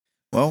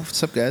Well,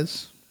 what's up,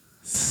 guys?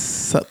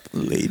 Sup,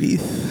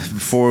 ladies?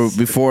 Before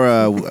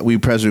we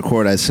press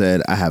record, I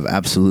said I have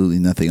absolutely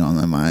nothing on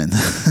my mind.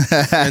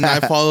 And I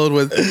followed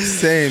with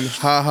same.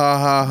 Ha ha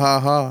ha ha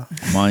ha.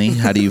 Money,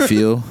 how do you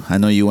feel? I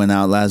know you went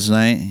out last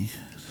night.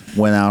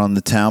 Went out on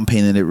the town,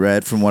 painted it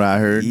red, from what I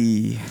heard.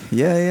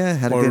 Yeah.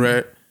 Had Or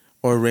red,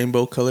 or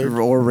rainbow color.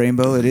 or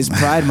rainbow. It is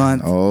Pride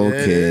Month.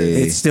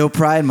 Okay. It's still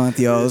Pride Month,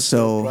 yo.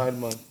 So Pride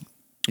Month.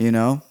 you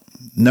know,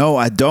 No,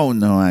 I don't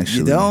know. Actually,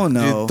 you don't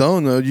know. You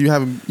don't know.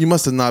 You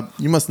must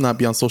not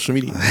be on social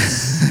media.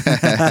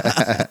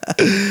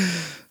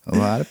 A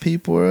lot of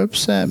people are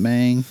upset,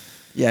 man.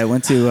 Yeah, I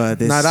went to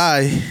this. Not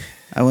I.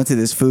 I went to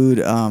this food.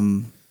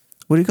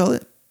 What do you call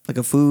it? Like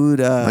a food.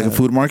 Like a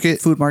food market.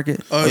 Food market.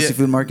 Oh, yeah.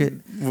 Food market.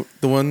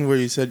 The one where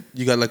you said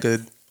you got like a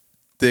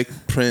thick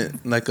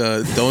print, like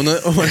a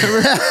donut or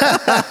whatever.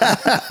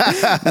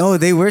 No,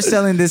 they were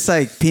selling this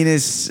like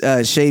penis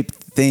shaped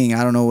thing.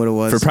 I don't know what it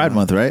was For Pride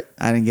Month, right?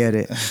 I didn't get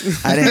it.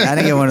 I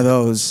didn't get one of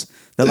those.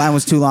 The line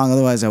was too long.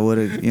 Otherwise, I would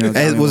have.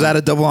 Hey, was that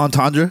a double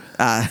entendre?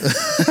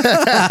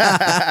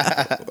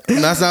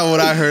 That's not what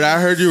I heard. I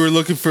heard you were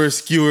looking for a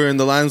skewer and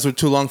the lines were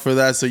too long for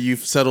that, so you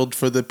settled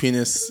for the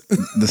penis.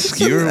 The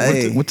skewer?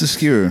 Hey. What's the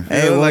skewer?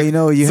 Hey,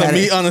 well, you some had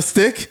meat on a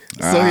stick,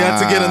 so you had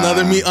to get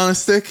another meat on a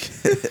stick.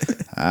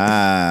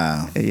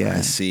 Yeah.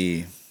 I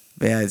see.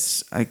 Yeah,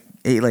 I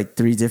ate like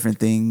 3 different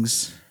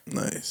things.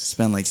 Nice.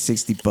 Spent like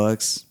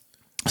 $60.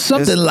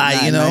 Something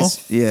light, you know?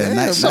 Nice, yeah,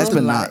 nice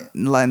something but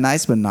light.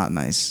 nice, but not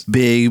nice.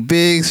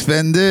 Big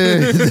spender.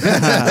 No,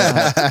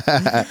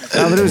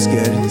 but it was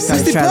good. I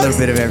tried a little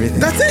bit of everything.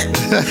 That's it.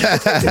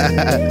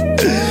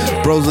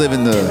 Bro's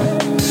living the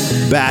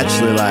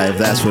bachelor life.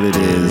 That's what it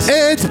is.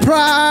 It's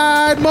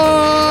Pride Month.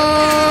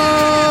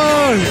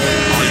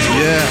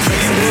 Yeah.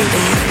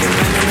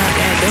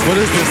 What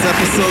is this,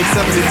 episode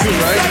 72,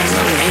 right?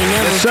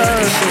 Yes, sir.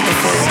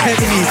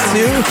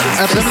 72?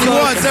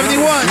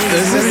 71.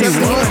 Is this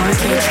 71?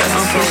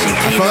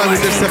 I felt like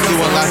we did 71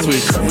 last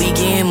week. We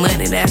getting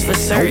money, that's for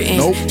certain.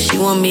 Nope. She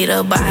want me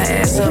to buy her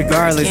ass up.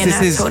 Regardless,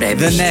 this is the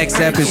next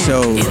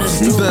episode.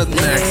 The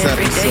next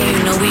episode.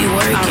 You know we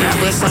working,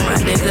 but some of my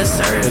niggas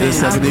serving. It is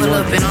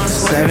 71.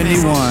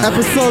 71.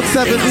 Episode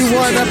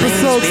 71.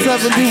 Episode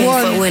 71.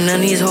 But with none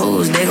of these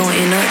hoes, they gon'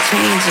 end up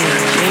changing.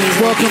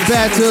 Welcome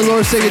back to the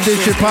Lord Sacred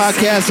District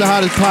Podcast, the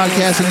hottest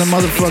podcast in the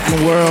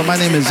motherfucking world. My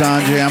name is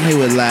Andre. I'm here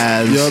with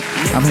Laz. Yup.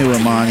 I'm here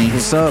with Monty.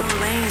 What's up?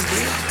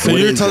 So What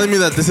you're is telling me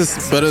that this is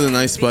better than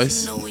Ice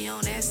Spice?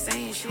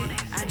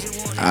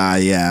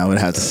 Yeah, I would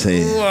have to say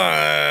it.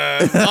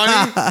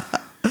 Honey,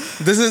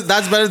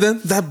 that's better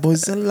than That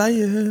Boy's a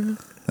Liar.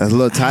 That's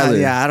Lil Tyler.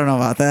 Yeah, I don't know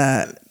about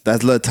that.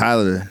 That's Lil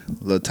Tyler.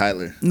 Lil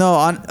Tyler.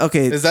 No,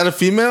 okay. Is that a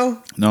female?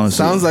 No,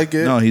 Sounds like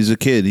it. No, he's a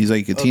kid. He's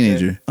like a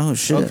teenager. Oh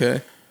shit.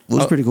 Okay.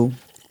 Looks pretty cool.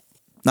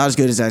 Not as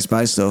good as Ice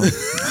Spice though.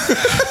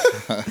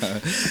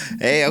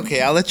 Hey,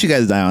 okay, I'll let you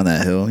guys die on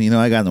that hill. You know,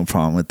 I got no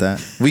problem with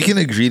that. We can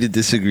agree to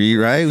disagree,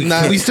 right?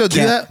 Nah. Can we still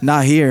do that?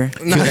 Not here.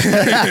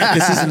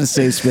 This isn't a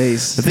safe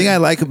space. The thing I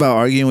like about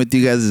arguing with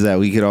you guys is that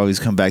we could always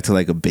come back to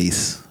like a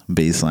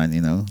baseline,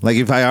 you know? Like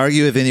if I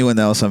argue with anyone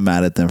else, I'm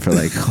mad at them for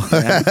like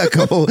a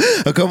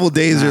couple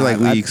days or like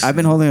weeks. I've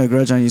been holding a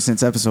grudge on you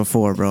since episode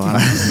 4, bro.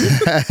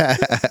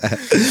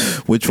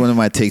 Which one of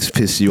my takes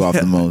piss you off the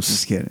Just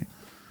most? kidding.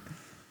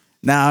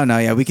 No,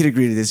 yeah, we could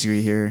agree to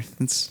disagree here.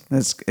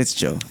 It's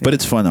Joe. But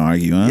it's fun to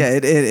argue, huh? Yeah,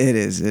 it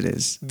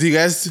is. Do you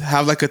guys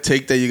have like a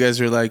take that you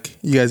guys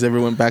ever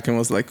went back and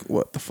was like,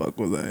 what the fuck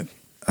was that?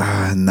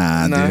 Nah,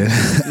 Nah. dude.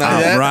 Not I'm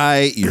yet?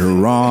 right, you're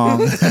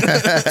wrong.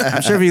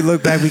 I'm sure if you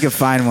look back, we could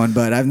find one,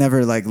 but I've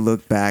never like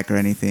looked back or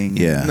anything.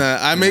 Yeah. Nah,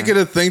 I make it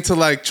a thing to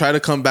like try to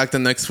come back the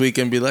next week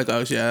and be like,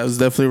 oh yeah, I was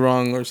definitely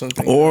wrong or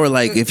something. Or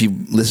like if you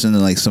listen to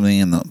like something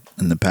in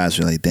the past,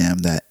 you're like, damn,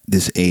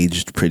 this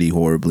aged pretty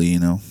horribly, you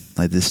know?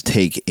 Like this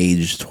take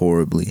aged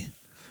horribly.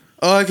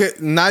 Oh, okay.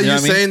 Now You know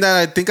you're what I mean? saying that,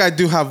 I think I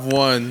do have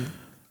one.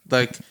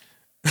 Like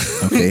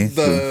Okay.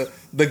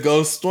 the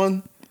ghost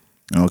one.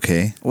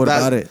 Okay. What That-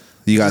 about it?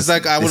 You It's guys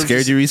like I it would've scared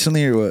just- you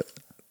recently or what?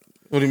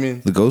 What do you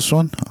mean? The ghost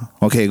one?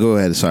 Okay, go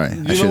ahead. Sorry.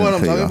 You know what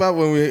I'm talking about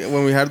when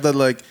we had the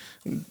like,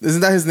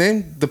 isn't that his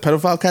name? The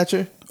pedophile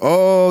catcher?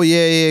 Oh,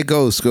 yeah,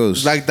 ghost.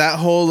 Like that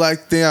whole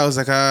like thing, I was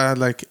like,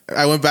 like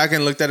I went back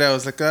and looked at it. I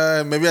was like,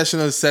 maybe I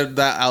shouldn't have said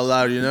that out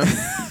loud, you know?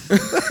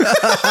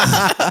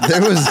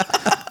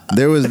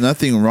 there was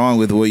nothing wrong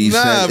with what you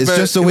Nah, said. It's but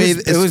just the way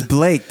It was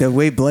Blake. The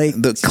way Blake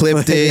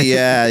clipped it.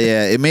 Yeah.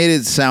 It made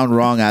it sound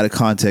wrong out of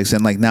context.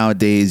 And like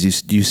nowadays,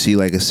 you see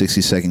like a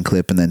 60-second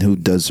clip, and then who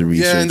does the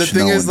research? Yeah, and the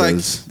thing No is, one like,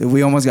 does.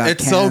 We almost got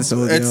it's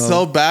canceled.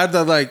 so bad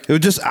that like It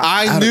was just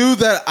I knew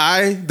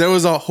that there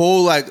was a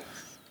whole like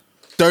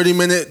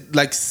 30-minute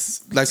like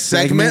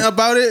segment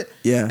about it.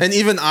 Yeah. And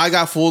even I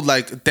got fooled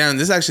like, damn,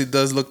 this actually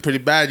does look pretty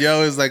bad,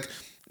 yo. It's like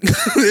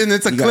and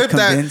it's a You got clip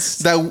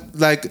convinced? that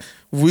like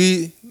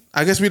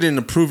I guess we didn't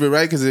approve it,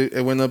 right? Because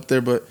it went up there,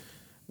 but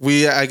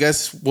I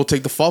guess we'll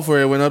take the fall for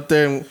it. It went up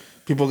there and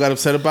people got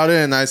upset about it,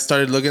 and I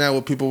started looking at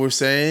what people were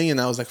saying, and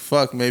I was like,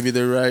 fuck, maybe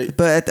they're right.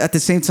 But at the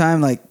same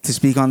time, like, to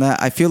speak on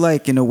that, I feel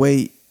like in a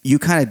way you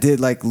kind of did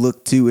like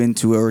look too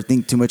into it or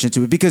think too much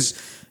into it because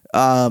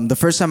the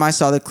first time I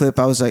saw the clip,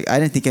 I was like, I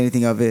didn't think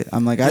anything of it.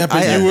 I'm like, I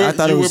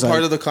thought it was part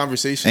like, of the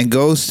conversation. And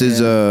Ghost is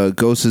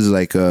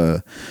like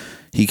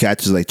he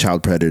catches like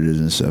child predators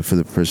and stuff for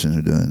the person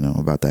who doesn't know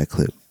about that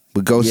clip.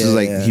 But Ghost is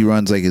like he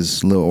runs like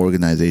his little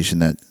organization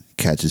that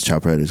catches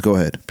child predators. Go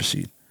ahead,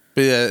 proceed.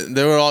 But yeah,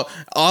 they were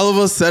all of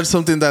us said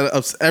something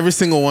that every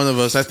single one of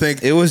us. I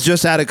think It was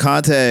just out of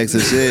context.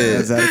 That's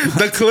it.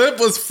 the clip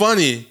was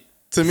funny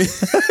to me.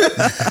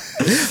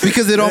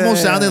 Because it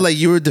almost sounded like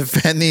you were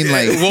defending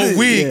like Well,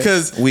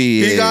 because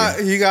he got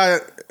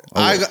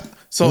I got.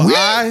 So we.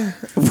 I'm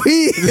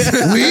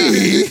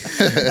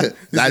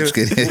just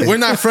kidding. We're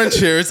not French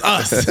here. It's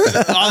us.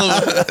 All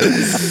of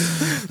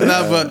us.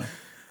 No, but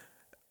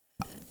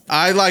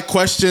I like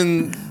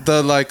questioned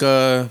the like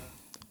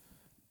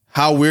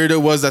how weird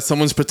it was that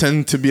someone's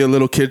pretending to be a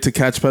little kid to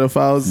catch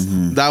pedophiles.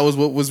 Mm-hmm. That was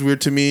what was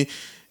weird to me.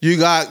 You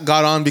got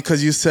on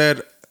because you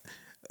said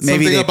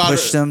Maybe something they about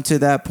pushed them to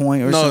that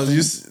point or something.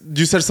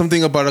 you said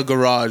something about a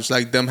garage,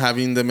 like them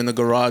having them in a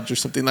garage or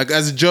something, like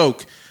as a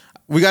joke.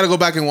 We got to go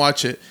back and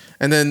watch it.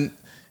 And then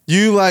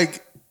you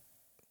like,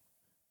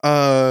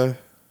 I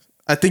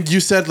think you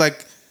said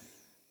like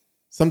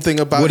something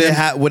about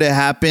would it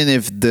happen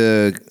if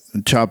the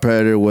child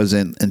predator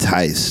wasn't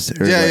enticed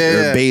or,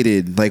 or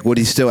baited? Like, would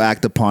he still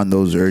act upon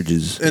those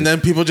urges? And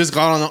then people just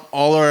got on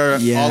all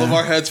of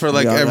our heads for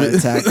like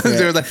everything.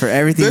 They're like, for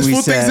everything this we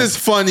fool said. thinks it's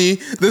funny.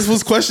 This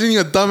was questioning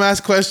a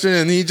dumbass question,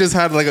 and he just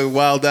had like a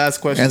wild ass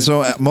question. And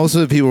so most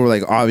of the people were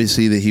like,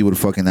 obviously that he would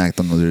fucking act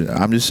on those.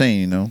 I'm just saying,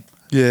 you know.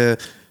 Yeah.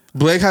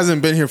 Blake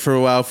hasn't been here for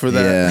a while for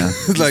that. Yeah.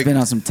 He's like been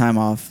on some time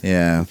off.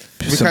 Yeah,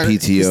 some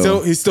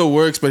PTO. He still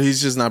works, but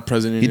he's just not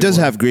present anymore. He does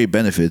have great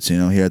benefits, you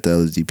know. Here at the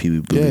LSDP,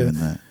 we believe in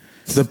that.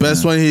 The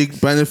best one he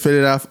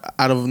benefited out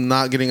of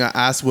not getting an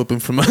ass whipping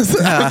from us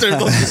after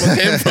those people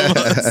came from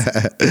us.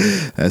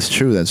 That's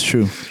true. That's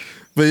true.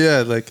 But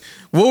yeah, like,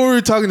 what were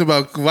we talking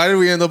about? Why did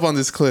we end up on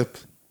this clip?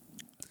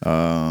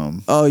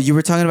 Oh, you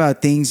were talking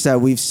about things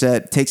that we've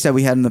said, takes that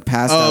we had in the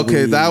past. Oh,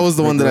 okay. That was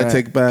the one that I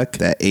take back.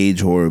 That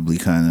age horribly,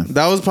 kind of.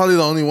 That was probably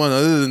the only one.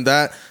 Other than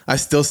that, I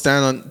still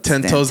stand on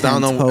 10 toes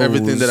down on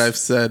everything that I've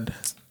said.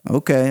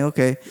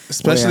 Okay.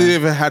 Especially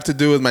if it had to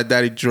do with my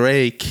daddy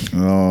Drake.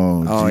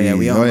 Oh yeah,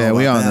 we all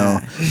know.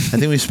 I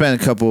think we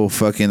spent a couple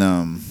fucking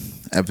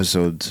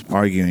episodes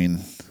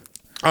arguing.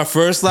 Our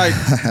first 15,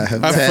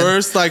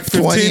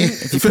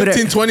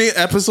 20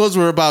 episodes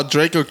were about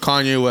Drake or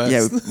Kanye West.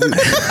 Yeah.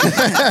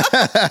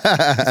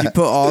 If you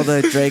put all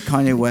the Drake,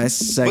 Kanye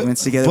West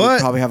segments together, we'd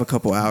probably have a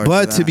couple hours.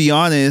 But to be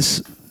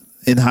honest,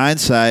 in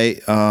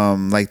hindsight,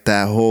 like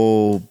that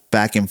whole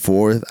back and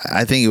forth,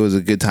 I think it was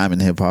a good time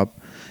in hip hop.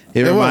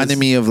 It reminded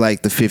me of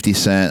like the 50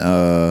 Cent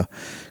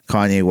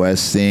Kanye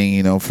West thing,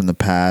 you know, from the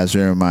past.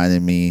 It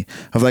reminded me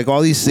of like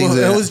all these things.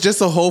 It was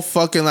just a whole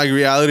fucking like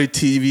reality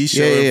TV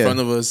show in front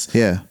of us.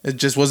 Yeah. It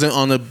just wasn't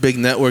on a big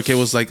network. It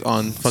was like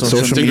on fucking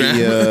social Instagram.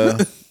 media.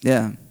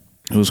 Yeah.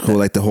 It was cool.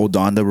 Like the whole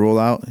Donda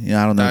rollout. You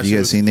know, I don't know if you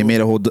guys seen. They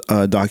made a whole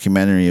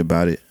documentary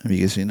about it. Have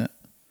you guys seen that?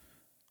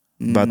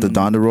 About the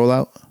Donda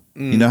rollout?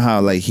 You know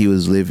how like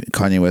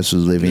Kanye West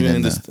was living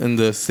in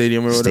the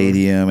stadium or whatever.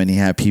 Stadium, and he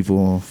had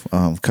people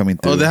coming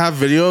through. Oh, they have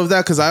video of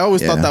that? Because I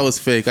always thought that was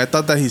fake. I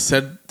thought that he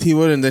said he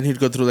would, and then he'd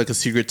go through like a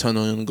secret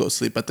tunnel and go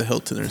sleep at the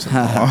Hilton or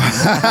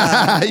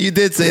something. You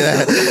did say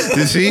that.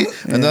 Did she?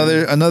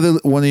 Yeah. Another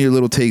one of your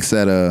little takes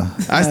that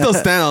I still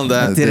stand on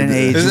that. Didn't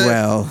age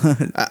well.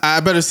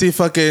 I better see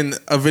fucking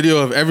a video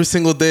of every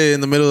single day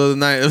in the middle of the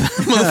night.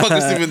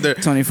 Motherfuckers even there.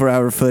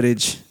 24-hour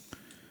footage.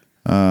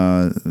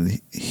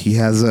 He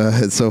has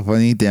it's so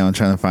funny. Damn, I'm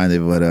trying to find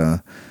it, but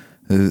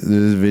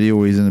there's a video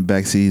where he's in the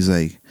backseat. He's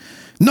like,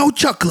 no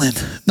chuckling,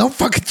 no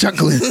fucking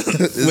chuckling.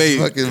 Wait,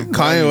 fucking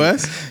Kanye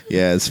West?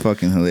 Yeah, it's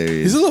fucking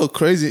hilarious. He's a little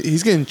crazy.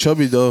 He's getting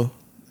chubby though.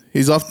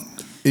 He's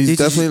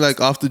definitely like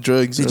off the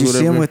drugs. Did you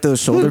see him with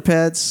those shoulder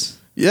pads?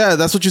 Yeah,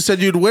 that's what you said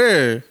you'd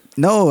wear.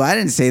 No, I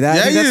didn't say that.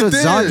 Yeah, I think that's what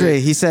did. Zandre.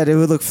 He said it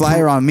would look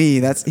flyer on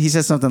me. He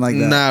said something like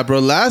that. Nah, bro.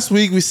 Last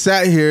week we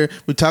sat here.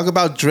 We talked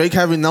about Drake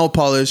having nail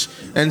polish,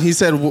 and he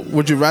said,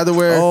 "Would you rather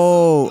wear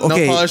nail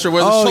polish or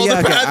wear the shoulder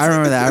pads?" Okay. I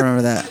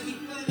remember that.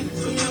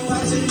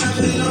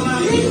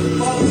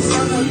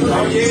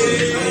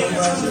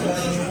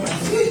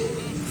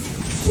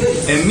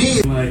 And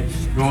me, like,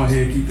 go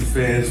ahead and keep the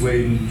fans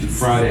waiting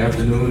Friday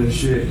afternoon and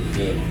shit.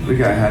 Yeah. We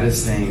gotta have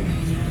this thing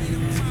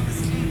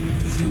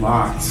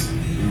locked.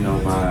 You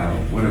know, by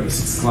whatever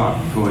 6 o'clock.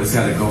 It's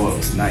got to go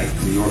up tonight,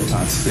 New York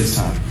time, this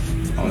time,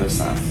 on this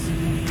time.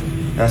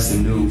 That's the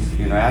new,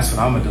 that's what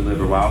I'm gonna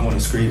deliver. While I want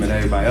to scream at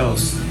everybody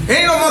else.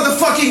 Ain't no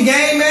motherfucking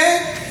game,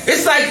 man.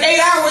 It's like 8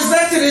 hours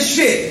left of this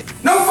shit.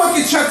 No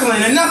fucking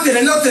chuckling and nothing,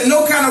 no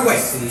kind of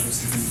way.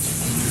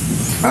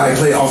 All right,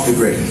 play Off the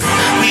Grid.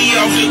 We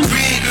off the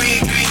grid,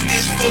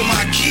 this for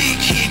my kid.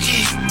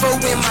 For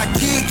when my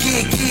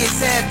kids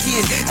have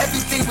kids,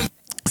 everything we.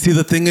 See,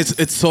 the thing is,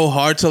 it's so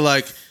hard to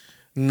like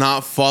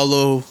not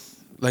follow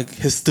like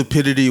his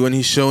stupidity when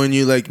he's showing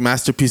you like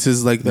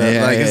masterpieces like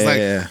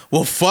that.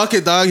 Well, fuck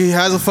it, dog. He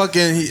has a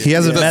fucking. He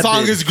has a the method.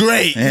 song is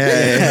great.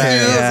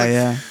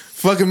 Yeah.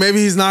 Fucking maybe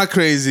he's not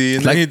crazy,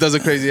 and then he does a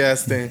crazy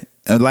ass thing.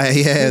 And like,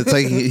 it's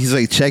like he's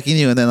like checking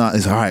you, and then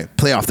it's all right.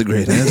 Play off the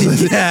grid. And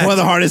it's like one of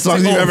the hardest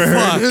songs you've ever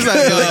heard. It's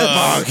like,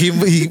 fuck. He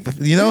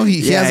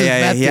has his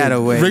method. He had a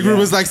way. Rick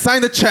Rubin's like,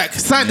 sign the check.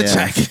 Sign the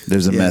check.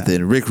 There's a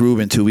method. Rick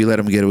Rubin too. We let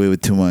him get away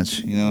with too much.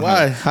 You know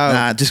why? How?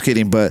 Nah, just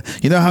kidding. But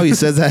you know how he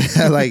says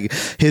that like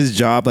his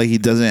job, like he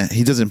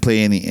doesn't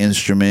play any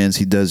instruments.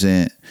 He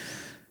doesn't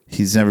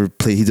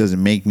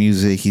make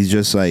music. He's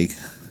just like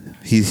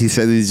he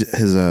said his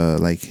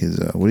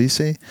what do you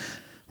say?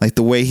 Like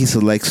the way he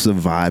selects the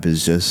vibe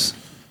is just.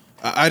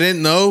 I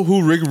didn't know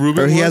who Rick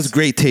Rubin was. Or he has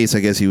great taste, I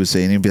guess he would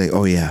say, and he'd be like,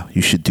 "Oh yeah,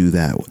 you should do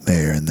that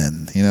there," and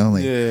then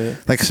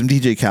like some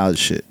DJ Khaled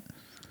shit.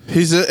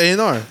 He's an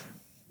A&R.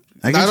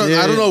 I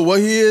don't know what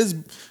he is,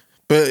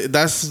 but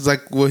that's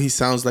like what he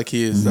sounds like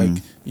he is.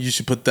 Like you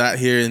should put that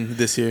here and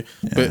this here.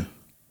 Yeah. But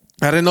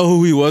I didn't know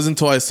who he was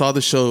until I saw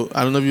the show.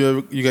 I don't know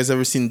if you guys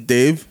ever seen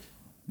Dave.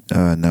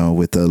 No,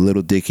 with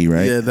Little Dicky,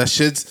 right? Yeah, that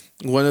shit's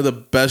one of the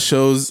best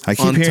shows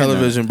on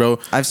television, bro.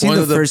 I've seen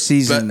the first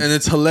season, and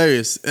it's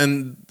hilarious.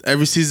 And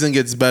every season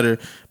gets better.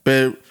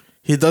 But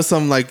he does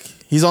some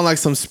he's on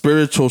some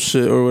spiritual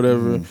shit or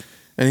whatever,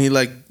 and he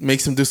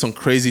makes him do some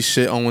crazy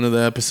shit on one of the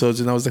episodes.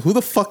 And I was like, "Who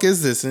the fuck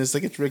is this?" And it's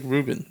like, "It's Rick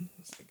Rubin."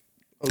 It's like,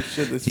 oh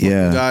shit, this fucking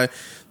guy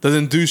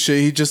doesn't do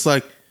shit. He just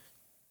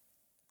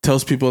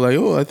tells people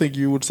 "Oh, I think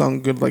you would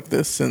sound good like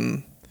this,"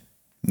 and.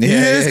 Yeah, he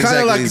is kind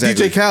of like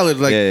DJ Khaled,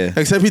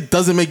 except he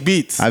doesn't make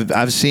beats.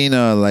 I've seen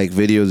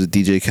videos of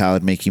DJ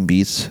Khaled making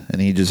beats,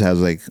 and he just has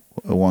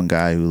one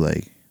guy who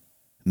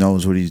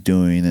knows what he's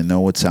doing and know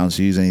what sounds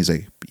to use, and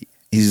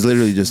he's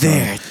literally just do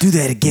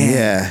that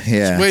again.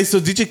 Yeah. Wait, so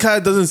DJ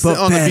Khaled doesn't sit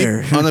on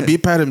the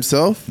beat pad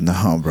himself?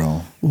 No,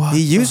 bro. He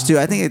used to.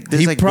 I think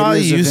there's he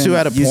probably used to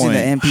at a using point.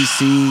 The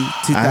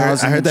MPC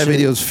 2000. I heard that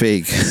video's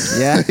fake.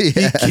 Yeah, he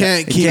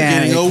can't keep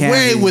getting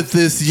away with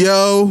this,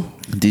 yo.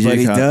 DJ but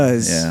he Khaled,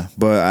 does. Yeah,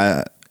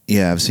 but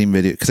I've seen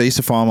video because I used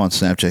to follow him on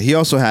Snapchat. He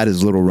also had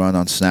his little run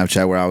on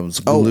Snapchat where I was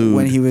glued. Oh,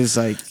 when he was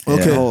the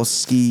whole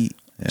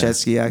jet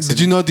ski accident.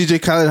 Did you know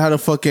DJ Khaled had a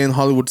fucking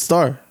Hollywood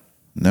star?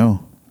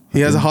 No.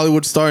 He has a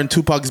Hollywood star and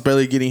Tupac's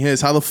barely getting his.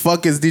 How the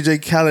fuck is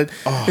DJ Khaled?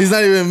 He's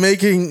not even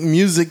making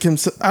music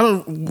himself.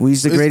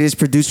 He's the greatest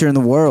producer in the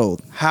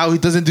world. How he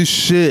doesn't do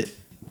shit?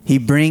 He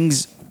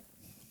brings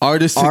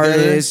artists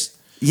together.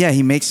 Yeah,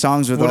 he makes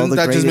songs with all the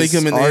greatest artists.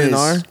 Wouldn't that just make him an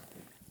A&R?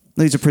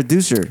 No, he's a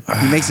producer.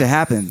 He makes it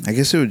happen. I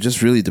guess it would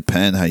just really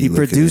depend how you look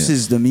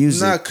produces at it. The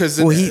music. Nah, because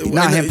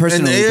not him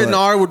personally. An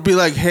A&R would be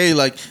like, hey,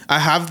 I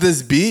have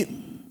this beat,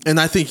 and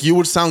I think you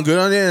would sound good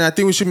on it, and I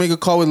think we should make a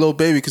call with Lil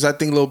Baby because I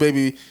think Lil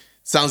Baby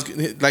sounds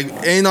good.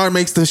 A&R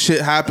makes the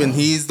shit happen.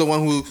 He's the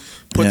one who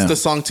puts the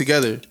song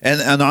together.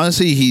 And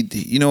honestly,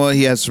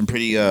 he has some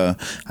pretty.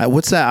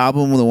 What's that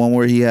album? The one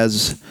where he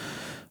has,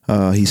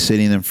 he's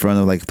sitting in front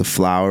of the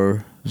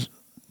flower.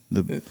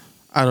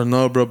 I don't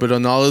know, bro, but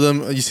on all of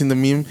them, you seen the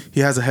meme? He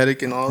has a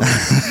headache in all of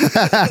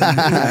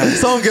them.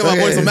 Someone get my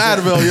boy some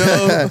Advil,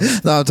 yo.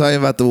 No, I'm talking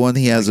about the one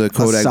he has a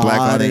Kodak Black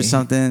on it. Or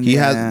something. He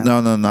has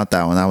no, not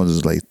that one. That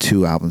was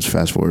 2 albums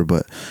fast forward,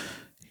 but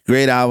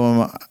great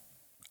album.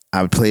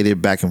 I played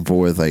it back and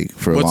forth for a long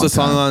time. What's the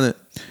song on it?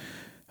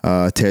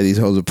 Tear These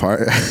Hoes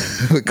Apart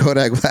with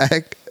Kodak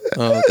Black.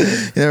 Oh, okay.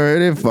 You never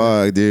heard it?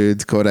 Fuck,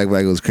 dude. Kodak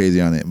Black goes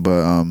crazy on it.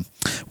 But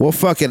well,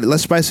 fuck it.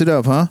 Let's spice it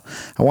up, huh?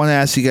 I want to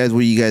ask you guys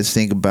what you guys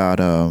think about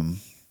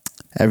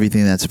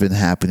everything that's been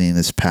happening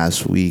this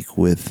past week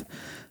with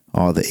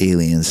all the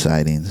alien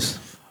sightings.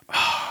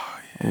 Oh,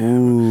 yeah.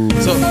 Ooh.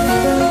 So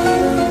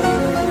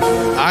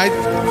I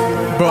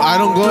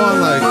don't go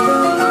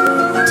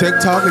on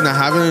TikTok, and I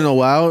haven't in a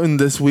while. In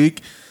this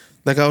week,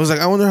 I was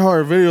I wonder how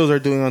our videos are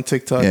doing on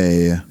TikTok.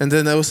 Yeah. And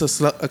then it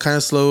was a kind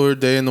of slower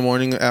day in the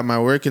morning at my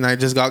work, and I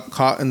just got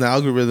caught in the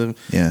algorithm.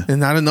 Yeah.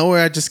 And out of nowhere,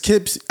 I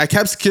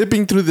kept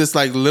skipping through this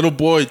little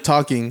boy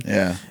talking.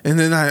 Yeah. And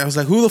then I was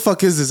like, who the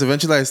fuck is this?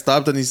 Eventually, I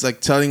stopped, and he's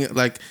telling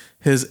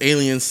his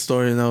alien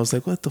story, and I was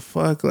like, what the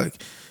fuck?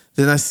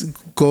 Then I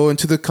go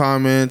into the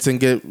comments and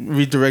get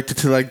redirected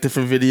to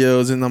different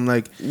videos, and I'm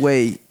like,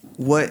 wait,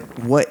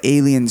 what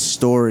alien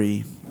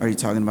story are you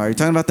talking about? Are you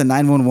talking about the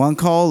 911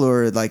 call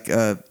or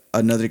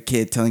another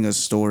kid telling a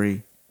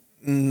story?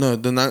 No,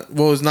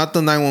 it's not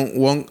the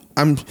 911.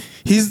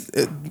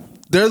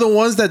 They're the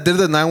ones that did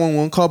the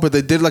 911 call, but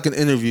they did an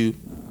interview.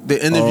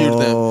 They interviewed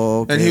them,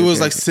 okay, and he was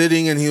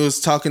sitting and he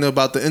was talking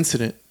about the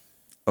incident.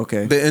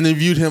 Okay, they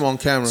interviewed him on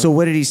camera. So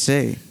what did he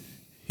say?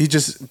 He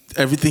just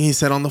everything he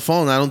said on the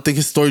phone. I don't think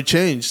his story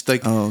changed.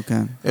 Oh,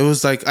 okay. It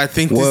was I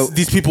think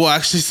these people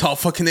actually saw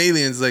fucking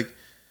aliens. And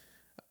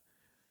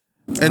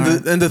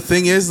the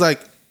thing is they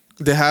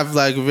have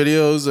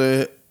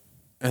videos.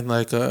 And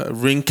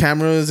ring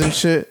cameras and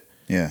shit.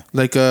 Yeah.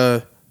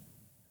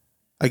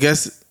 I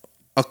guess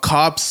a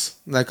cop's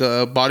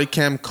a body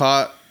cam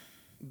caught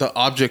the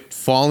object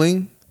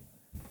falling.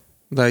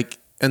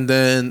 And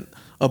then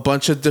a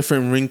bunch of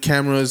different ring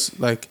cameras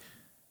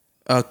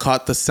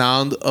caught the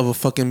sound of a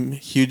fucking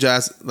huge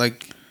ass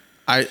like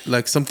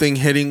something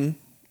hitting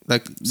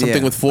like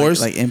something with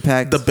force, like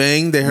impact. The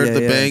bang, they heard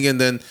the bang,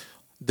 and then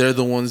they're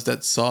the ones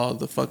that saw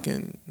the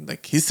fucking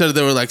like he said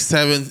there were like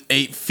 7,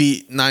 8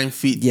 feet, 9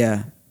 feet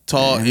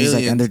tall and aliens.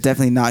 Like, and they're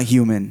definitely not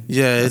human.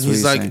 Yeah, That's and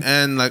he's like, saying.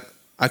 and like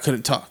I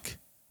couldn't talk.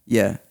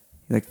 Yeah,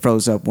 he like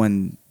froze up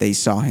when they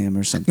saw him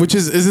or something. Which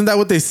isn't that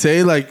what they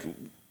say? Like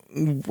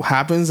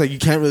happens like you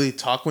can't really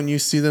talk when you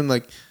see them.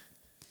 Like,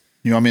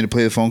 you want me to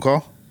play the phone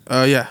call?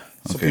 Yeah.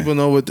 So people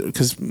know what,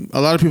 because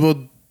a lot of people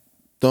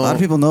don't. A lot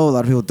of people know. A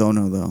lot of people don't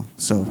know though.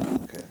 So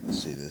okay,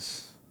 let's see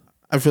this.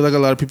 I feel like a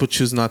lot of people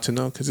choose not to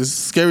know because it's a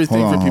scary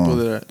thing for people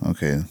that are.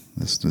 Okay,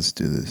 let's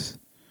do this.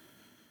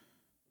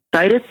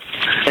 Inside it,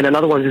 and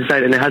another one's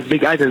inside, and it has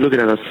big eyes and looking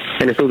at us,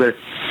 and it's still there.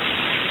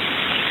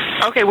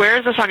 Okay, where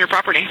is this on your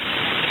property?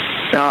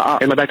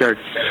 In my backyard.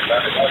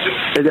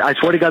 I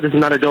swear to God, this is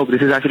not a joke.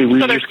 This is actually we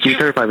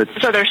terrified of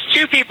it. So there's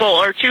 2 people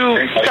or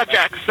 2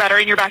 subjects that are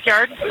in your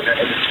backyard?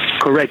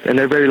 Correct, and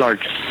they're very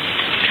large.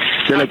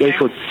 They're like 8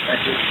 foot,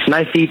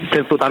 9 feet,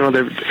 10 foot. I don't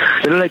know.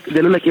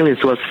 They look like aliens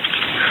to us.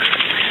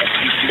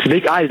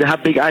 Big eyes. They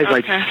have big eyes,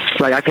 like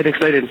I can't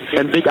explain it,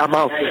 and big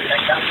mouth.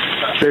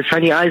 They're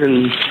shiny eyes,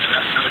 and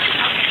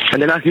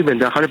they're not human.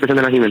 They're 100% they're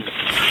not human.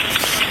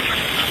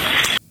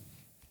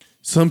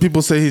 Some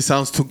people say he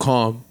sounds too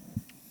calm.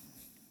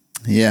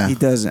 Yeah, he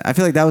doesn't. I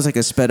feel like that was like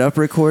a sped up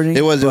recording.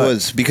 It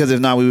was because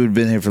if not, we would have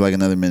been here for like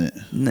another minute.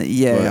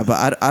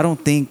 But I don't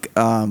think.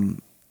 I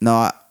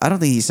don't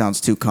think he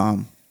sounds too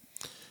calm.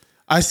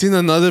 I seen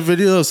another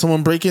video of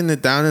someone breaking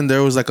it down, and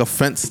there was like a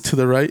fence to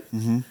the right.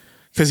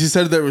 Because he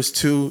said there was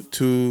two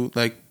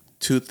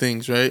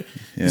things, right?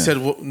 Yeah. He said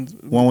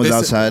one was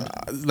outside,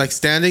 like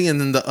standing,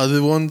 and then the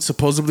other one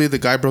supposedly the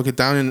guy broke it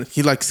down and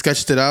he like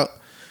sketched it out,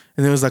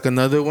 and there was like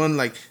another one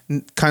like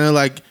kind of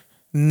like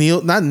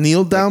not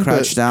kneel down,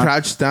 like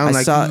crouched down,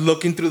 like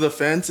looking through the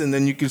fence, and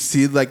then you could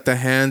see like the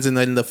hands and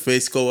then the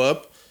face go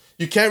up.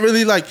 You can't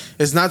really like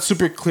it's not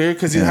super clear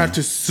because you have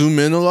to zoom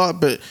in a lot,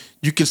 but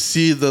you could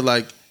see the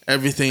like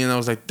everything, and I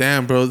was like,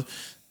 damn, bro.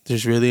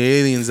 There's really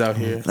aliens out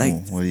here.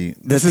 Like, what do you?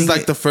 This is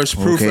like the first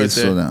proof right there.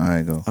 So then, all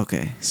right, go.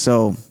 Okay,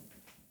 so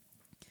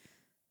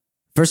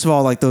first of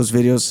all, like those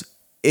videos,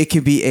 it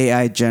could be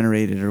AI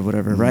generated or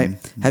whatever, right?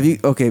 Have you?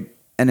 Okay,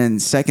 and then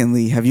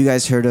secondly, have you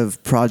guys heard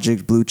of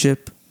Project Blue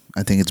Chip?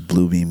 I think it's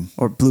Bluebeam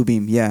or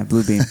Bluebeam. Yeah,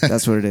 Bluebeam.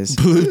 That's what it is.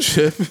 Blue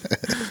Chip.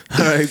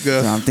 All right,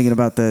 go. So I'm thinking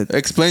about the.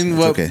 Explain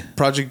what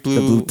Project Blue.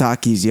 The Blue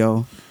Takis,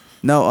 yo.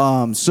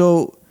 No,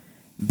 so.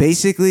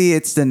 Basically,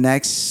 it's the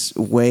next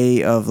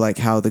way of like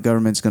how the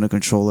government's going to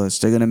control us.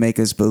 They're going to make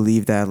us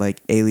believe that like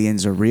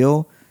aliens are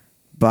real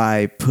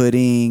by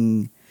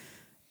projecting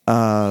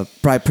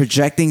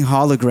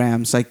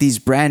holograms, like these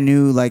brand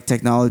new like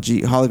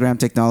hologram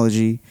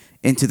technology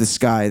into the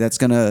sky. That's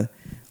going to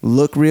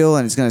look real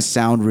and it's going to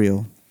sound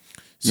real.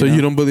 So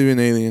you don't believe in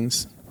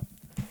aliens?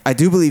 I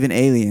do believe in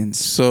aliens.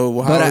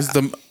 So how is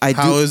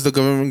the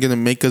government going to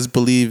make us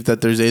believe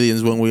that there's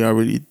aliens when we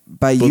already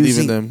believe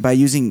in them?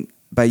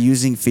 By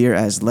using fear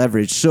as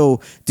leverage.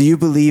 So do you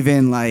believe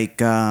in like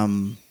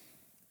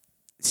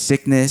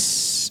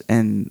sickness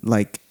and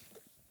like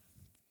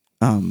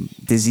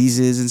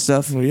diseases and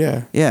stuff? Well,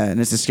 yeah. Yeah, and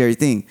it's a scary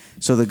thing.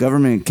 So the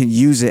government can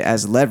use it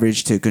as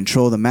leverage to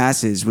control the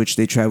masses, which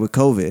they tried with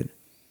COVID.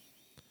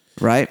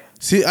 Right?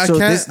 See, I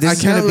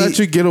can't let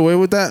you get away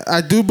with that.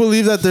 I do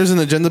believe that there's an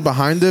agenda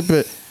behind it,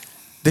 but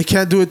they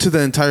can't do it to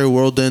the entire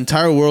world. The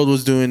entire world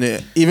was doing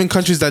it. Even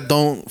countries that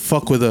don't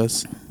fuck with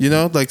us. You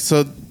know? Like,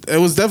 so it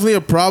was definitely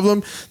a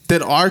problem.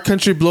 Did our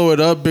country blow it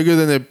up bigger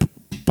than it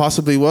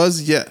possibly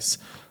was? Yes.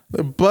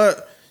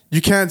 But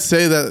you can't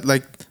say that,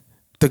 like,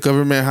 the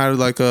government had,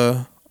 like,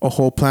 a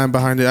whole plan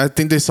behind it. I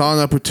think they saw an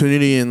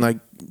opportunity and,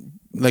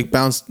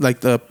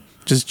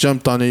 just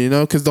jumped on it, you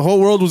know? Because the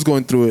whole world was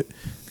going through it.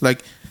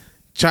 Like,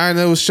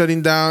 China was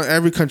shutting down.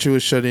 Every country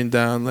was shutting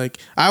down. Like,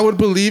 I would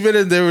believe it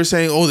if they were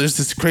saying, oh, there's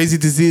this crazy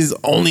disease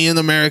only in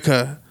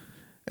America.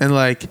 And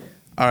like,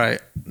 all right,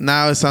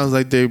 now it sounds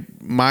like they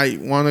might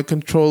want to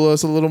control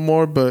us a little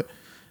more. But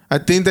I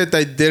think that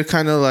they did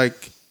kind of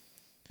like,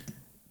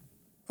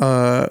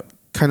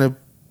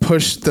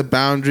 push the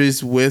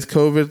boundaries with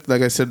COVID.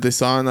 Like I said, they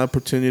saw an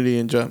opportunity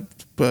and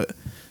jumped. But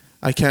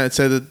I can't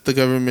say that the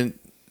government.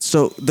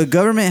 So the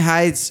government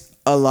hides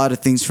a lot of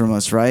things from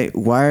us, right?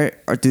 Why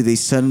do they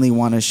suddenly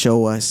want to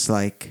show us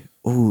like,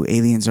 oh,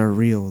 aliens are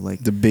real?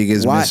 Like the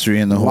biggest mystery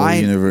in the whole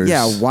universe.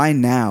 Yeah, why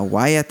now?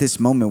 Why at this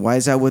moment? Why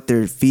is that what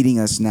they're feeding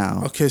us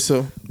now? Okay,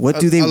 so what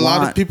do they want? A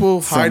lot of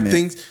people hide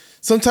things.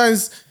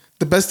 Sometimes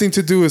the best thing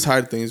to do is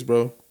hide things,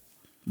 bro.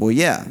 Well,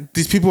 yeah.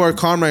 These people are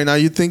calm right now.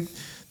 You think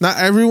not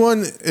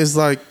everyone is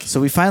like.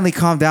 So we finally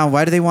calmed down.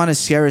 Why do they want to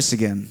scare us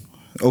again?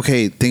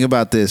 Okay, think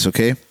about this,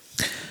 okay?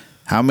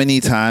 How many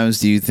times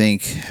do you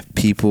think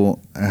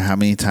how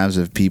many times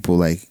have people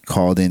like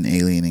called in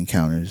alien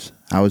encounters?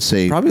 I would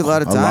say probably a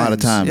lot of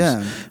times.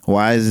 Yeah.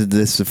 Why is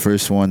this the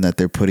first one that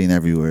they're putting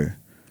everywhere?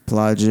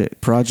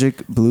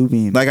 Project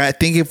Bluebeam. Like, I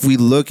think if we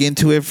look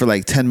into it for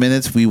like 10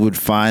 minutes, we would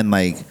find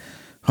like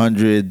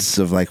hundreds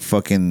of like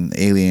fucking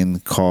alien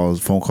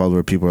phone calls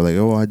where people are like,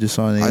 "Oh, I just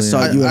saw an alien." I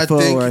saw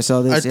UFO or I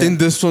saw this. I think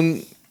this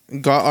one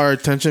got our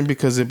attention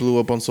because it blew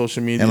up on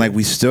social media. and like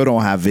we still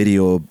don't have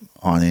video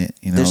on it.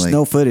 You know, There's like,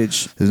 no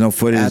footage. There's no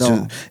footage. At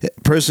all.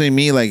 Personally,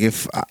 me, like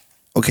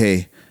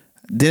okay,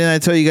 didn't I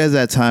tell you guys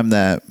that time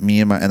that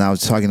I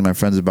was talking to my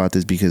friends about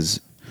this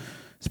because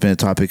it's been a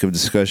topic of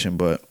discussion,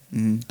 but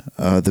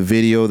the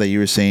video that you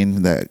were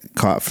saying that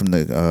caught from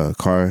the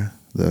car,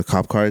 the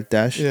cop car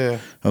dash,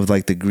 of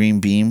like the green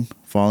beam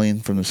falling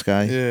from the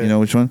sky. Yeah. You know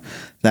which one?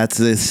 That's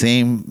the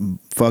same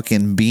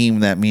fucking beam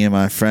that me and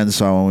my friends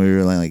saw when we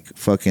were like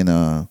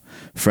fucking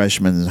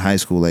freshmen in high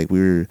school. Like we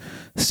were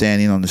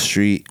standing on the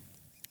street,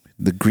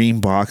 the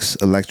green box,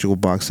 electrical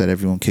box that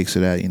everyone kicks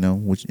it at, you know,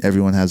 which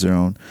everyone has their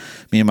own.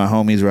 Me and my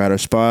homies were at our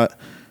spot.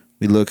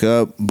 We look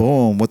up,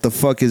 boom, what the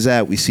fuck is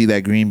that? We see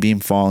that green beam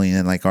falling,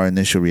 and like our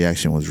initial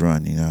reaction was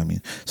run, you know what I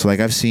mean? So like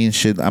I've seen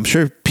shit, I'm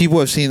sure people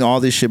have seen all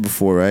this shit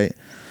before, right?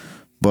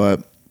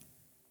 But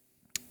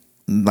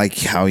like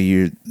how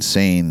you're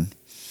saying,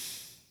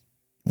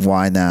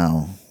 why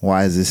now?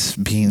 Why is this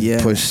being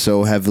pushed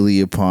so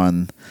heavily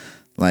upon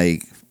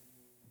like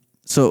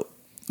so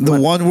the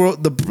one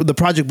world, the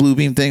Project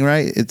Bluebeam thing,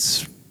 right?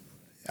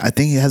 I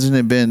think it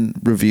hasn't been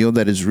revealed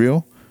that it's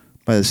real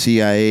by the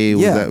CIA.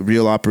 Was that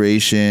real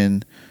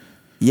operation?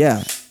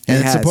 Yeah.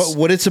 And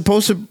what it's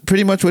supposed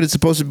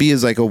to be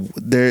is like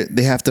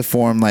they have to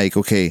form like,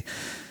 okay,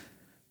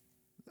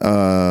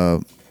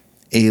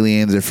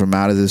 aliens are from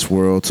out of this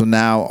world. So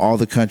now all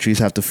the countries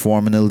have to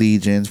form an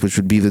allegiance, which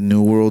would be the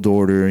New World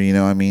Order. You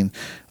know what I mean?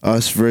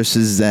 Us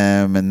versus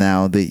them. And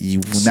now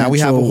we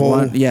have a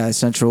whole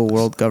central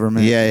world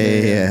government.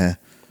 Yeah.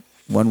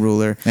 One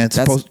ruler. And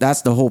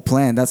that's the whole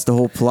plan. That's the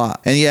whole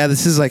plot. And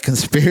this is like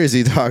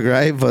conspiracy talk,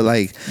 right?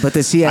 But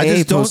the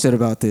CIA posted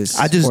about this.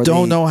 I just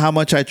don't know how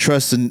much I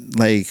trust in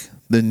like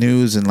the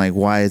news and like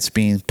why it's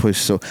being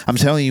pushed. So I'm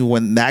telling you,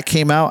 when that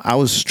came out, I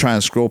was trying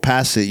to scroll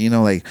past it. You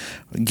know, like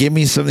give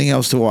me something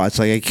else to watch.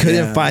 Like I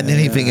couldn't find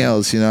anything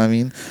else. You know what I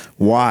mean?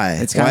 Why?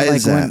 It's kind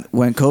of like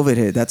when COVID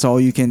hit. That's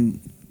all you can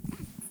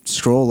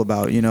scroll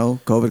about, you know,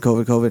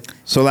 COVID.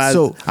 So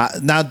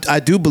now I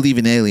do believe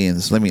in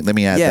aliens. Let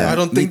me add that. I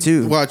don't think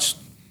too. Watch,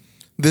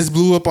 this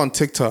blew up on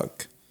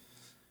TikTok.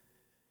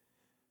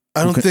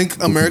 I don't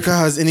think America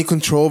has any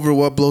control over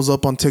what blows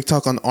up on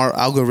TikTok on our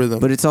algorithm.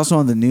 But it's also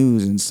on the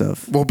news and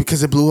stuff. Well,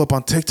 because it blew up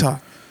on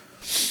TikTok.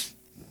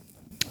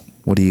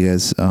 What do you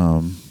guys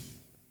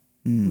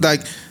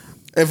like?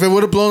 If it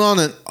would have blown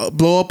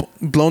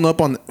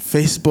up on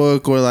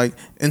Facebook or like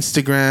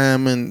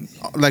Instagram and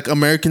like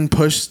American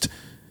pushed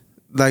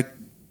like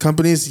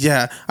companies,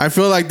 I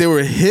feel like they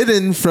were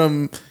hidden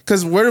from,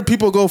 because where do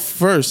people go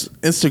first?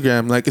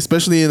 Instagram, like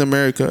especially in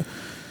America,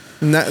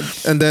 and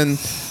then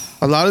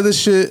a lot of this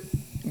shit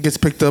gets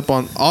picked up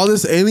on all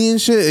this alien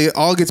shit. It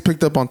all gets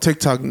picked up on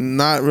TikTok,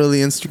 not really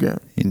Instagram.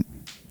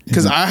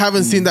 Because I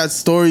haven't seen that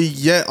story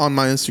yet on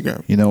my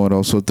Instagram. You know what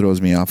also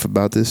throws me off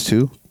about this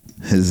too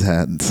is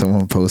that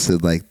someone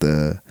posted like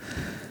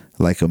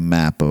a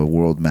map, a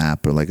world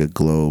map, or like a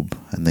globe,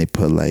 and they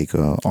put like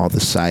all the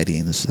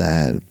sightings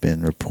that have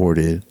been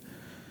reported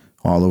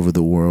all over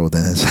the world,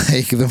 and it's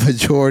like the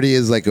majority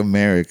is like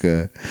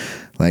America.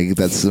 Like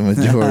that's the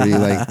majority.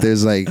 Like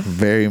there's like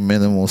very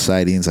minimal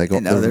sightings like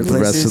all the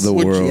rest of the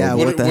world.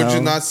 Would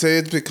you not say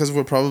it because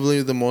we're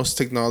probably the most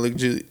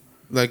technology,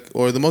 like,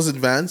 or the most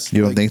advanced?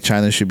 You don't think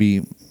China should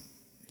be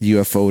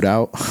UFO'd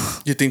out?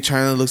 You think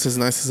China looks as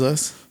nice as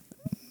us?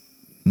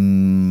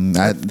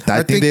 I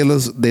think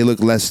they look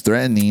less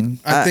threatening.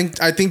 I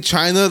think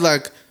China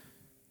like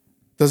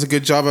does a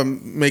good job of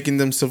making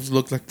themselves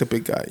look like the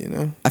big guy. You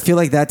know. I feel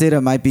like that data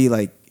might be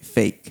like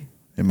fake.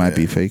 It might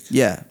be fake.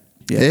 Yeah.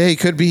 Hey, it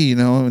could be. You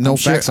know, no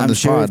facts on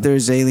this pod. I'm sure if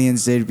there's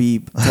aliens, they'd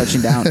be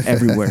touching down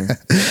everywhere.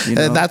 You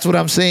know? And that's what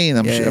I'm saying.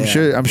 I'm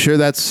sure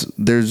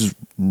there's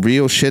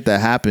real shit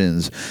that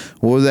happens.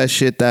 What was that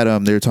shit that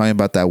they were talking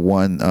about, that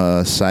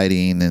one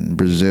sighting in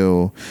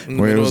Brazil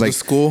where it was like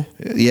school?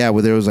 Yeah,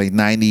 where there was like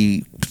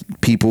 90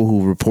 people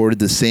who reported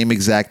the same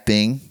exact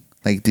thing,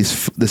 like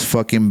this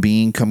fucking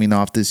being coming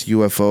off this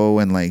UFO,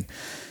 and like.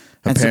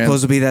 And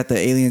supposedly that the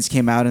aliens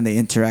came out and they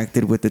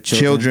interacted with the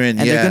children. And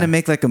they're going to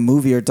make like a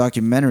movie or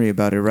documentary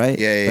about it, right?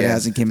 Yeah. But it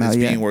hasn't came out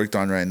yet. It's being worked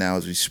on right now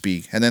as we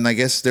speak. And then I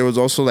guess there was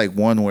also like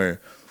one where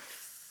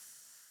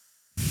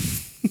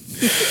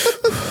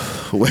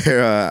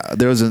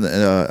there was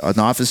an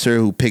officer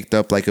who picked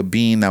up like a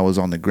bean that was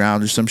on the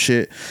ground or some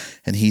shit,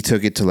 and he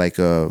took it to like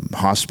a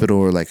hospital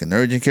or like an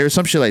urgent care or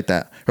some shit like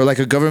that, or like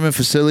a government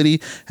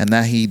facility, and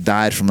that he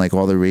died from like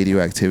all the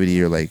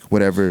radioactivity or like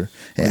whatever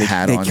it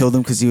had on it. They killed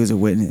him because he was a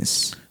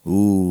witness.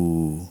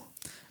 Ooh.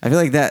 I feel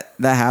like that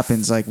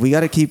happens. Like we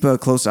got to keep a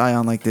close eye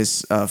on like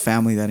this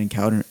family that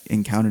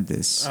encountered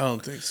this. I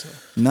don't think so.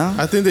 No?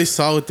 I think they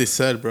saw what they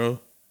said, bro.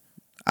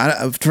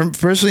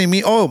 Personally,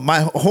 me. Oh,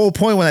 my whole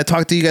point when I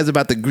talked to you guys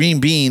about the green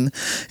bean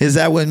is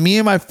that when me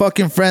and my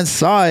fucking friends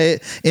saw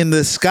it in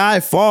the sky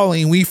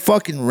falling, we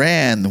fucking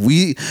ran.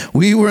 We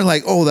were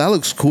like, oh, that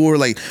looks cool. Or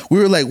like we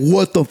were like,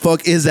 what the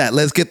fuck is that?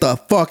 Let's get the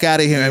fuck out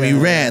of here. And we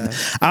ran.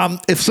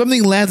 If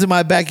something lands in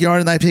my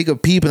backyard and I take a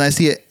peep and I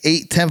see an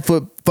 8-10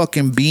 foot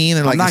fucking bean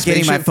and like I'm not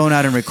getting my phone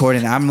out and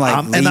recording. I'm like,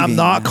 and I'm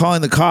not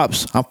calling the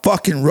cops. I'm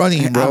fucking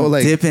running, bro. I'm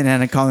like dipping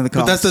and I'm calling the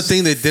cops. But that's the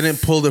thing. They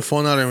didn't pull their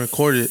phone out and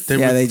record it.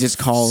 They just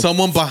called.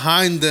 Someone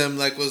behind them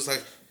was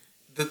like,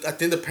 I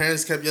think the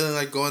parents kept yelling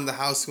like, go in the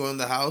house.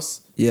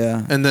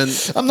 Yeah. And then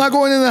I'm not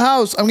going in the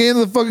house. I'm getting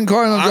in the fucking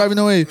car and I'm driving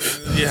away.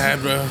 Yeah,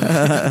 bro.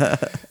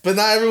 But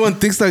not everyone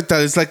thinks like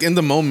that. It's like in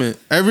the moment.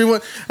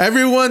 Everyone.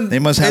 They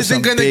must have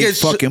some big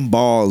fucking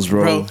balls,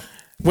 bro.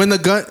 When the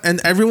gun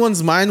and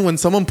everyone's mind, when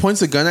someone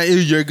points a gun at you,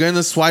 you're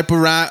gonna swipe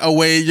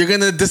away. You're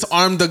gonna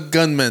disarm the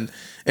gunman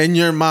in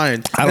your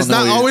mind. It's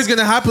not always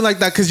gonna happen like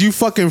that because you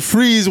fucking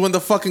freeze when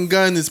the fucking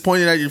gun is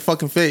pointed at your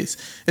fucking face.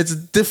 It's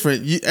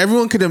different.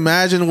 Everyone could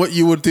imagine what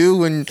you would do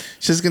when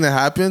shit's gonna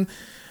happen.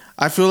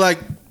 I feel like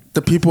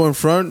the people in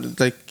front,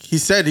 like he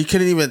said, he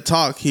couldn't even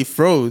talk. He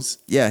froze.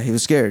 Yeah, he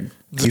was scared.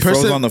 He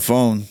froze on the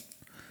phone.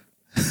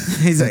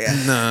 He's like,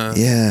 nah.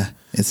 Yeah.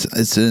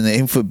 It's an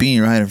 8-foot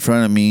bean right in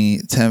front of me,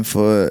 10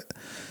 foot.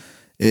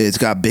 It's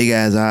got big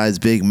ass eyes,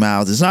 big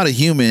mouth. It's not a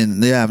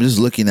human. Yeah, I'm just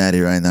looking at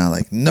it right now.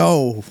 Like,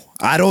 no,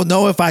 I don't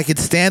know if I could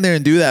stand there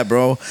and do that,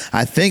 bro.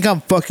 I'm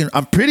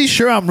pretty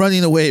sure I'm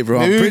running away, bro.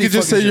 Maybe we could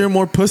just say you're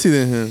more pussy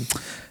than him.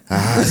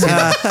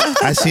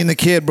 I seen the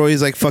kid, bro.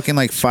 He's like fucking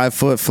like 5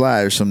 foot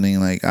flat or something.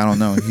 Like, I don't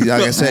know. Like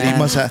I said, he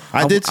must have.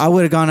 I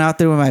would have gone out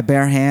there with my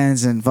bare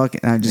hands and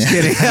fucking. I'm just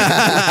kidding.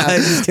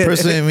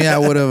 Personally, me, I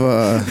would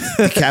have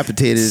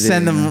decapitated it.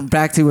 Send them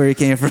back to where he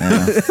came from.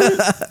 Yeah.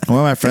 One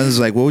of my friends was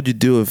like, "What would you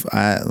do if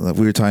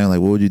we were talking like,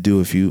 what would you do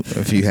if you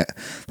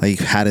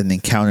had an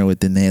encounter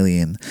with an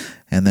alien?"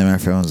 And then my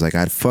friend was like,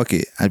 I'd fuck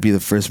it. I'd be the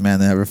first man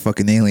to ever fuck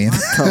an alien.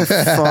 What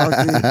the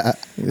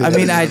fuck, dude? I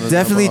mean, I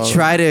definitely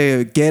try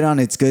to get on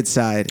its good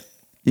side,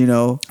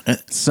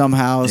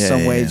 somehow,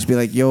 some way. Just be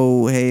like,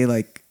 yo, hey,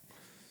 like.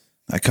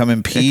 I come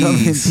in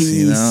peace.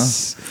 You know?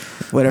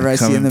 Whatever I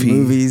see in the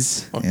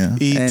movies. Yeah.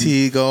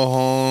 E.T. go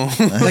home.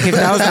 Like if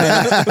that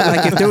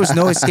was if there was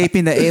no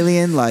escaping the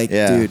alien,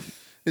 dude.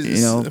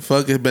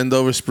 Fuck it, bend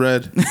over,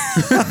 spread.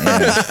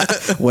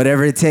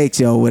 Whatever it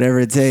takes, yo. Whatever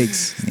it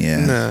takes.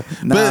 Yeah.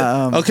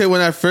 But okay, when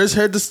I first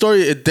heard the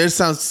story, it did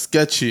sound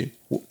sketchy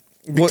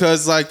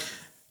because like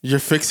you're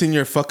fixing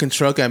your fucking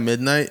truck at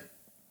midnight,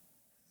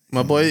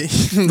 my boy.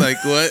 Like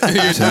what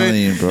you're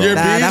doing? You're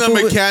being a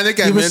mechanic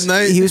at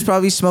midnight. He was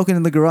probably smoking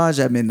in the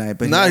garage at midnight.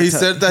 But he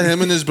said that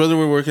him and his brother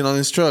were working on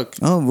his truck.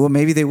 Oh well,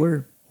 maybe they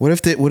were. What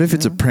if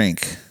it's a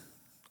prank?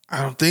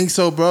 I don't think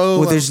so, bro.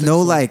 Well, there's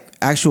no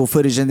actual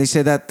footage, and they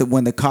said that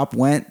when the cop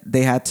went,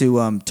 they had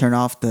to turn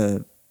off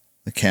the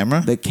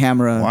camera. The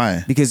camera.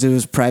 Why? Because it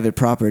was private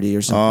property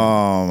or something.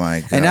 Oh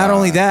my god! And not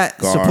only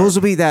that,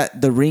 supposedly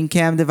that the Ring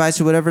Cam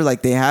device or whatever,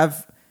 like they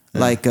have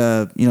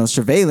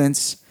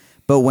surveillance,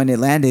 but when it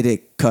landed,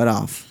 it cut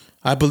off.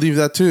 I believe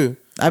that too.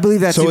 I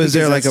believe that so too. So is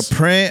there like a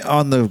print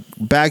on the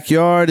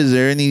backyard? Is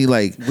there any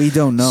we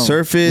don't know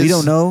surface? We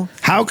don't know.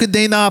 How could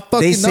they not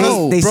fucking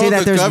know? They say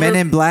that there's men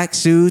in black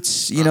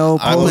suits,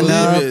 pulling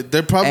up. It.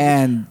 They're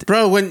probably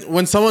bro.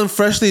 When someone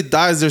freshly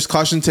dies, there's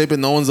caution tape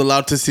and no one's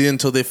allowed to see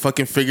until they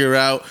fucking figure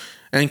out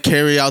and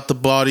carry out the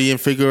body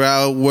and figure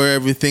out where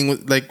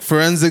everything. Like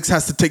forensics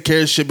has to take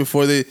care of shit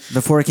before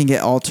it can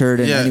get altered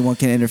and anyone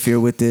can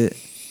interfere with it.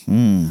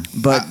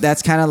 But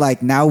that's kind of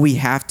like now we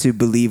have to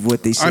believe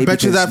what they say. I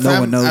bet you that no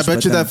one knows. I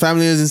bet you that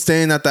family isn't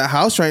staying at that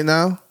house right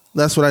now.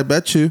 That's what I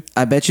bet you.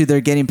 I bet you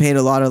they're getting paid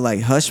a lot of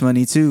hush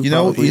money too.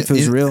 If it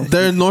was real.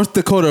 They're in North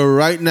Dakota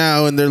right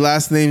now, and their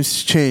last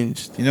name's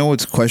changed. You know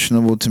what's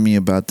questionable to me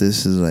about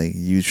this is like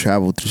you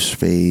travel through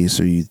space,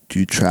 or you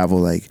travel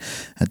like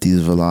at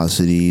these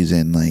velocities,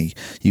 and like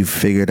you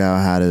figured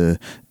out how to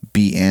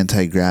beat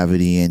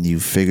anti-gravity, and you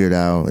figured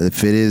out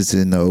if it is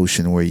in the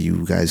ocean where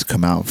you guys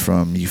come out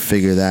from, you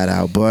figure that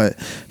out, but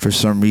for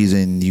some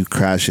reason you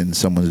crash in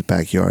someone's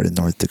backyard in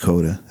North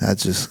Dakota.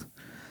 That's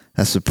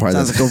the part.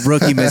 Sounds like a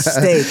rookie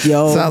mistake,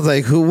 yo. Sounds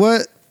like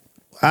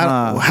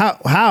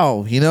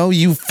how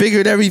you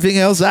figured everything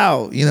else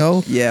out,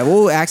 Yeah,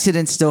 well,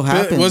 accidents still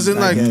happen. Was it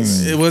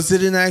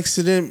an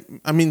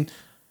accident? I mean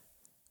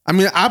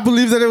I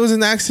believe that it was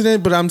an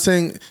accident, but I'm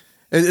saying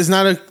it's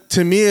not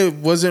to me it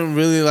wasn't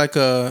really like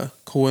a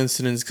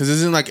coincidence, because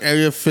isn't like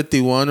Area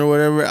 51 or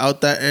whatever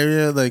out that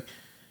area. Like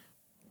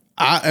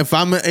if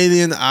I'm an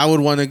alien, I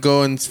would want to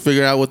go and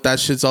figure out what that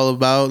shit's all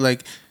about.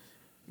 Like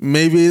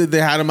maybe they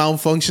had a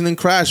malfunction and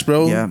crash,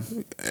 bro. Yeah,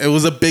 it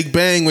was a big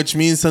bang, which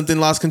means something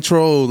lost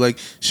control. Like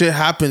shit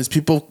happens.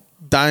 People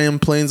die in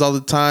planes all the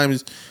time.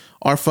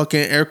 Our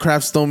fucking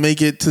aircrafts don't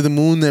make it to the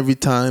moon every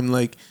time.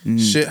 Like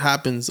shit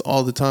happens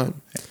all the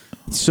time.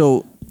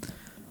 So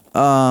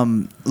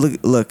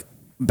look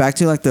back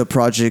to like the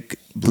Project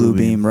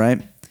Bluebeam,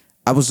 right?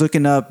 I was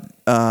looking up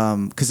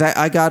because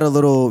I got a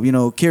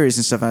little, curious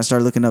and stuff, and I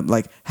started looking up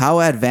like how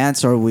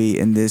advanced are we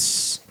in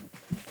this?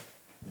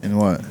 In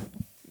what?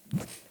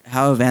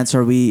 How advanced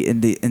are we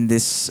in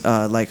this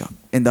like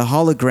in the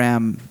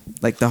hologram,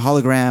 like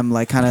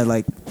kind of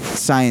like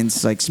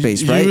science like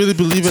space, right? You really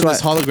believe in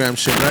this hologram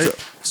shit, right?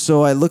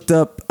 So I looked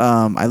up.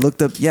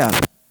 Yeah,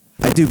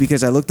 I do,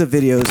 because I looked up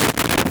videos.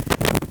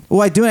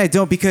 Well, I do and I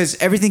don't, because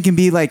everything can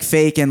be like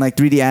fake and like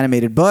 3D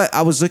animated. But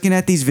I was looking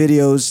at these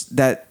videos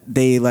that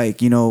they like,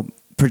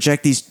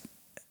 project these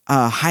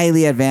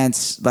highly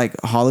advanced like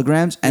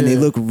holograms, and they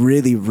look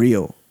really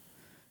real.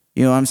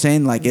 You know what I'm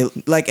saying? Like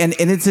and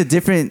it's a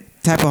different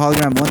type of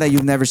hologram, one that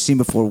you've never seen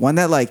before. One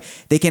that like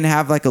they can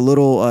have like a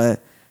little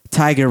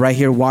tiger right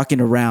here walking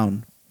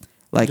around.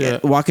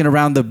 Walking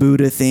around the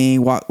Buddha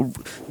thing,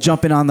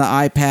 jumping on the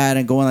iPad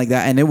and going like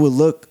that, and it would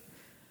look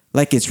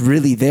like it's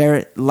really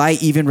there.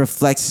 Light even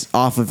reflects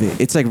off of it.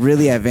 It's like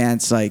really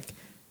advanced, like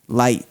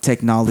light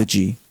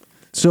technology.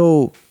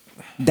 So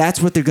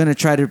that's what they're gonna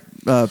try to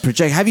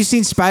project. Have you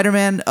seen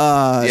Spider-Man?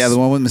 Yeah, the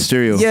one with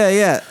Mysterio.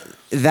 Yeah.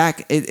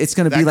 It's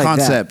gonna be like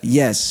concept. that.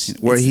 Yes,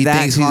 where he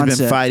thinks he's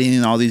been fighting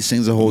and all these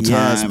things the whole time.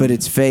 Yes, but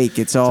it's fake.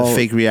 It's all a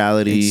fake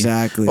reality.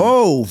 Exactly.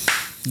 Oh,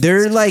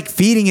 they're like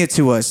feeding it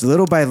to us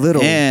little by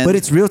little, but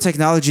it's real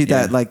technology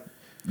that like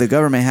the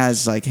government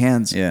has like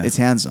its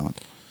hands on.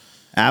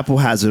 Apple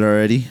has it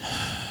already.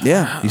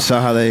 Yeah, you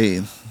saw how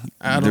they.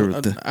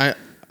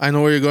 I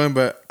know where you're going,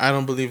 but I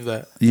don't believe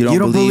that. You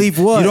don't believe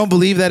what? You don't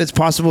believe that it's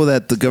possible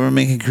that the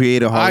government can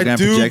create a hologram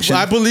projection?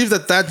 I believe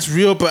that that's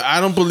real, but I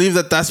don't believe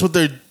that that's what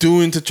they're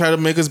doing to try to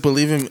make us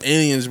believe in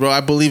aliens, bro.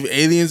 I believe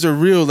aliens are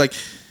real. Like,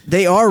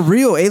 they are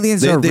real.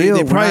 Aliens are real.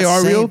 They probably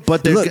are real,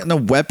 but they're going to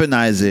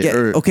weaponize it.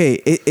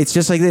 It's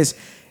just like this.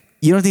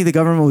 You don't think the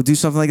government would do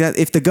something like that?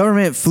 If the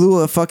government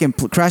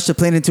crashed a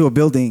plane into a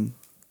building,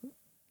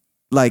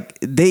 like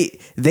they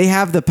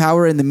have the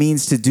power and the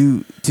means to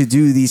do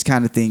these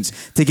kind of things,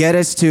 to get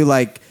us to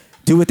like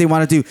do what they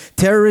want to do.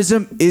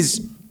 Terrorism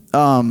is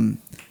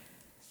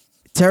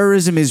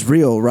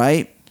real,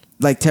 right?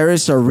 Like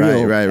terrorists are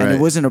real, right. And it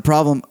wasn't a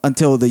problem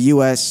until the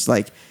U.S.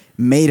 like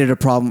made it a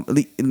problem,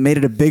 made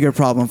it a bigger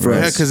problem for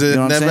us. Yeah, because it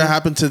never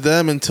happened to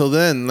them until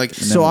then. Like,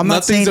 so I'm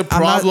not saying nothing's a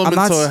problem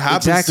until it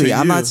happens to you.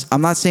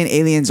 I'm not saying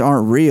aliens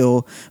aren't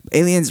real.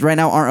 Aliens right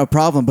now aren't a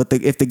problem, but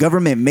if the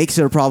government makes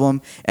it a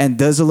problem and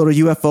does a little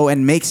UFO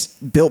and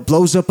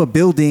blows up a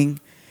building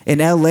in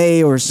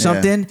LA or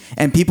something,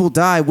 and people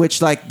die,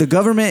 which like the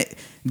government,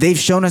 they've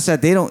shown us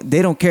that they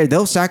don't care.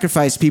 They'll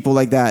sacrifice people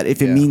like that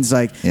if it means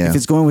like if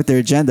it's going with their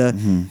agenda,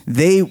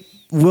 they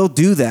will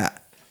do that.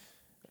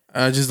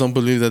 I just don't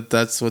believe that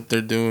that's what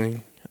they're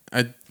doing.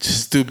 I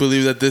just do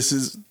believe that this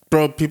is,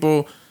 bro,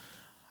 people.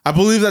 I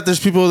believe that there's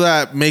people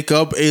that make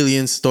up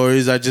alien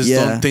stories. I just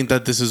don't think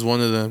that this is one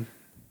of them.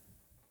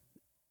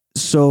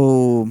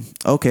 So,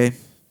 okay.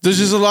 There's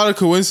just a lot of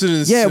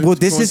coincidence. Yeah, well,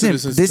 this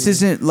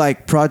isn't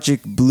like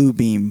Project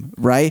Bluebeam,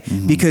 right?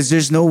 Mm-hmm. Because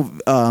there's no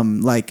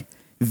like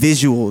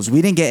visuals.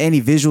 We didn't get any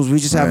visuals. We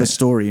just have a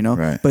story, you know.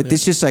 Right. But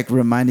this just like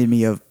reminded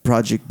me of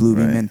Project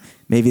Bluebeam, and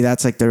maybe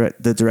that's like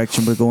the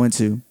direction we're going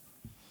to.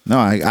 No,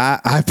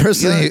 I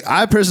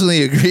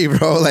personally agree,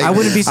 bro. Like, I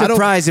wouldn't be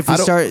surprised if we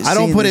start. I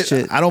don't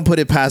put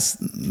it past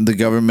the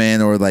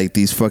government or like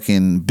these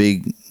fucking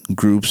big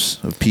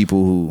groups of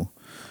people who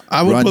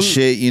run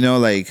shit. You know,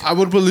 like I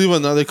would believe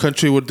another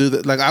country would do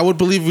that. Like I would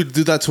believe we'd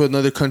do that to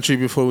another country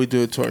before we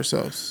do it to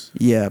ourselves.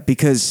 Yeah,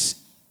 because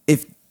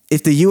if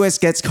the U.S.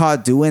 gets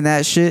caught doing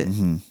that shit,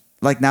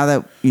 like now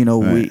that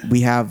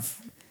we have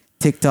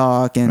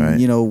TikTok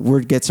and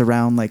word gets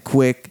around like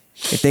quick.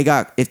 If they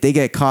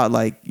get caught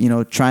like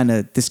trying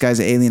to disguise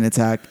an alien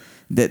attack,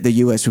 that the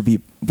U.S. will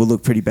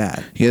look pretty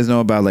bad. You guys know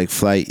about like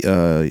flight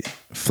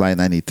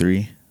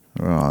 93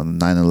 or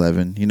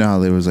 9/11? You know how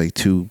there was like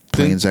two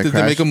planes that crashed.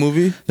 Did they make a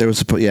movie? There was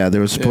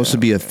supposed to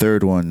be a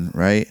third one,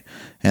 right?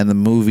 And the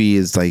movie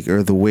is like,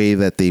 or the way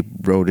that they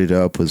wrote it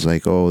up was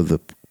like, oh, the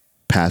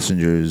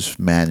passengers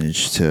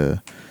managed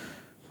to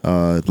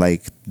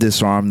like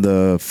disarm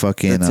the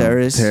fucking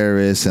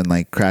terrorists and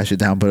like crash it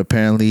down. But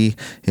apparently,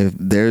 if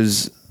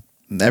there's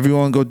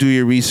everyone go do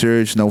your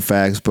research, no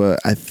facts, but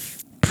I'm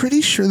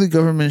pretty sure the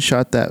government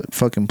shot that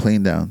fucking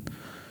plane down.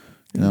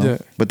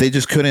 But they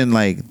just couldn't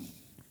like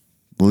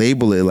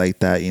label it like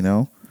that,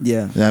 Yeah.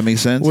 Does that make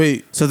sense?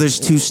 Wait. So there's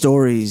two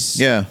stories.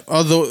 Yeah.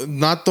 Although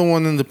not the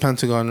one in the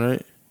Pentagon,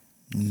 right?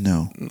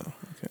 No. Okay.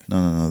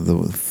 No.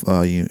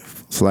 The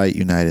flight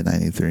United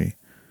 93.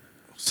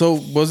 So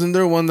wasn't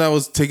there one that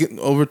was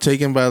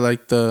overtaken by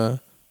like the?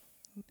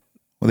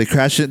 Well, they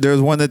crashed it. There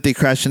was one that they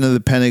crashed into the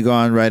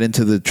Pentagon, right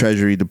into the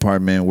Treasury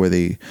Department, where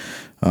they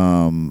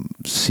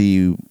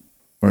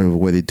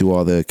where they do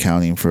all the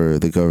accounting for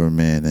the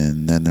government,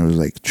 and then there was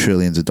like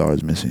trillions of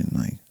dollars missing.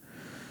 Like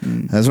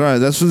that's right.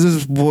 That's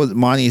what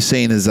Monty is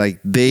saying is like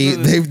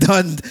they've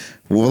done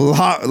a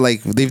lot.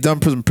 Like they've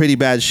done some pretty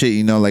bad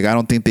shit. Like I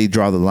don't think they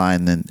draw the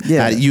line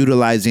at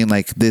utilizing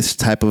like this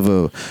type of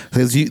a.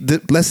 Because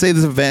let's say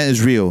this event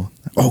is real.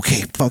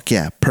 Okay, fuck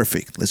yeah,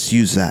 perfect. Let's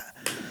use that.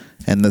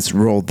 And let's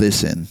roll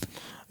this in.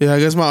 Yeah, I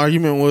guess my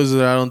argument was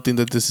that I don't think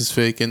that this is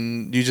fake,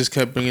 and you just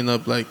kept bringing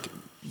up like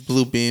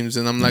blue beams,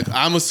 and I'm like,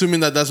 I'm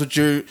assuming that that's what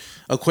you're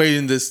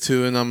equating this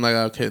to, and I'm like,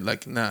 okay,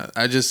 like, nah,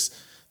 I just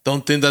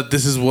don't think that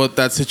this is what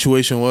that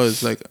situation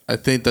was. Like, I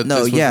think that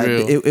this was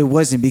real. It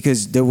wasn't,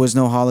 because there was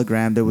no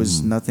hologram, there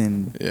was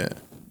nothing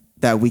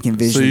that we can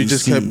visually So you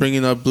just see. kept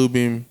bringing up blue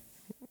beam.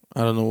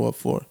 I don't know what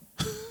for.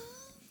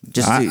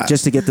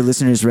 Just to get the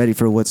listeners ready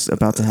for what's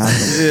about to happen.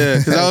 Yeah,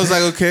 because I was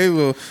like, okay,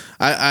 well,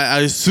 I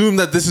assume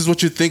that this is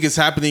what you think is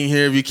happening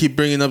here if you keep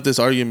bringing up this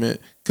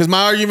argument. Because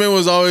my argument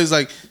was always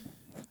like,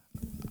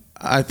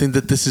 I think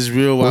that this is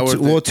real.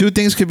 Well, two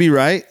things could be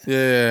right.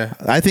 Yeah.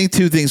 I think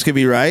two things could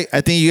be right.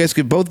 I think you guys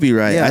could both be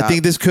right. Yeah. I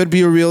think this could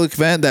be a real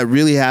event that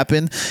really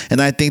happened. And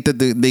I think that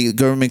the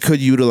government could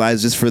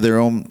utilize this for their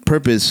own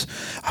purpose.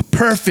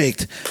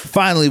 Perfect.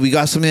 Finally, we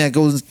got something that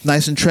goes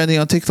nice and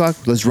trendy on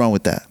TikTok. Let's run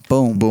with that.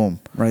 Boom. Boom.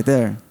 Right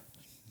there.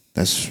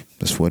 That's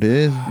what it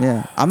is.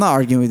 Yeah. I'm not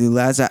arguing with you,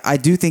 lads. I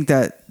do think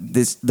that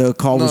the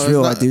call was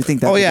real. I do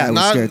think that the guy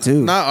was scared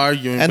too. Not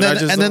arguing. And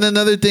then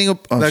another thing.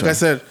 I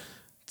said,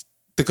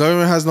 the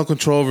government has no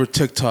control over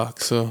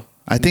TikTok, so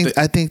I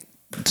think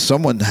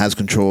someone has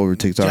control over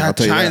TikTok. Yeah, I'll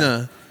tell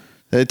China.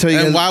 You that. Tell you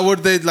and guys, why would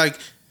they like?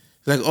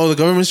 Oh, the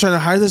government's trying to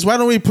hide this. Why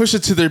don't we push it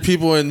to their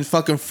people and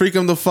fucking freak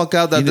them the fuck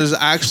out that there's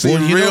actually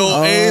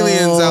real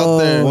aliens out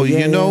there? Well,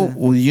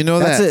 you know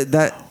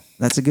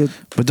that's a good.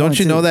 But don't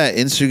you know that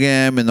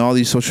Instagram and all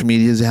these social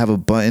medias, they have a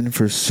button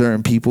for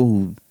certain people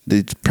who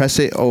they press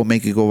it,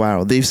 make it go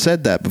viral. They've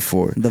said that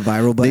before. The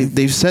viral button.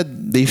 They've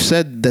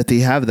said that they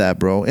have that,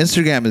 bro.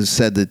 Instagram has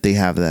said that they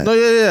have that. No,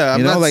 yeah.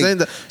 I'm not saying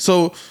that.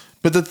 So,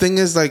 but the thing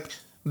is, like,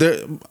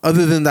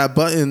 other than that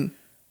button,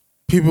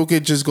 people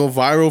could just go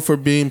viral for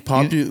being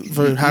popular,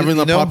 for having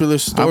a popular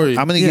story.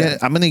 I'm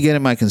gonna get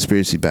in my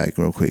conspiracy bag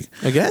real quick.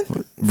 Again?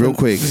 Real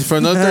quick. For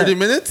another 30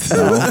 minutes?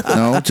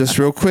 No, just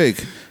real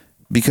quick.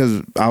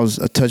 Because I was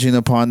touching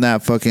upon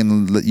that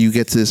fucking you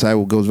get to this side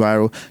what goes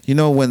viral. You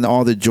know when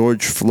all the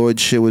George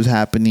Floyd shit was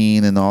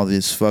happening and all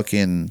this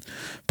fucking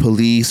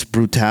police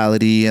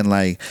brutality and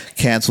like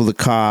cancel the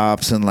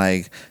cops and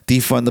like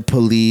defund the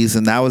police,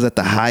 and that was at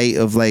the height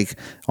of like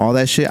all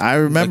that shit. I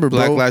remember, like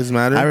Black bro. Lives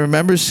Matter. I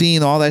remember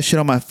seeing all that shit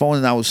on my phone,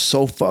 and I was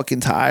so fucking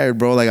tired,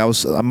 bro. Like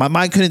my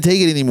mind couldn't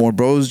take it anymore,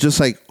 bro. It was just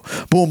like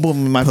boom,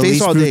 boom in my police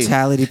face all day.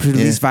 Brutality,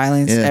 police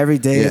violence every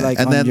day, like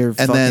and on then, your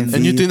fucking feed.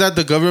 And you think that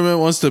the government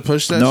wants to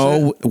push that?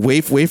 No,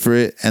 wait for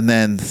it. And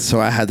then so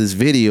I had this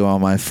video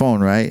on my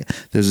phone, right?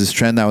 There's this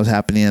trend that was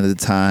happening at the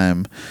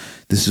time.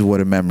 This is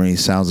what a memory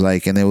sounds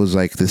like, and it was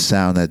like this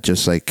sound that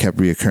just like kept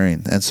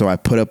reoccurring. And so I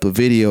put up a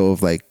video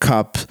of like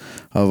cops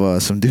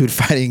of some dude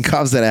fighting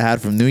cops that I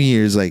had from New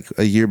Year's like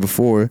a year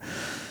before,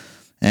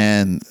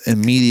 and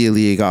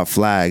immediately it got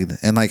flagged.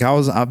 And like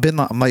I've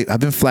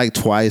been flagged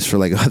twice for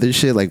like other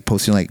shit, like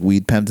posting like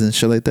weed pens and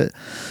shit like that.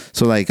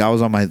 So like I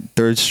was on my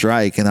third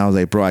strike, and I was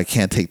like, bro, I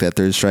can't take that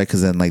third strike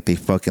because then like they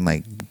fucking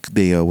like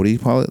they what do you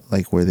call it,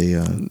 like where they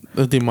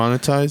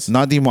demonetize,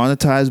 not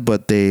demonetize,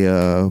 but they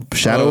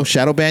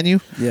shadow ban you.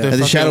 Yeah, and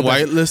they shadow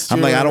whitelist.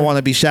 I'm like, I don't want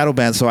to be shadow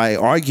banned, so I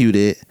argued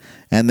it.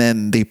 And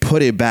then they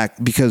put it back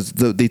because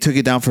they took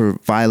it down for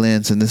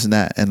violence and this and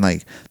that. And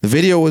like the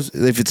video was,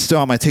 if it's still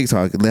on my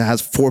TikTok, it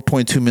has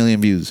 4.2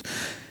 million views.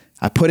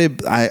 I put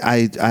it,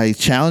 I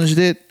challenged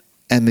it,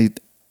 and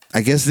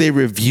I guess they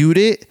reviewed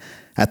it.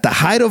 At the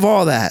height of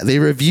all that, they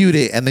reviewed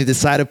it and they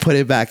decided to put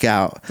it back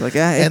out. Like,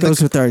 it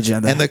goes with our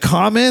agenda. And the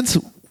comments,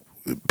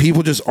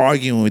 people just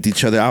arguing with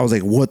each other. I was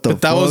like, what the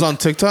fuck? That was on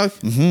TikTok?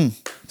 Mm-hmm.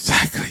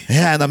 Exactly.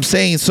 Yeah, and I'm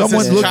saying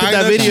someone looked at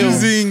that video.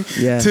 Choosing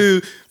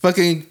to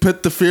fucking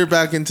put the fear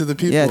back into the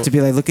people. Yeah, to be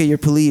like, look at your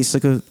police,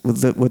 look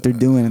at what they're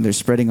doing, and they're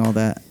spreading all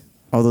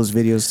those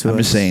videos to us. I'm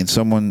just saying,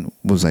 someone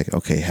was like,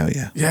 okay, hell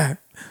yeah. Yeah.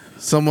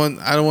 Someone,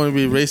 I don't want to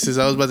be racist.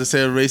 I was about to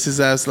say a racist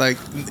ass like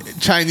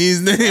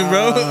Chinese name,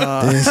 bro.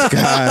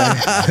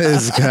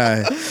 This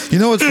guy. You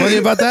know what's funny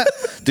about that?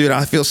 Dude,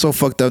 I feel so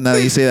fucked up now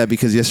that you say that,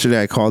 because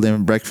yesterday I called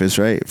in breakfast,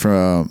 right?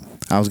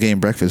 I was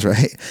getting breakfast,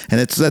 right? And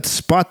it's that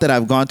spot that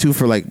I've gone to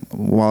for like,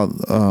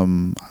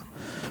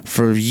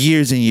 for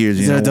years and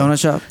years. Is it a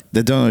donut shop?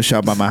 The donut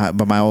shop by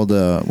my old,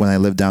 when I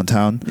lived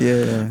downtown.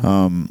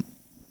 Yeah.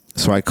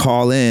 So I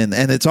call in,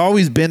 and it's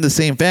always been the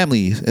same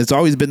family. It's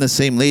always been the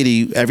same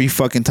lady every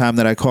fucking time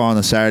that I call on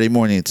a Saturday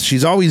morning.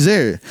 She's always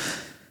there.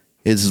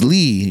 It's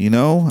Lee, you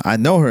know? I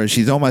know her.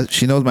 She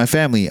knows my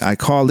family. I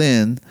call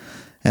in,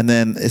 and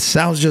then it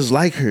sounds just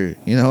like her,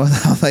 you know? And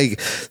I'm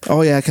like,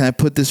 oh yeah, can I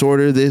put this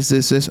order, this?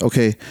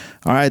 Okay.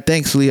 All right,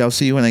 thanks, Lee. I'll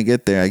see you when I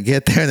get there. I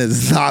get there, and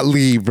it's not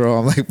Lee, bro.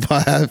 I'm like,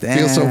 I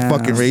feel so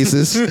fucking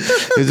racist.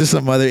 It's just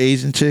some other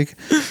Asian chick.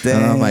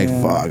 Damn. And I'm like,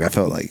 fuck, I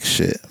felt like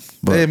shit.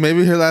 But, hey,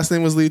 maybe her last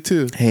name was Lee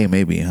too. Hey,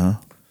 maybe, huh?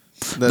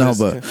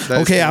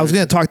 Okay, I was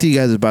gonna talk to you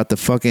guys about the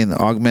fucking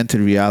augmented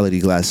reality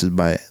glasses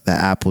that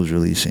Apple's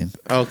releasing.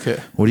 Okay.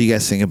 What do you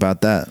guys think about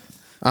that?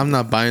 I'm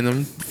not buying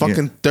them.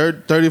 Fucking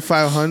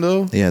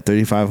 3,500. Yeah,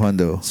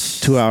 3,500.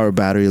 2-hour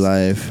battery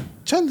life.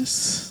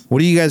 Jealous. What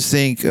do you guys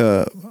think?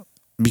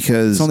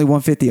 Because it's only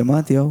 $150 a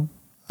month, yo.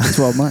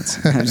 12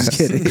 months. I'm just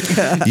kidding.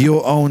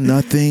 You'll own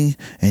nothing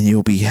and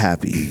you'll be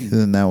happy.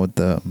 Isn't that what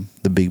the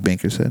big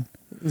banker said?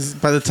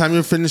 By the time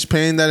you're finished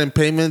paying that in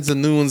payments, the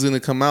new one's gonna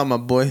come out, my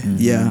boy.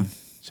 Yeah.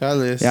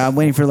 Charlie. Yeah, I'm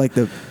waiting for like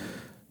the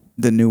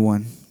new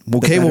one.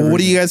 Okay, well, what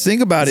do you guys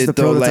think about it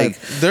though? Like,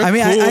 They're I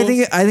mean, cool.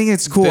 I think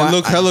it's cool. They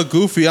look hella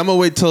goofy. I'm gonna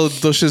wait till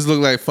those shits look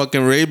like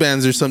fucking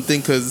Ray-Bans or something,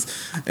 because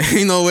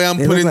ain't no way I'm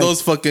They putting look like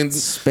those fucking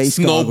space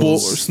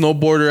goggles.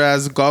 snowboarder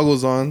ass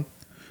goggles on.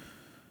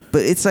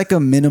 But it's like a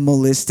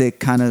minimalistic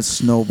kind of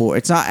snowboard.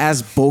 It's not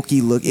as bulky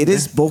look. It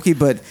is bulky,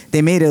 but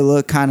they made it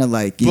look kind of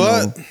like, you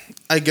know.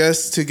 I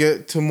guess to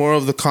get to more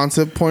of the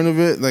concept point of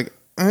it, like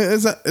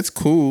it's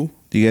cool.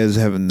 you guys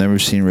have never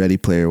seen Ready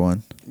Player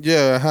One?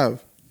 Yeah, I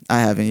have. I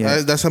haven't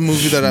yet. That's a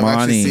movie that I've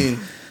actually seen.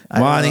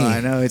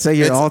 I know. It's like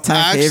your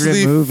all-time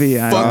favorite movie.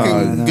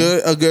 Fucking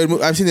good. A good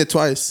movie. I've seen it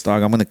twice.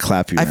 Dog, I'm gonna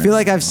clap you. I feel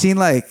like I've seen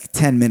like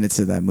 10 minutes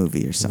of that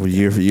movie or something.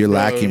 Well, you're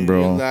lacking,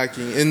 bro. You're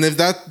lacking. And if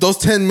those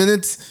 10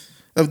 minutes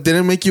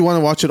didn't make you want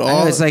to watch it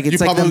all, it's like the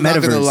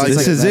metaverse. Like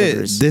this is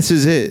it. This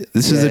is it.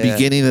 This is the Yeah.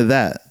 beginning of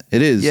that.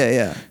 It is.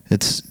 Yeah.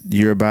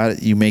 You're about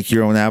it. You make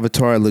your own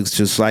avatar. It looks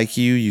just like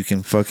you. You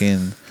can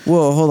fucking.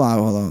 Well, hold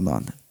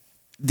on.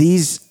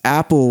 These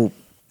Apple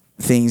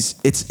things,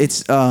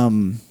 it's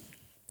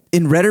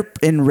in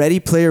Ready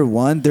Player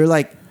One, they're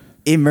like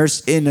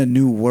immersed in a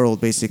new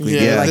world, basically. Yeah,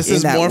 They're, like, this in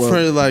is that more world.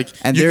 for like,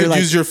 and you they're could like,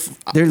 use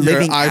they're your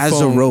living as a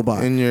iPhone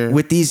robot. in your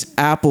With this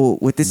Apple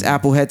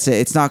headset,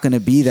 it's not going to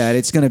be that.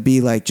 It's going to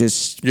be like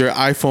just your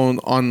iPhone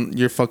on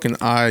your fucking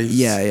eyes.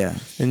 Yeah.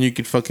 And you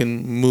could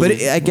fucking move. But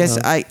I guess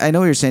I know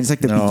what you're saying. It's like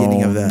the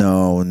beginning of that.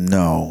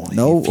 No.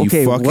 If you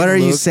Okay, fucking what are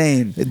you look-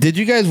 saying? Did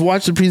you guys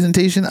watch the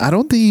presentation? I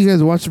don't think you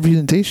guys watched the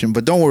presentation,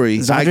 but don't worry. I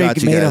Zandre got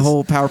you made guys. a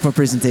whole PowerPoint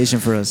presentation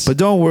for us. But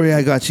don't worry,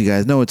 I got you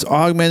guys. No, it's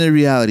augmented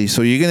reality.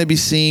 So you're going to be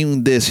seeing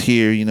this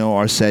here,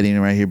 our setting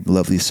right here,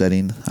 lovely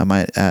setting, I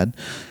might add.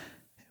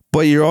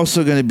 But you're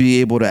also going to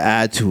be able to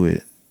add to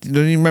it.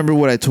 Don't you remember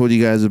what I told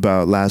you guys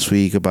about last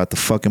week about the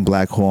fucking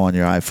black hole on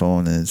your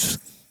iPhone and it's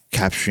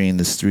capturing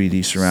this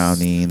 3D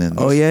surrounding? And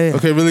yeah.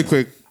 Okay, really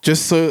quick,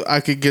 just so I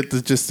could get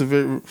the gist of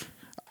it.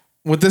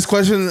 With this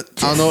question,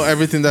 I'll know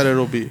everything that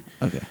it'll be.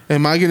 Okay.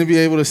 Am I going to be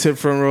able to sit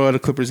front row at a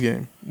Clippers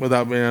game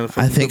without being at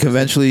a I think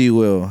eventually you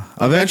will.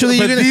 Eventually,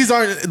 but you're gonna, these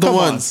aren't the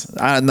ones.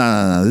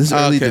 No. This is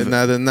early. Okay,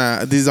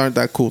 nah. These aren't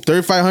that cool.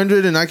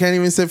 3,500 and I can't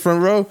even sit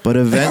front row. But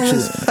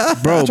eventually,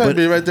 bro. I'm trying to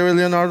be right there with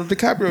Leonardo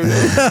DiCaprio.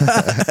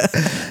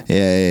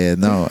 Yeah.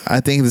 No, I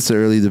think this is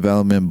early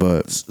development,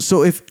 but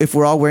So if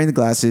we're all wearing the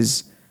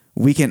glasses,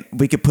 we could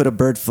put a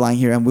bird flying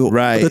here, and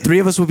Right. the three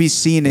of us will be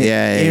seeing it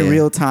in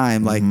real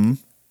time. Like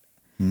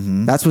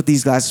that's what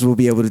these glasses will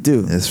be able to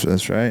do.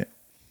 That's right.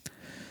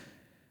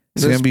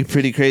 It's gonna be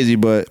pretty crazy,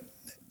 but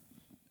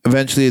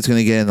eventually it's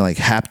gonna get into like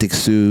haptic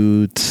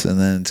suits, and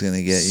then it's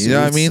gonna get, you know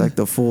what I Suits, mean? like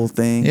the full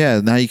thing.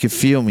 Yeah. Now you can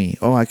feel me.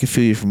 Oh, I can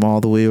feel you from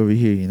all the way over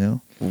here.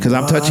 Because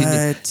I'm touching you.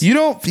 What? You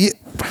don't.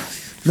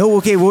 No,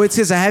 okay. Well, it's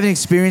because I haven't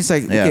experienced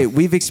Yeah.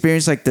 we've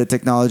experienced like the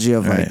technology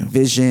of like Right.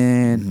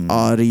 vision,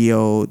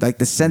 audio, like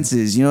the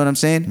senses. You know what I'm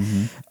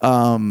saying?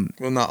 Well,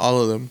 not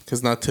all of them,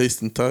 because not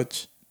taste and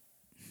touch.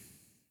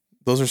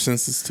 Those are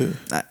senses too.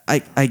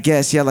 I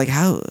guess like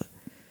how.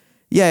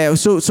 Yeah,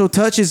 so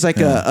touch is like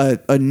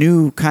a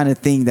new kind of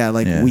thing that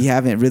like we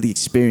haven't really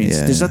experienced.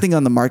 Yeah, There's yeah. nothing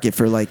on the market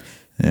for like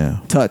Yeah.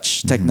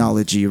 touch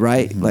technology,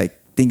 right? Like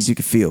things you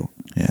can feel.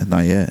 Yeah.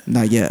 Not yet.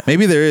 Not yet.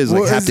 Maybe there is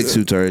like Well, haptic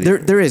suits already.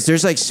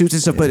 There's like suits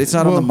and stuff, but it's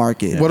not on the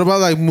market. What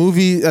about like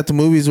at the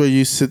movies where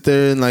you sit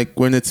there and like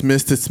when it's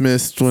missed, it's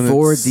missed. When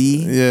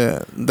 4D? Yeah.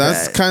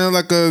 That's kind of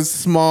like a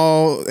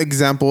small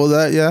example of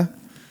that, yeah.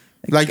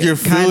 Like you're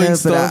kind feeling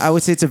of, but stuff. I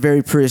would say it's a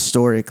very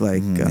prehistoric,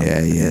 like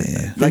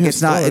yeah. like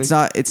it's not in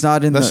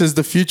That's the. just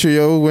the future,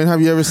 yo. When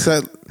have you ever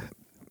said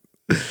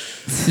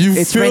you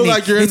It's feel raining.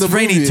 like you're in it's the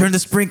raining. movie? Turn the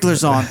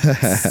sprinklers on.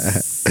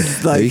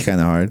 That'd be kind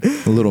of hard.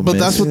 A little But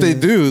mist. that's what they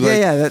do.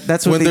 Like,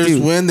 that's what when they there's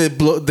do. wind,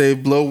 they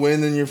blow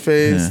wind in your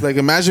face. Yeah. Like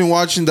imagine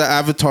watching the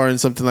Avatar and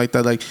something like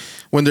that. Like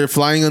when they're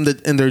flying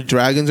in their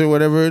dragons or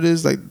whatever it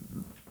is. Like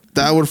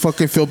that would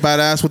fucking feel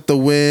badass with the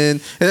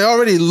wind. And it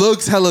already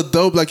looks hella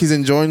dope. Like he's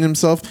enjoying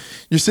himself.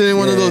 You're sitting in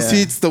one of those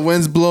seats. The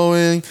wind's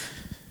blowing.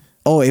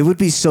 Oh, it would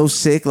be so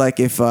sick.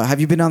 Like if have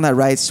you been on that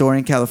ride store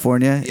in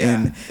California?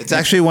 Yeah. It's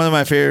actually one of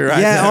my favorite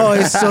rides. Yeah. ever. Oh,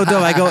 it's so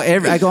dope. I go on it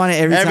every time.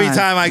 Every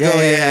time I go,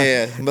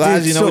 yeah. Blaz,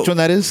 Dude, you know so- which one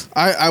that is?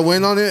 I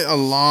went on it a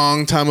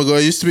long time ago.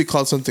 It used to be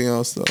called something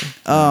else though.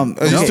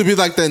 It used okay. to be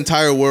like the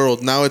entire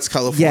world. Now it's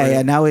California.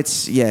 Yeah. Now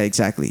it's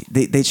exactly.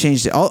 They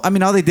changed it. All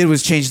they did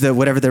was change the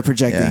whatever they're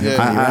projecting.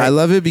 Yeah. I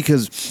love it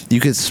because you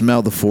could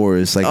smell the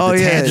forest, like the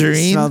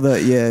tangerine. Smell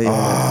the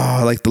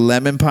Oh, like the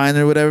lemon pine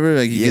or whatever.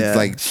 Like you Yeah. get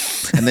like,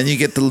 and then you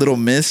get the little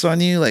mist on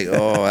you. Like,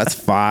 oh, that's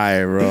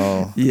fire,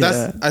 bro.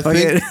 Yeah, I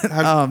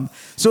think.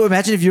 So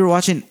imagine if you were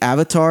watching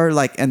Avatar,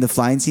 like, and the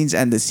flying scenes,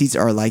 and the seats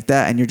are like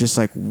that, and you're just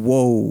like,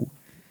 whoa,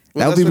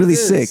 that would be that's what really it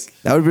is. sick.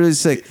 That would be really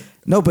sick.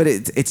 No, but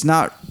it's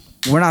not.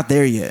 We're not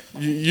there yet.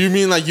 You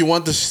mean like you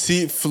want the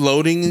seat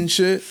floating and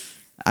shit?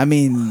 I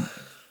mean,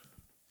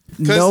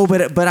 No,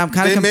 but I'm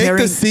kind of They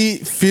comparing. make the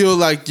seat feel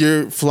like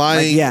you're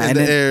flying in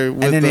the air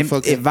with and then the it,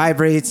 fucking. it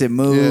vibrates, it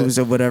moves,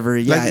 or whatever.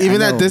 Yeah, Like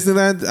even I at know.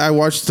 Disneyland, I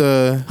watched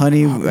the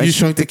Honey, I You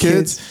Shrunk the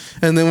Kids,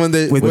 and then when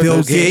they with when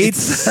Bill the-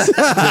 Gates.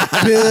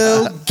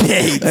 Bill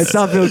Gates. It's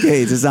not Bill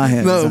Gates. It's not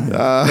him. No, It's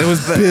not him. it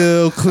was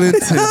Bill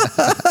Clinton.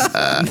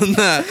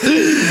 Nah.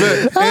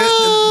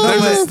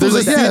 There's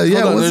a scene.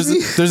 Hold on,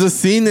 there's a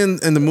scene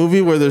in the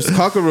movie where there's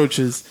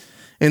cockroaches,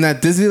 and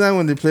at Disneyland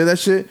when they play that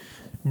shit,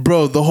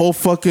 bro, the whole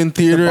fucking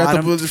theater at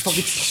the bottom.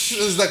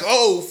 it's like,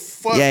 oh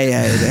fuck. Yeah,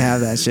 they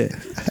have that shit.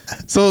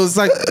 So it's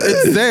like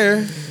it's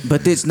there.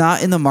 But it's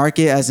not in the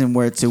market as in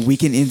where we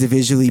can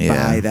individually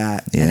buy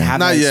that and have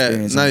Not that yet,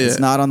 experience. not It's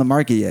yet. not on the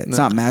market yet. It's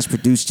not mass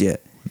produced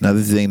yet.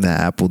 Another thing that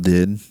Apple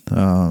did,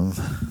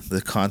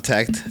 the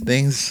contact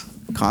things.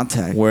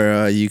 Contact.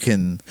 Where you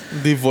can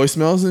leave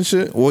voicemails and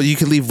shit. Well, you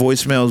can leave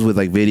voicemails with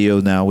like video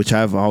now, which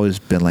I've always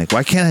been like,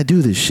 why can't I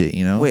do this shit?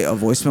 You know? Wait, a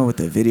voicemail with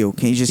a video?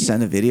 Can you just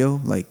send a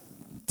video? Like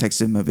text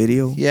him a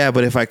video? Yeah,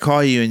 but if I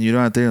call you and you're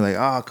not there, like,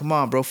 oh, come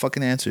on, bro,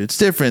 fucking answer. It's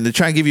different. They're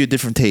trying to give you a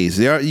different taste.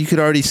 You could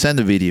already send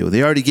a video.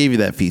 They already gave you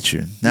that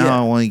feature.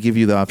 Now I want to give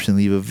you the option to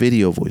leave a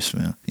video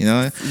voicemail. You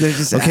know? They're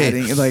just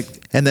adding like.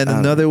 And then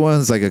another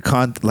one's like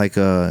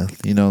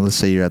let's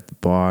say you're at the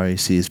bar, you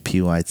see his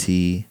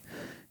PYT.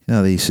 You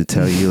know, they used to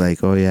tell you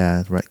like, oh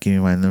yeah, right, give me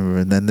my number,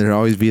 and then there'd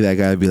always be that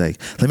guy be like,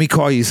 let me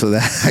call you so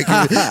that I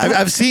can.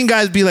 I've seen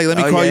guys be like, let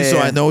me call you so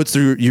I know it's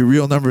your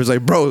real number. It's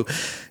like, bro,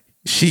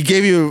 she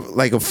gave you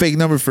like a fake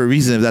number for a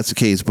reason if that's the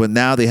case. But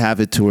now they have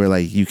it to where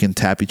like you can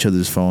tap each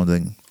other's phones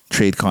and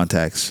trade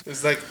contacts.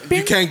 It's like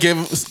you can't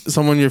give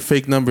someone your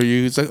fake number.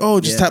 It's like, oh,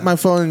 just tap my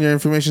phone and your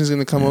information is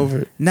gonna come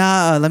over.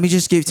 Nah, let me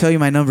just tell you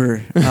my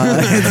number. Or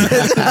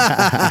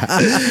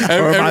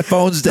my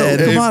phone's dead.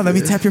 Come on, let me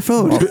tap your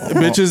phone.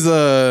 Bitches,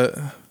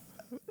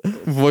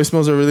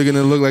 voicemails are really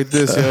gonna look like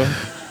this, yo.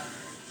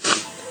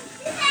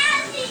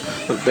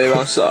 Babe,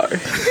 I'm sorry.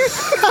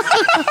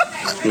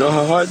 You know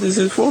how hard this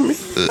is for me?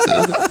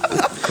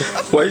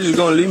 Why you just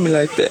gonna leave me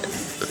like that?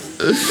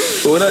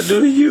 What'd I do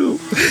to you?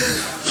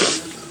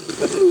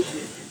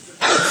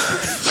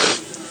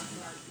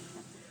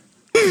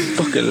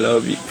 Fucking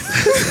love you.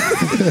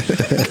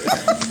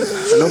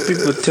 I know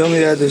people tell me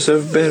that I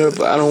deserve better,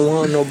 but I don't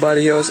want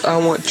nobody else. I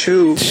want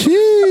you.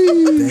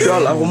 You're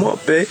all I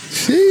want, babe.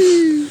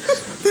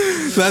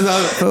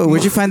 Oh,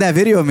 where'd you find that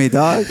video of me,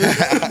 dog?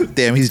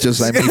 Damn, he's just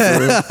like me for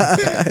real.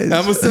 I'm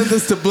gonna send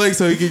this to Blake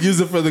so he can use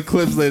it for the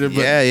clips later. But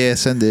Yeah,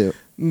 send it.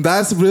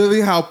 that's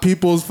really how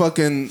people's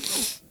fucking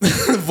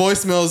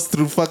voicemails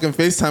through fucking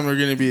FaceTime are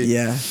gonna be.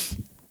 Yeah.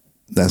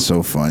 That's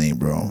so funny,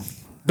 bro.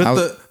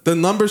 But the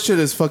number shit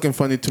is fucking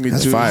funny to me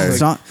That's too. fire.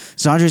 Like,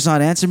 Sandra's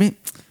not answering me.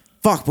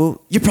 Fuck,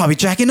 fool. You're probably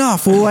jacking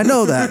off, fool. I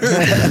know that.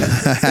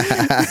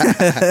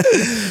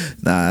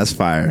 Nah, that's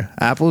fire.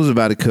 Apple's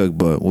about to cook,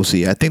 but we'll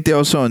see. I think they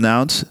also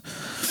announced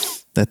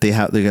that they're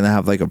gonna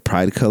have like a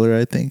pride color,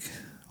 I think,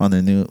 on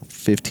their new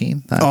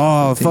 15.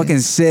 Oh, fucking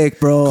sick,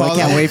 bro. I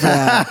can't wait for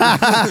that.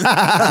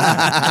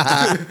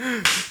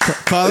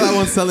 Call that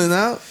one selling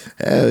out?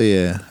 Hell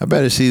yeah. I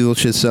better see little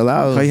shit sell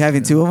out. Are you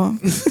having two of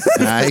them?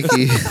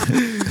 Nike.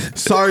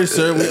 Sorry,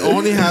 sir. We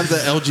only have the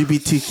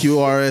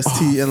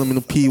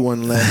LGBTQRST P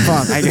one left.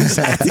 Fuck, I guess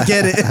I had to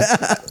get it.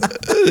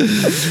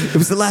 It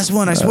was the last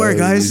one, I swear,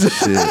 guys.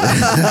 Shit.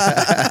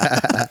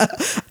 I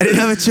didn't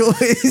have a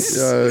choice.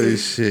 Oh,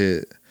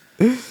 shit.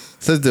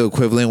 So that's the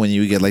equivalent when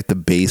you get like the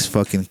base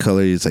fucking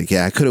color. It's like,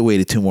 yeah, I could have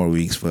waited 2 more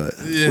weeks, but.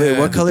 Yeah. Wait,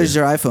 what color is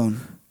your iPhone?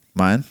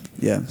 Mine?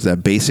 Yeah. Is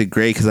that basic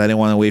gray? Because I didn't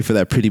want to wait for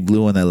that pretty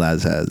blue one that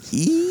Laz has.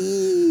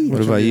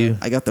 What about you?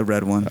 I got the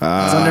red one. It's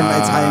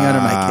hanging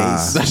under my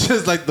case. That's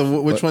just like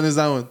which one is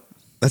that one?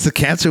 That's a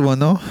cancer one,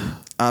 though.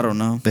 I don't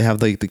know. They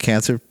have like the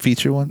cancer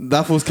feature one.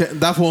 That fool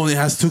only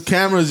has 2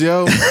 cameras,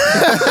 yo.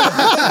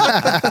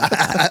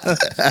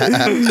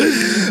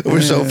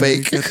 We're so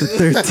fake. It's the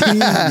 13.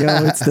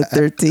 Yo, it's the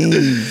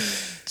 13.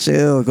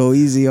 Chill. Go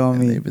easy on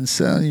me. They've been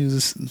selling you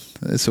this.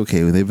 It's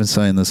okay. They've been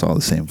selling us all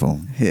the same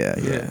phone. Yeah.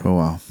 For a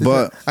while.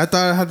 But I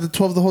thought I had the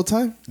 12 the whole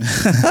time.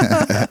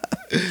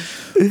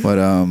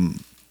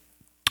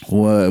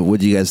 what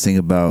do you guys think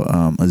about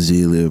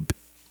Azealia?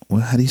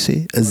 How do you say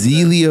it?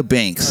 Azealia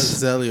Banks.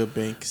 Azalea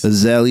Banks.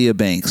 Azealia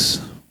Banks.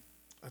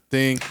 I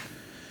think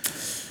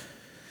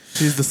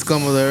she's the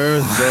scum of the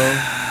earth, bro.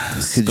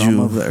 Scum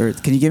of the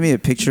earth. Can you give me a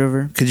picture of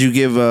her? Could you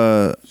give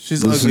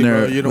She's ugly,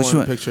 bro. You don't want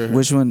to picture her.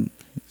 Which one?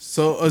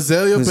 So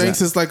Azalea Who's Banks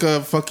that? is like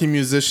a fucking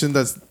musician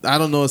I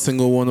don't know a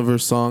single one of her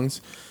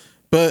songs.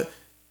 But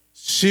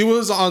she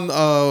was on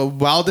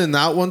Wild 'N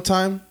Out one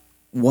time.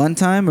 One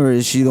time, or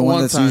is she the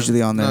one that's time.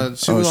 usually on there? No,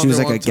 She on was there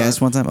like one a guest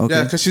time. one time? Okay.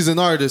 Yeah, because she's an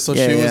artist, so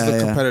Yeah, she was yeah, the yeah.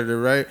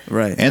 competitor, right?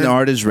 Right. And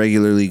artists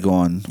regularly go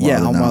on.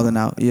 Yeah, on Wild 'N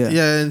Out. Yeah.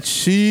 Yeah, and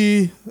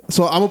she.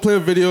 So I'm gonna play a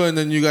video, and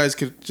then you guys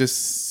could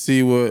just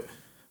see what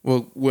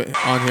on here,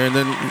 and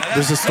then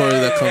there's a story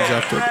that comes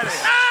after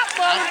this.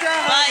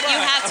 But you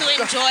have to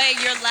enjoy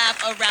your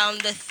lap around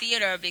the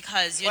theater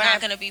because you're not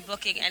going to be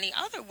booking any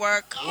other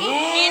work in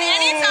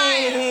any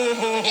time.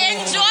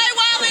 Enjoy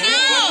Wild 'N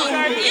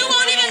Out. You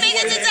won't even make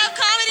it to Dub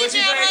Comedy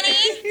Jam,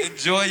 honey.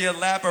 enjoy your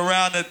lap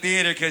around the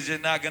theater because you're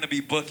not going to be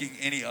booking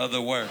any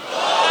other work.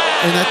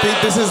 And I think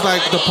this is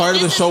like the part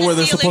of the show where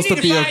there's supposed to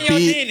be a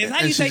beat.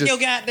 How you take your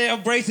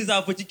goddamn braces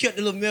off, but you kept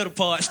the little middle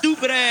part?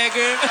 Stupid ass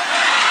girl.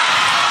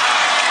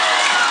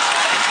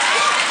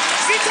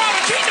 She trying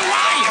to keep the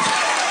wires.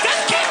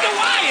 Just keep the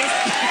wires.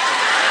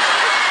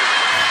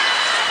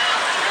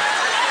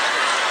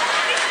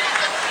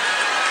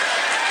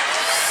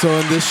 So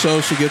in this show,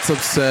 she gets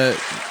upset.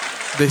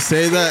 They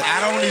say that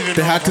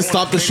they had to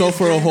stop the show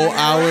for a whole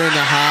hour and a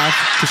half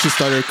because she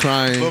started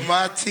crying. But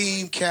my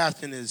team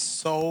captain is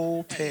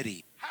so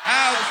petty.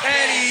 How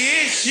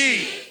petty is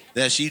she?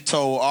 That she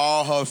told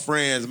all her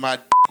friends my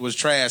was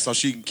trash so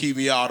she can keep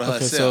me all to Okay,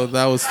 herself. so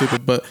that was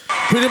stupid. But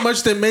pretty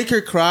much they make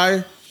her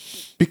cry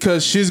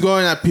because she's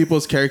going at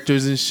people's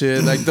characters and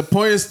shit. Like the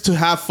point is to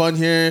have fun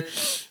here.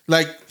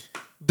 Like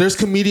there's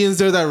comedians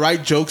there that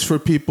write jokes for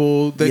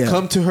people. They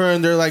come to her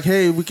and they're like,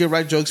 hey, we can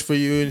write jokes for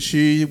you. And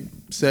she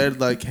said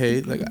like, hey,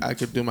 like I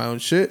could do my own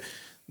shit.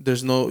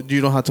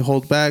 You don't have to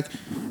hold back.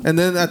 And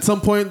then at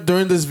some point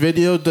during this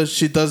video,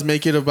 she does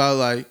make it about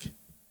like,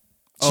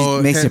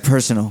 She makes it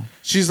personal.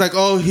 She's like,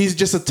 oh, he's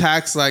just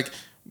attacks like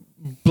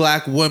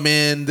black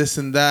women, this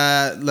and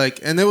that. Like,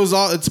 and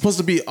it's supposed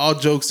to be all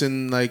jokes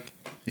and like,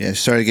 Yeah, she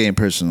started getting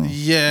personal.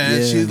 yeah.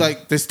 She's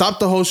like, they stopped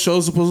the whole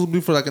show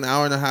supposedly for like an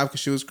hour and a half because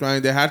she was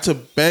crying. They had to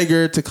beg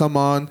her to come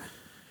on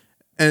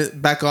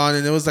and back on,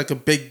 and it was like a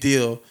big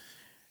deal.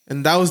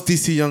 And that was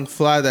DC Young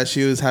Fly that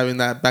she was having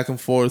that back and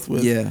forth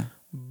with. Yeah.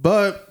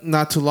 But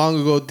not too long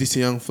ago, DC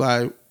Young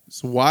Fly's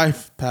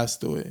wife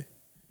passed away.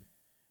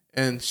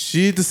 And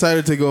she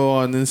decided to go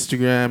on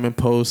Instagram and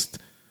post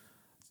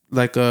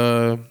like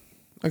I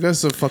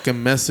guess a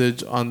fucking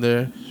message on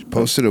there. She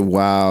posted a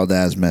wild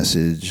ass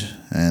message,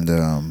 and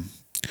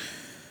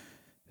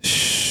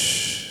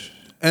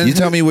you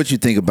tell me what you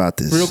think about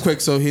this. Real quick,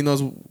 so he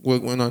knows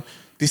what went on.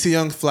 DC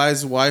Young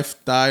Fly's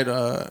wife died.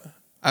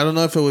 I don't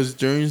know if it was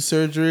during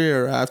surgery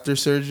or after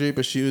surgery,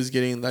 but she was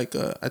getting like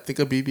I think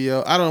a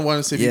BBL. I don't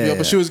want to say BBL,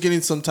 but she was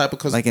getting some type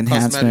of like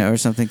enhancement or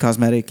something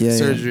cosmetic. Yeah,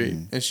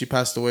 surgery, and she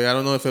passed away. I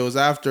don't know if it was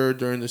after or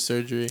during the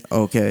surgery.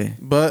 Okay,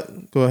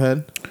 but go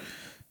ahead.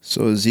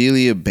 So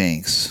Azealia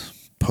Banks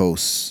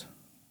posts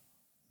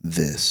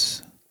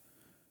this.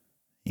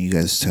 You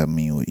guys tell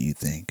me what you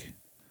think.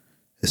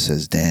 It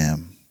says,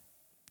 damn.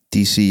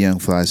 DC Young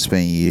Fly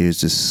spent years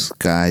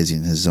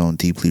disguising his own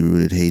deeply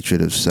rooted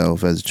hatred of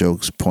self as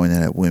jokes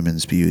pointed at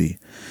women's beauty,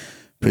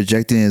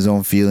 projecting his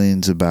own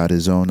feelings about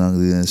his own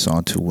ugliness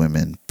onto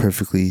women,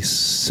 perfectly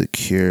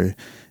secure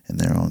in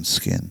their own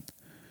skin.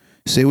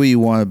 Say what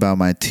you want about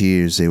my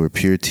tears, they were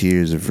pure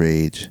tears of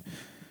rage,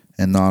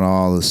 and not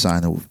all a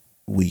sign of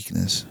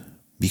weakness,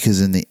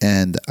 because in the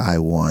end, I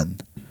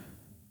won.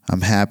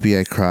 I'm happy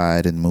I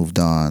cried and moved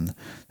on.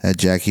 That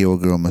Jackie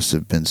old girl must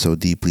have been so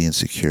deeply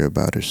insecure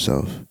about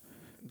herself.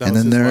 And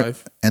the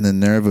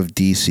nerve of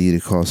DC to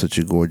call such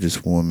a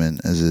gorgeous woman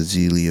as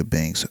Azealia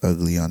Banks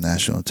ugly on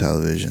national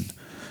television,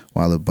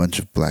 while a bunch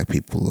of black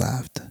people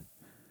laughed.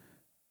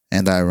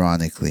 And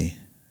ironically,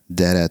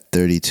 dead at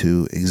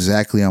 32,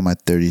 exactly on my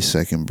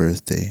 32nd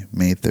birthday,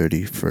 May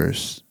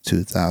 31st,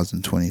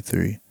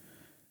 2023,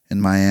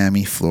 in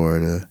Miami,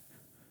 Florida,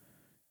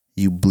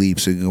 you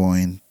bleeps are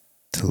going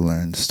to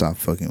learn to stop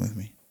fucking with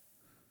me.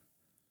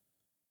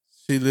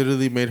 She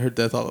literally made her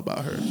death all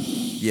about her.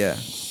 Yeah.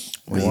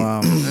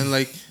 Wow. And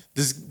like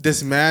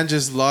this man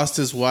just lost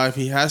his wife.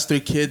 He has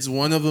 3 kids.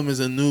 One of them is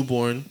a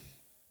newborn.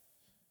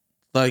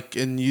 Like,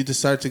 and you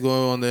decide to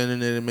go on the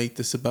internet and make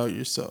this about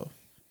yourself.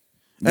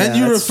 Yeah, and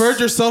you referred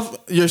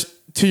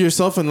to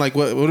yourself in like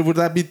what would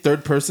that be,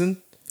 third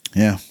person?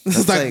 Yeah.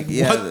 It's like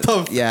what the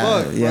fuck,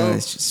 bro?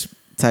 It's just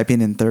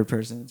typing in third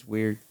person. It's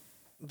weird.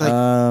 Like,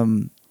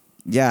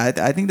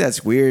 I think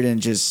that's weird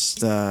and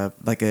just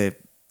like a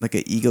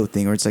ego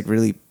thing, or it's like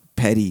really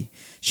petty.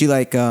 She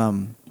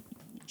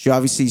she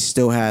obviously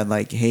still had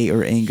like hate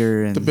or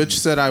anger, and the bitch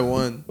said I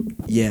won.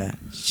 Yeah,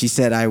 she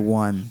said I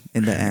won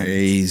in the end.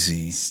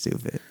 Crazy,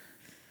 stupid.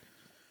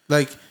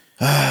 Like,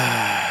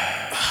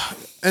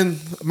 and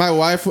my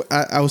wife,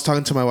 I was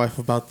talking to my wife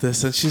about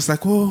this, and she's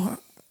like, "Well,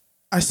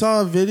 I saw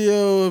a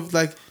video of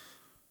like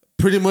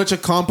pretty much a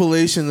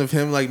compilation of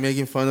him like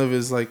making fun of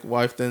his like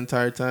wife the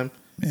entire time."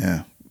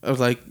 Yeah,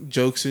 of like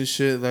jokes and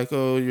shit, like,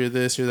 "Oh, you're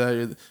this, you're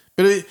that,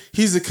 But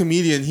he's a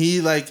comedian.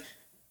 He like.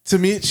 To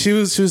me, she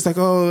was like,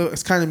 oh,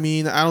 it's kind of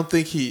mean. I don't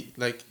think he,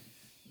 like,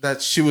 that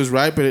she was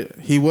right, but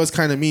he was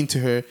kind of mean to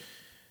her.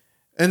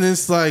 And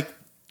it's like,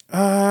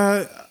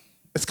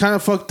 it's kind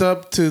of fucked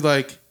up to,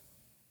 like,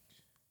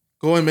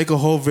 go and make a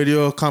whole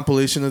video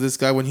compilation of this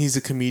guy when he's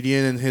a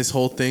comedian and his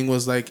whole thing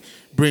was, like,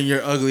 bring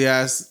your ugly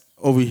ass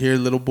over here,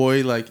 little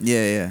boy. Like,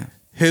 yeah.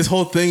 His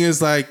whole thing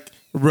is, like,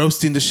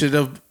 roasting the shit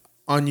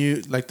on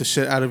you, like the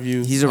shit out of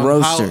you. He's a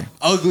roaster.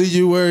 How ugly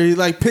you were. He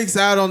like picks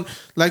out on,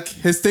 like,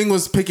 his thing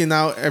was picking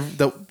out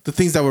the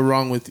things that were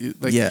wrong with you.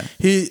 Like,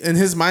 he in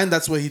his mind,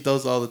 that's what he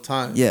does all the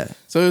time. Yeah.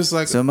 So it's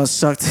like, so it must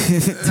suck to be.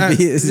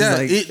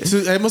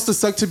 It must have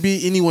sucked to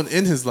be anyone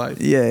in his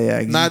life.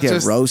 Yeah. Not you get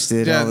just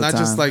roasted. Yeah, all the not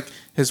time. just like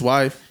his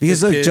wife.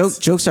 Because his look, kids.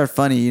 jokes are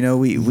funny. You know,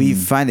 we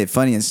find it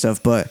funny and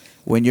stuff, but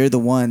when you're the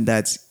one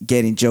that's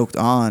getting joked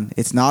on,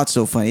 it's not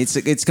so funny.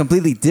 It's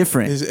completely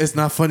different. It's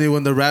not funny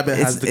when the rabbit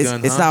has the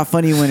gun. It's not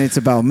funny when it's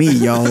about me,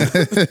 yo. I'm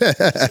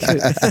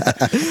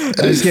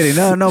just kidding.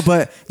 No,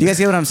 but you guys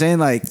get what I'm saying?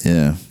 Like,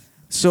 yeah.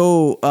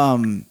 So,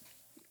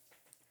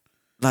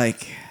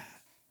 like,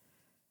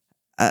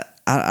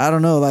 I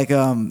don't know. Like,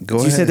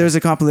 you said there was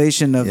a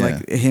compilation of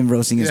like him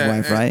roasting his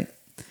wife, right?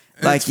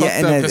 Like,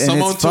 and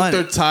someone took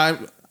their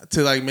time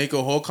to like make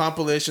a whole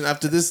compilation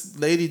after this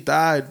lady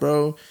died,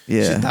 bro.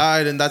 Yeah. She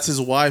died, and that's his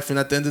wife. And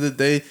at the end of the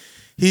day,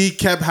 he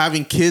kept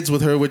having kids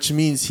with her, which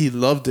means he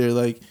loved her.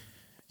 Like,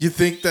 you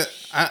think that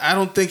I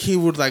don't think he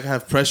would like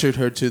have pressured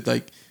her to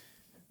like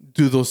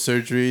do those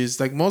surgeries.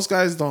 Like most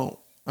guys don't.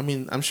 I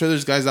mean, I'm sure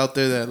there's guys out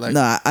there that like.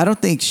 No, I don't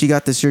think she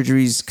got the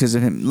surgeries because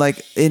of him.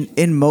 Like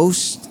in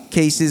most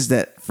cases,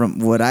 that from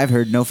what I've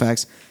heard, no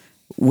facts,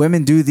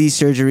 women do these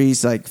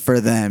surgeries like for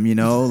them. You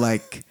know,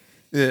 like.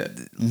 Yeah.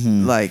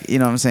 Like, you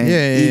know what I'm saying?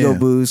 Yeah, Ego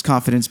boost,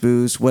 confidence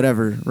boost,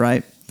 whatever,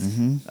 right?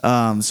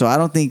 So I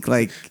don't think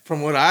like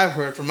from what I've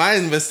heard from my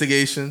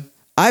investigation,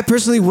 I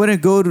personally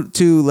wouldn't go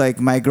to like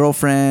my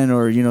girlfriend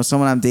or, you know,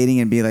 someone I'm dating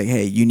and be like,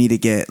 hey, you need to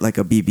get like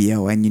a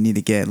BBL and you need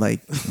to get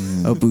like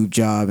a boob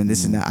job and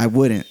this and that. I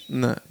wouldn't.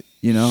 No.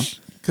 You know?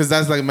 Because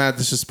that's like mad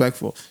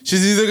disrespectful.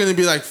 She's either going to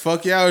be like,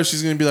 fuck yeah, or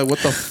she's going to be like, what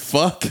the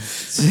fuck?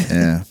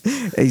 Yeah.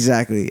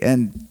 Exactly.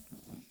 And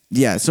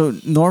yeah, so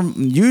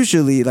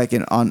usually like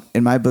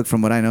in my book,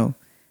 from what I know,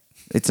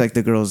 it's like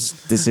the girl's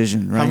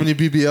decision, right? How many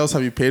BBLs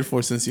have you paid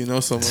for since you know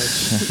so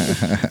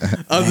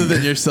much? Other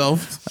than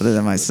yourself? Other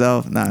than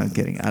myself? No, I'm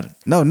kidding.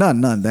 No,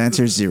 none. The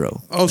answer is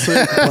 0. Oh, so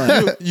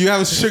you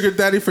have a sugar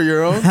daddy for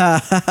your own?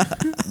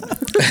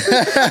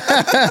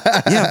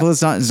 Yeah, well,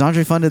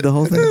 Zandre funded the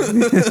whole thing.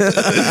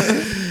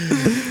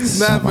 It's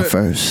not my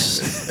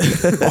first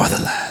or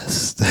the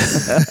last.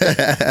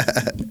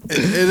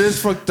 It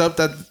is fucked up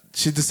that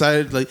she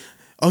decided like,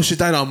 oh, she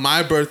died on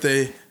my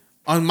birthday.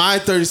 On my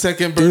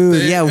 32nd birthday.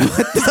 Dude, yeah,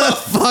 what the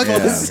fuck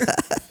is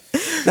that?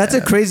 That's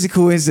a crazy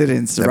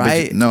coincidence,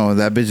 right?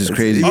 That bitch is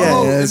crazy. Oh,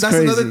 Yeah, and that's that's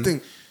crazy. another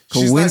thing.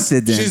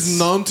 Coincidence. She's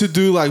known to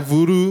do like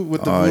voodoo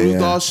with the voodoo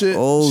doll shit.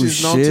 Oh,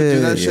 she's known to do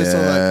that shit.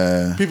 So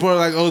Yeah. like, people are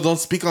like, oh, don't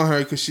speak on her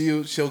because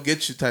she'll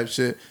get you type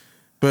shit.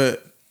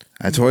 But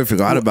I totally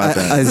forgot about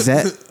that.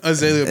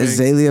 Azalea Banks.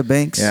 Azalea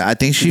Banks. Yeah, I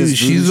think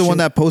she's the one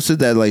that posted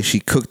that like she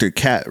cooked her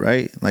cat,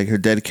 right? Like her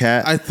dead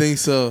cat. I think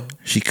so.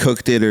 She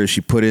cooked it or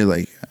she put it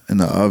like in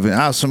the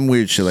oven. Some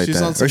weird shit like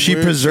She's on that. some Or she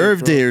weird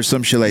preserved shit, it or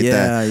some shit like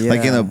that. Yeah,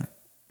 Like in yeah.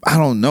 I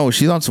don't know.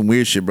 She's on some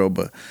weird shit, bro.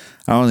 But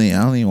I don't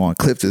even want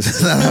to clip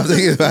this. I'm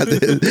thinking about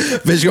this.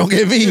 Bitch gonna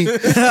get me.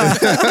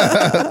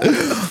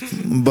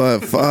 But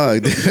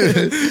fuck, dude.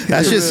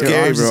 That shit's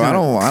scary, bro. I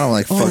don't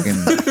like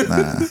fucking.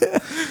 Nah.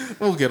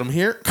 We'll get him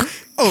here.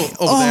 Oh,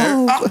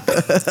 over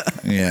there.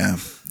 Yeah.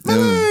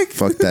 Dude,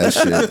 fuck that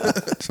shit.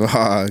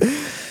 Fuck.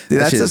 Dude,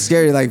 that's so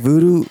scary. Like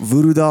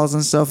voodoo dolls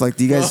and stuff. Like,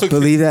 do you guys Okay.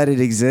 believe that it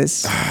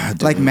exists?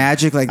 Like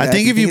magic, like that. I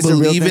think if Do you it's a real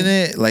believe in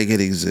thing? it, like it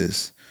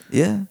exists.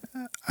 Yeah.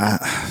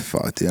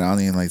 Fuck, dude. I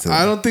don't even like to.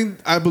 I don't think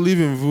I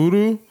believe in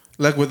voodoo,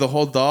 like with the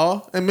whole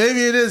doll. And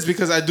maybe it is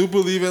because I do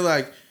believe in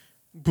like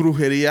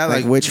brujeria,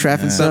 Like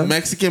witchcraft and the stuff?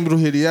 Mexican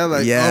brujeria.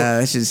 Like, Yeah,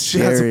 that's just she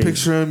has a scary.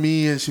 picture of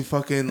me and she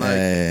fucking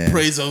like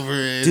prays over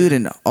it. Dude,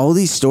 and all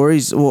these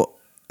stories. Well,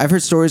 I've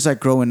heard stories like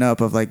growing up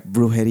of like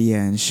brujeria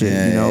and shit.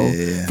 Yeah, you know,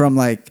 yeah. from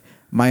like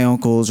my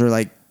uncles or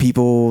like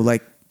people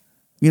like,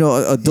 you know,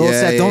 adults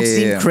Yeah, that don't yeah,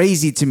 seem yeah.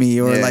 crazy to me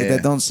or Yeah, like yeah.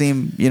 that don't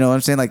seem. You know what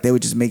I'm saying? Like they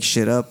would just make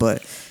shit up,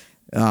 but.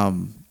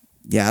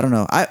 Yeah, I don't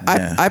know.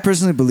 I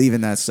personally believe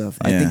in that stuff.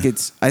 Yeah.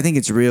 I think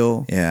it's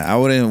real. Yeah, I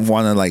wouldn't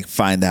want to like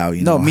find out.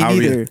 You No, know, me how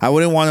neither. I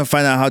wouldn't want to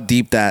find out how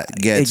deep that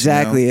gets.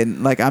 Exactly, You know?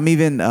 and like I'm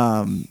even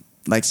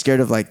like scared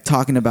of like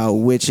talking about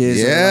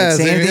witches. Yeah, or, like,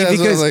 saying same anything here. That's what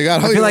I because was like, I I,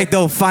 don't feel even- like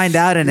they'll find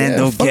out and then Yeah,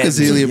 they'll fuck get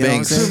Azalea me, you know what I'm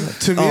Banks. saying?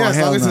 To me, Oh, as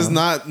hell long as no. it's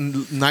not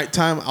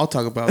nighttime, I'll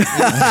talk about it.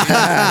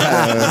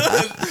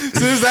 As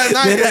soon as that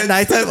night Then at ends,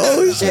 nighttime,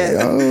 oh shit!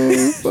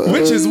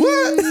 which is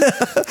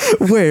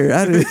what? Where?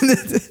 I don't.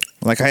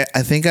 Like I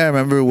think I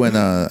remember when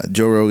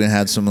Joe Rogan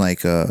had some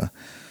like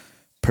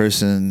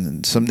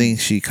person, something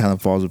she kind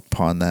of falls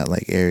upon that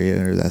like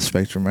area or that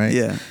spectrum, right?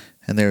 Yeah.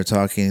 And they were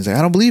talking. He's like,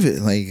 I don't believe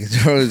it. Like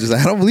Joe was just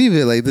like, I don't believe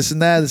it. Like this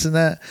and that, this and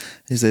that.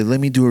 He's like, let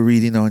me do a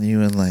reading on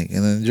you and like,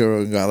 and then Joe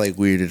Rogan got like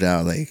weirded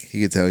out. Like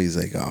you could tell he's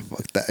like, oh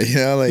fuck that, you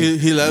know? Like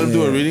He let him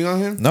do a reading on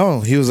him?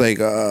 no, he was like,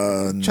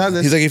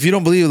 this. he's like, if you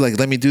don't believe it, like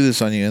let me do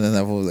this on you. And then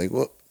that fool was like,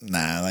 well,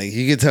 nah. Like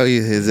you could tell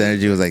his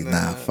energy was like,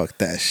 nah, fuck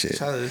that shit.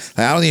 Try this.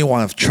 Like I don't even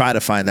want to try to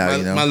find out.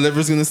 You know? My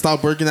liver's gonna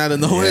stop working out of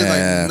nowhere.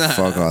 Yeah, Like, nah.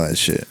 fuck all that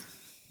shit.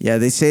 Yeah,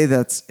 they say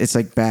that it's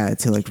like bad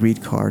to like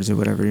read cards or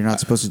whatever. You're not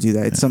supposed to do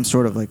that. It's some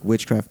sort of like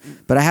witchcraft.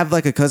 But I have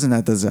like a cousin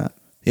that does that.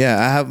 Yeah,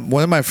 I have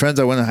one of my friends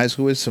I went to high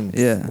school with.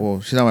 Well,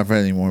 she's not my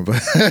friend anymore, but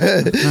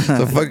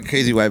the fucking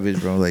crazy white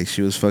bitch, bro. Like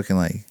she was fucking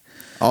like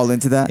all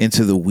into that,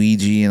 into the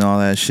Ouija and all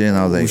that shit. And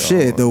I was like,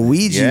 shit, the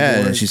Ouija. Yeah,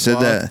 board. and she said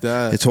Fuck that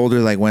that. it told her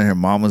like when her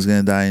mom was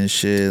gonna die and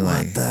shit.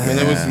 Like, And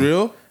it was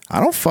real? I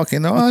don't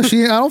fucking know. I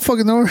don't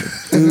fucking know her.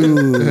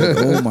 Dude,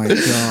 oh my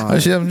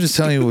god. I'm just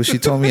telling you what she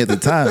told me at the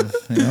time.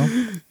 You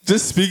know,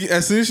 Just speaking.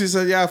 As soon as she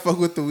said, "Yeah, I fuck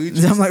with the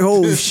Ouija," I'm like,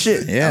 oh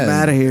shit, Yeah. I'm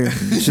out of here.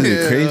 this shit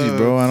is crazy,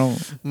 bro. I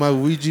don't. my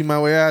Ouija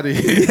my way out of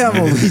here. Yeah, I'm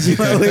gonna lead you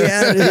my way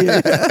out of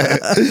here.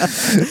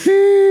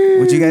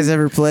 Would you guys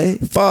ever play?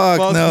 Fuck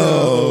no.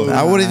 no.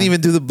 I wouldn't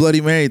even do the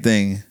Bloody Mary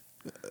thing.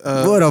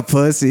 What a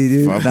pussy,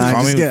 dude. Fuck, Nah, call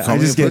I'm me- just call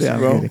me kidding. a pussy, I'm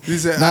bro. kidding. He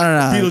said, No.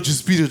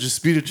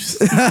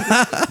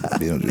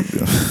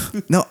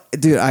 Beetlejuice. No,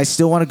 dude, I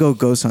still want to go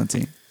ghost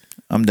hunting.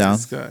 I'm down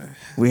This guy.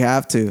 We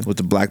have to. with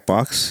the black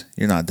box.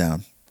 You're not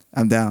down.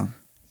 I'm down.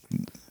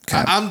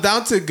 I'm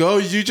down to go.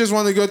 You just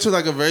want to go to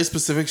like a very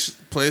specific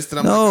place that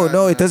I'm. No, like,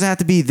 no, it doesn't have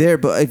to be there.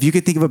 But if you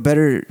could think of a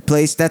better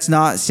place, that's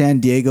not San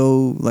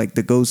Diego, like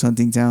the ghost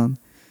hunting town.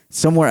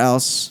 Somewhere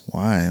else.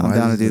 Why? I'm Why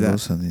down does to do it go that.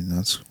 something?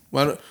 That's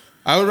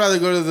I would rather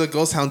go to the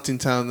ghost hunting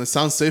town. It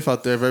sounds safe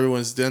out there if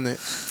everyone's doing it.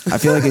 I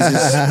feel like it's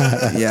just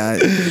yeah.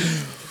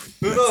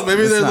 No,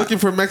 maybe That's they're not- looking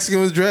for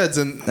Mexican with dreads,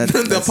 and they'll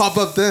that's- pop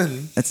up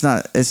then. It's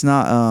not.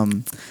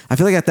 I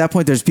feel like at that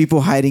point there's people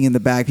hiding in the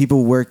back.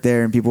 People work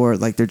there, and people are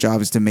like their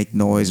job is to make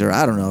noise, or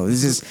I don't know.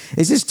 It's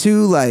just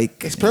too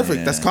like. It's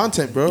perfect. That's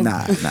content, bro.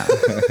 Nah.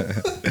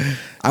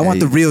 I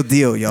want the real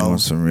deal, you yo. want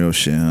some real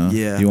shit, huh?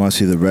 Yeah. You want to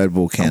see the Red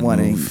Bull I'm can't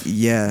wanting, move?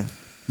 yeah,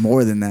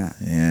 more than that.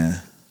 Yeah.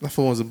 That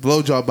fool was a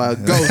blowjob by a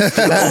ghost.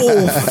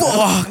 Oh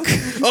fuck!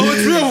 Oh,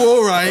 it's real,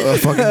 all right. A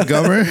fucking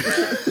gummer.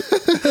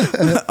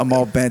 I'm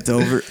all bent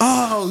over.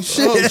 Oh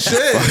shit! Oh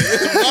shit!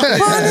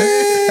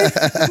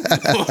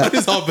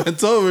 He's all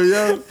bent over,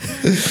 yo.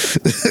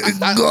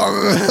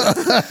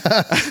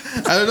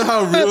 I don't know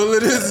how real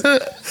it is,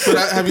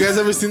 but have you guys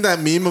ever seen that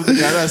meme of the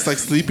guy that's like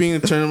sleeping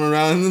and turn him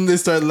around and then they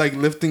start like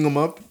lifting him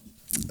up?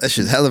 That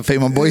shit's hella fake,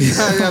 my boy.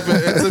 Yeah,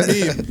 but it's a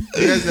meme.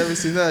 You guys never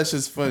seen that? It's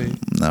just funny.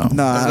 No.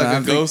 No, It's I like a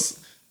don't think- ghost.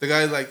 The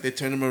guy like they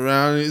turn him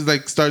around. And he's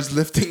like starts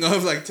lifting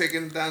up, like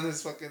taking down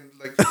his fucking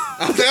like.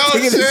 I'm like, oh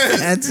Taking his shit!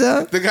 pants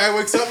up? The guy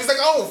wakes up. He's like,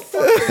 oh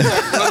fuck! He's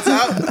like, runs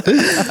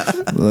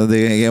out. Well,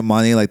 they gonna get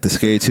money like the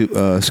scary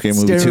movie Scary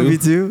movie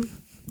too. too.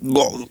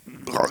 No,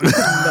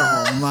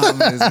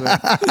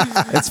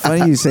 it's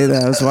funny you say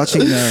that. I was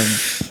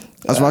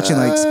watching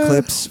like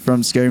clips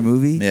from Scary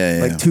Movie. Yeah,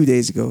 yeah. Like 2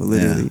 days ago,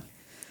 literally. Yeah.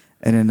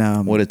 And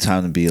then What a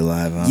time to be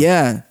alive, huh?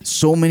 yeah,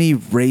 so many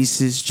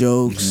racist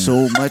jokes,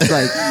 so much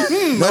like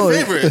my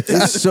favorite.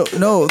 It's so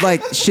no,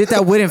 like shit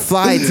that wouldn't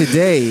fly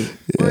today.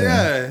 Well,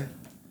 yeah.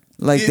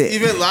 Like the,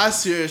 Even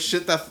last year,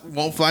 shit that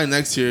won't fly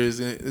next year is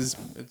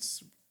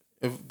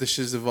the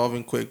shit's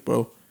evolving quick,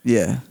 bro.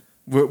 yeah,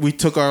 We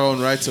took our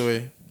own rights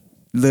away.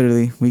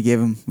 literally, we gave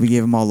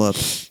them all up.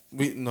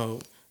 We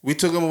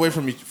took them away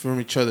from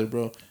each other,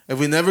 bro. If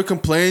we never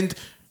complained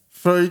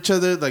for each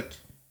other, like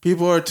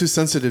people are too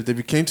sensitive. They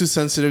became too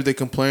sensitive. They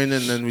complained,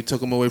 and then we took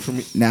them away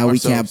from. Now we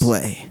ourselves. can't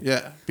play.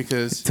 Yeah,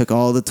 because Took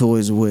all the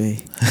toys away.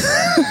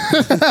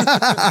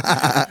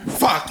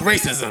 fuck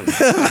racism.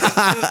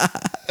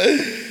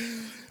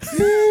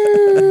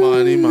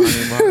 money.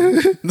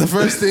 The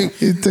first thing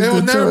it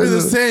will never be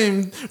the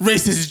same.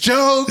 Racist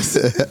jokes.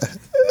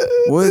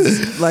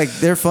 Was like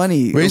they're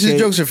funny. Racist okay?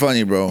 jokes are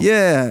funny, bro.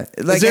 Yeah,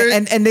 like there-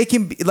 and they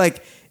can be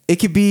like it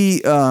could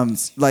be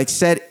like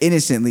said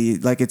innocently,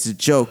 like it's a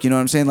joke. You know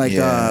what I'm saying? Like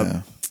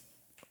Yeah.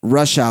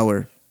 Rush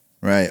Hour,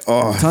 Right.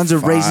 Oh, tons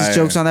of racist fire.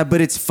 jokes on that,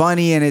 but it's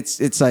funny and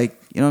it's like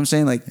you know what I'm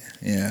saying? Like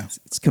Yeah.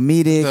 it's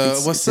comedic,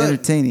 What's it's that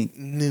entertaining.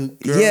 new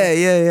girl?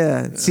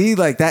 Yeah. See,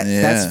 like that.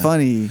 Yeah. That's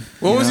funny.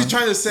 What you was know? he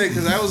trying to say?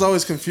 Because I was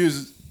always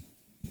confused.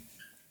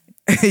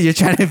 You're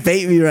trying to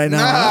bait me right now.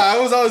 Nah, huh? I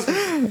was always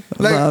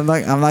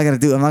like. I'm not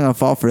gonna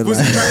fall for Was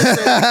he that. trying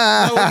to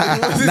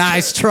say? No, was he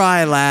Nice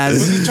try, Was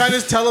lads. he trying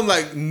to tell him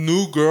like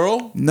new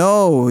girl?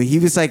 No, he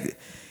was like,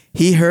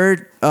 he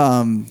heard,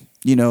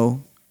 you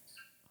know,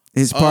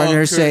 his partner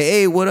Chris. say,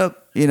 "Hey, what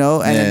up?" You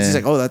know, and then Yeah. he's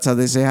like, "Oh, that's how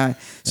they say hi."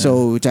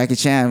 So Jackie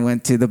Chan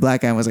went to the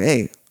black guy and was like,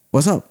 "Hey,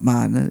 what's up,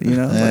 man?" You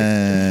know,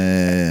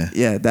 like,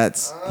 yeah,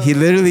 that's he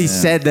literally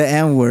said the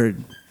N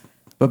word,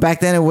 but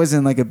back then it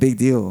wasn't like a big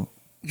deal.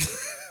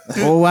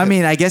 Well, I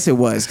mean, I guess it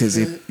was because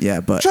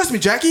but Trust me,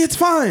 Jackie, it's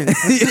fine.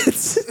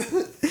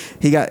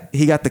 he got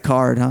the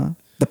card, huh?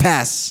 The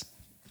pass.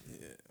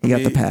 He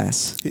got the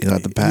pass. He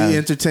got the pass. He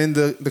entertained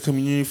the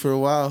community for a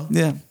while.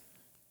 Yeah.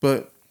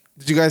 But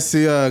did you guys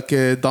see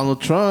que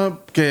Donald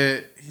Trump,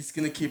 que he's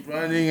going to keep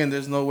running and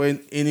there's no way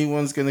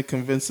anyone's going to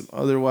convince him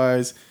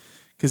otherwise?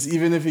 Because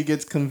even if he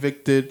gets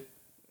convicted,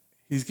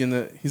 he's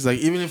like,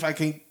 even if I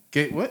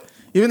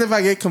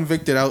get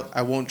convicted,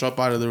 I won't drop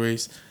out of the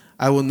race.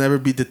 I will never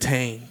be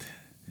detained.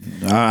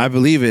 I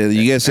believe it.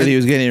 You guys said he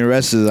was getting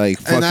arrested like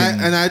fucking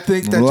And I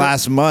think that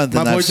last month.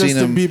 my And boy I've seen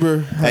Justin him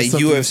Bieber at has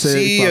something to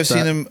say UFC. about I've seen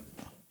that. him.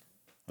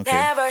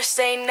 Never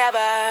say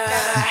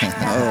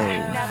never.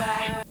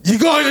 You're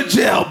going to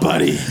jail,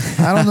 buddy.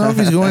 I don't know if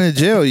he's going to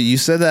jail. You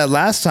said that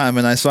last time,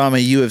 and I saw him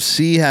at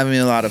UFC having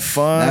a lot of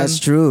fun. That's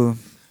true.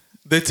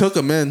 They took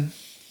him in.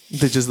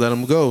 They just let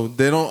him go.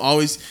 They don't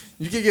always.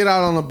 You can get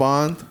out on a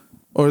bond,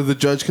 or the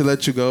judge could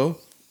let you go.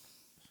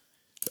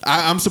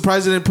 I'm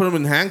surprised they didn't put him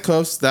in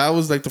handcuffs. That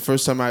was like the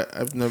first time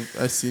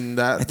I've seen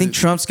that. I think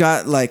Trump's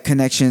got like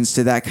connections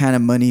to that kind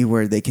of money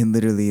where they can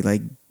literally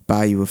like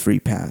buy you a free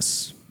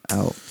pass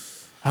out.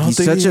 I don't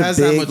think he has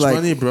that much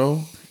money,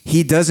 bro.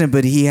 He doesn't,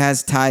 but he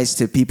has ties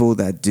to people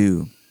that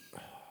do,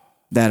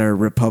 that are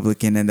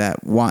Republican and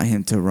that want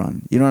him to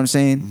run. You know what I'm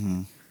saying?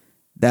 Mm-hmm.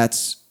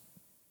 That's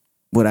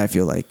what I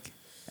feel like.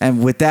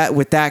 And with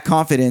that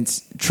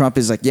confidence, Trump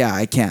is like,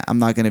 yeah, I'm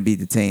not going to be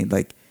detained.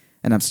 Like,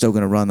 and I'm still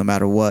going to run no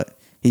matter what.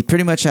 He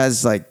pretty much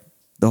has like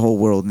the whole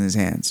world in his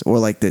hands, or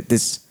like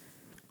this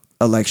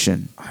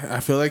election. I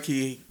feel like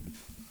he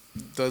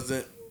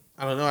doesn't.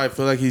 I don't know. I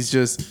feel like he's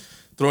just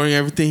throwing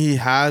everything he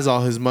has,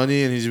 all his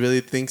money, and he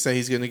really thinks that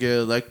he's gonna get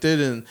elected.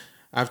 And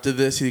after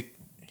this,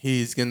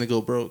 he's gonna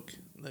go broke.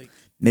 Like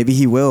maybe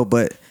he will,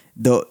 but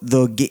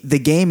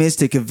the game is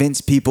to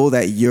convince people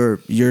that you're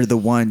the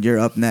one, you're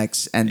up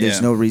next, and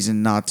there's no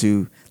reason not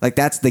to. Like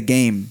that's the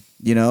game,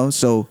 you know.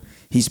 So.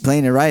 He's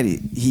playing it right.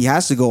 He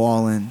has to go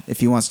all in if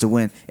he wants to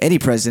win. Any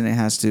president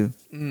has to.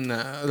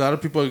 Nah, a lot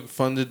of people are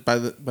funded by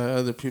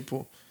other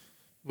people.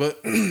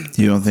 But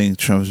you don't think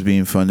Trump's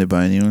being funded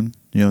by anyone?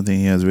 You don't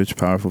think he has rich,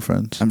 powerful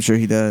friends? I'm sure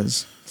he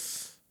does.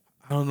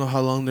 I don't know how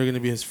long they're gonna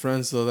be his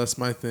friends though. That's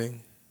my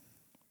thing.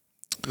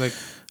 Like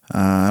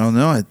I don't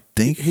know. I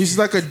think he's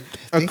like a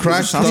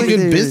crash. Sounds like a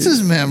good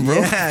businessman, bro.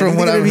 Yeah, from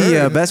what I've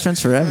heard, be best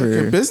friends forever.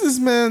 Like a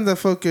businessman that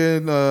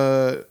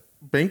fucking.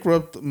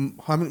 Bankrupt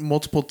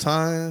multiple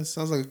times.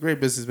 Sounds like a great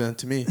businessman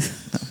to me.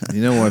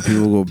 You know why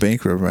people go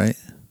bankrupt, right?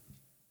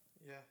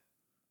 Yeah.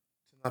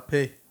 To not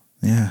pay.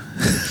 Yeah.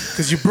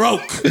 Because you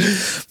broke.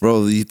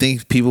 Bro, you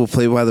think people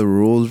play by the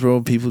rules,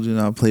 bro? People do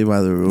not play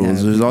by the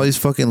rules. Yeah, There's all these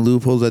fucking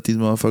loopholes that these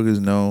motherfuckers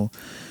know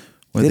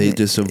where they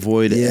just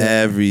avoid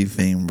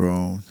everything,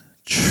 bro.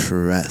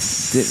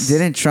 Trust.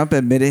 Didn't Trump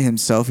admit it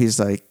himself? He's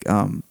like,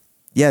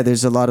 yeah,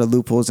 there's a lot of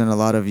loopholes and a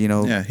lot of,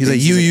 Yeah, he's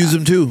like, you use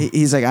them too.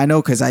 He's like, I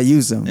know because I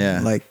use them. Yeah.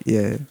 Like,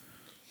 yeah.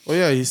 Well,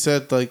 yeah, he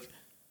said, like,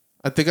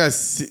 I think I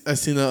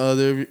seen the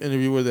other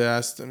interview where they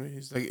asked him,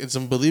 he's like, it's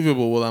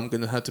unbelievable. Well, I'm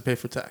going to have to pay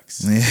for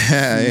tax.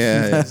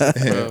 Yeah.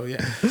 Bro,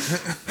 yeah.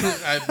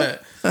 I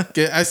bet.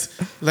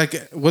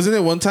 Wasn't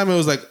it one time it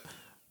was like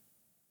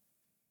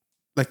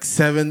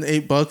 $7,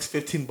 $8,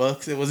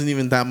 $15? It wasn't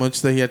even that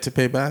much that he had to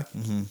pay back.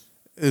 Mm-hmm.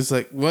 It's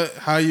like, what?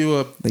 How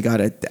you They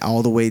got it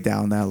all the way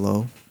down that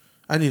low.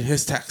 I need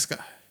his tax guy.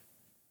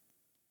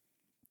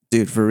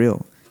 Dude, for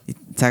real. You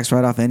tax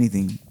right off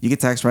anything. You get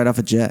tax right off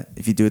a jet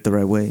if you do it the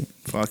right way.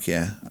 Fuck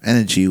yeah. And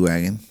a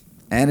G-Wagon.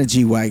 And a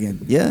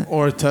G-Wagon. Yeah.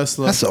 Or a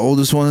Tesla. That's the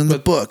oldest one in the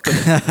book.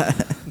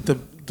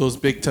 Those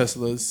big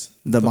Teslas.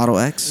 The Model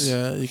X?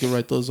 Yeah, you can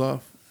write those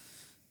off.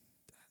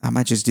 I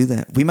might just do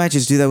that. We might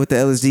just do that with the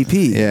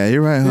LSDP. Yeah,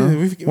 you're right, huh?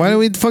 Why don't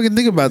we fucking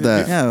think about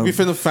that? We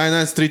finna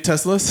finance 3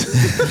 Teslas.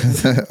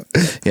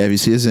 Yeah, if you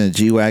see us in a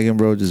G-Wagon,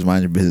 bro, just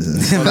mind your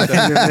business.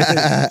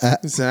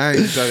 I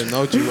ain't driving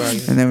no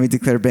G-Wagon. And then we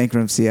declare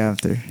bankruptcy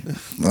after.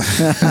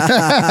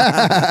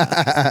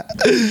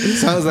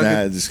 Sounds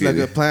like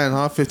a plan,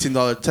 huh?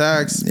 $15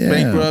 tax,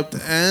 bankrupt,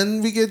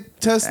 and we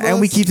get Tesla.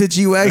 And we keep the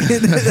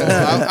G-Wagon.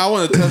 I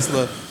want a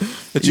Tesla.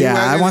 Yeah,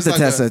 I want the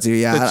Tesla too.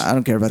 Yeah, I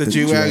don't care about the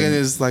G-Wagon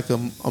is like a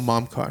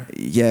mom car.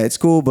 Yeah, it's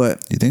cool,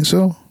 but you think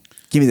so?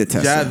 Give me the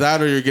Tesla. Yeah, that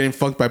or you're getting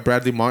fucked by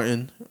Bradley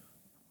Martin.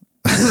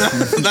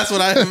 That's what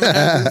I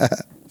imagine.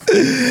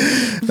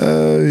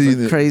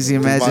 Crazy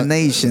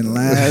imagination,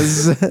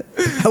 Laz.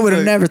 I would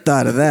have never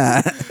thought of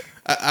that.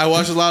 I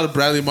watch a lot of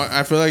Bradley Martin.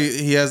 I feel like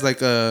he has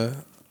like a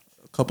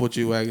couple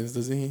G-Wagons,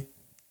 doesn't he?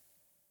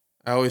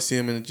 I always see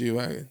him in a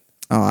G-Wagon.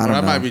 Oh, I don't know.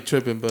 I might be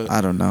tripping, but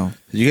I don't know.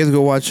 Did you guys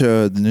go watch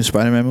the new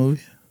Spider-Man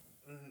movie?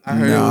 I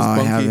heard it was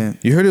bunky. I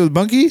haven't. You heard it was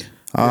bunky?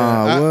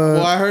 Yeah,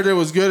 well, I heard it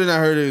was good and I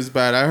heard it was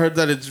bad. I heard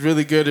that it's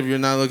really good if you're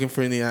not looking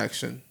for any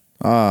action.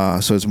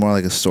 So it's more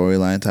like a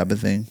storyline type of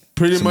thing.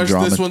 Pretty Some much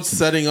drama. this one's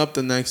setting up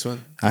the next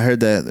one. I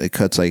heard that it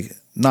cuts like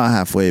not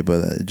halfway,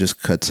 but it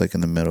just cuts like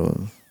in the middle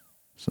of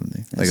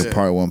something, like a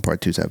part 1,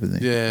 part 2 type of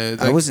thing. Yeah,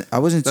 I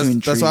wasn't too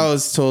intrigued. That's why I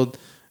was told.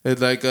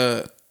 It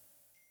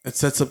it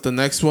sets up the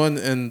next one,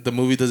 and the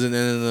movie doesn't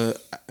end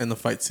in the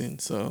fight scene.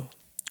 So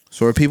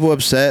are people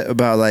upset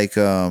about like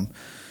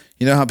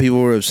you know how people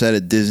were upset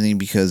at Disney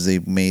because they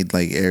made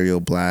like Ariel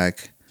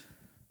black,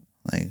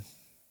 like.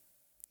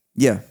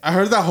 Yeah, I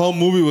heard that whole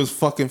movie was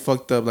fucking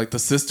fucked up. Like the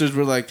sisters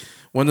were like,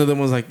 one of them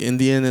was like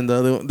Indian, and the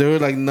other they were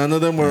like none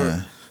of them were.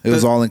 Yeah. It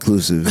was all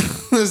inclusive.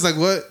 It's like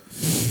what?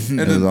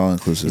 And it was all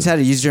inclusive. You just had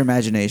to use your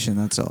imagination.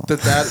 That's all.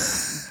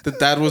 The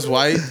dad was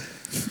white.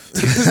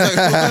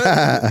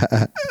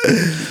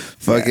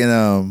 Fucking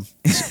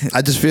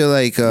I just feel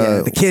like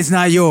the kid's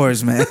not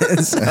yours, man.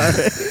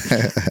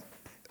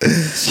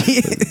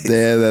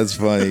 Yeah, that's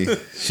funny.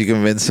 She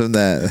convinced him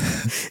that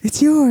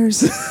it's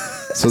yours.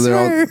 So they're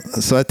all.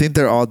 So I think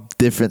they're all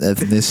different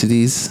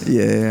ethnicities.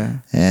 Yeah.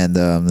 And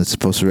it's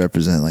supposed to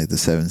represent like the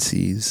 7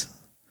 C's.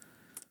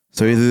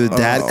 So either the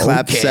dad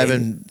clapped okay.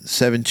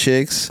 seven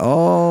chicks,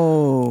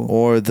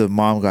 or the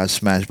mom got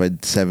smashed by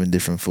 7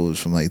 different fools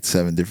from like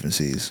 7 different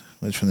cities.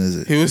 Which one is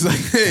it? He was like,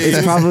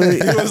 It's probably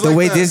the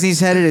way Disney's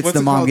headed. It's what's the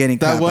it mom called? getting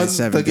that clapped by one,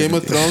 7. the Game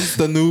of different Thrones,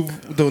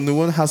 the new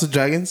one, House of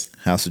Dragons.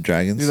 House of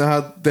Dragons. You know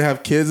how they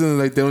have kids and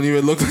like they don't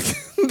even look like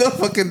the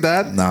fucking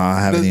dad. No, I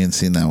haven't even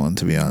seen that one,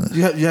 to be honest.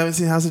 You haven't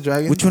seen House of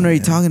Dragons? Which one are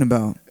you talking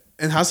about?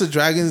 In House of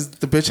Dragons,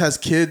 the bitch has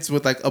kids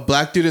with like a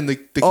black dude, and the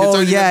kids Oh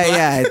aren't yeah, even black.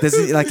 yeah. It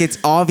doesn't, like it's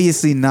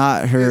obviously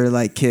not her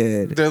like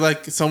kid. They're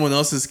like someone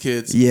else's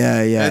kids.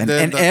 Yeah, yeah. And,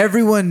 then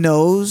everyone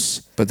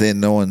knows, But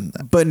then no one.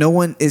 but no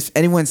one. If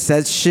anyone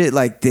says shit,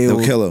 like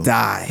they'll kill him.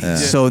 die. Yeah.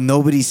 So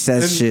nobody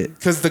says shit.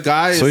 Because the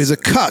guy, So he's a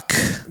cuck.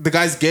 the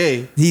guy's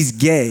gay. He's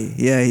gay.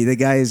 Yeah, the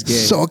guy is gay.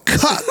 So a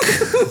cuck.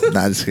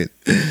 Nah, just kidding.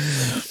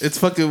 It's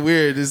fucking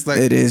weird. It's like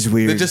It is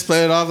weird. They just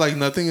play it off like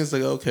nothing. It's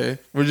like okay,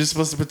 we're just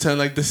supposed to pretend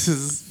like this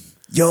is.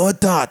 Your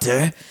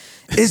daughter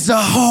is a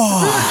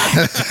whore.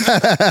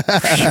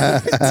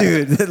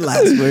 Dude, the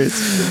last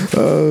words.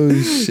 Oh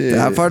shit.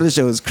 That part of the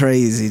show was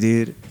crazy,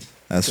 dude.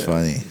 That's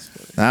funny.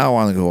 Now I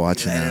want to go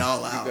watch it Let it now.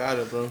 all out. You got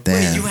it, bro. Damn.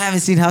 Wait, you haven't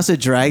seen House of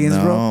Dragons,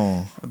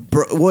 No.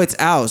 bro? Well, it's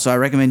out, so I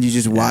recommend you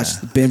just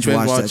binge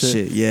watch that it.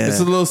 shit. Yeah. It's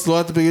a little slow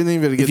at the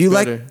beginning, but it gets if you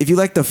better.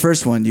 like the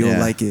first one, you'll Yeah,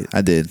 like it.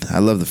 I did. I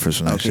love the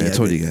first one, actually. Okay, I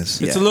told yeah, you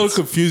guys. It's a little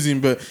confusing,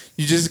 but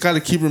you just got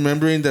to keep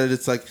remembering that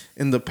it's like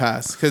in the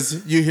past.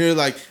 Because you hear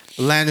like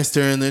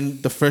Lannister, and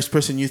then the first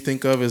person you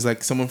think of is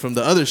like someone from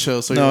the other show.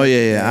 So No, you're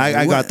yeah, yeah.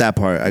 I got that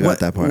part. I got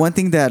that part. One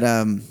thing that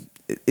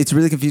it's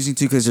really confusing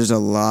too because there's a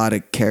lot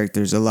of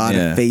characters, a lot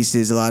Yeah. of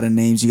faces, a lot of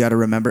names you got to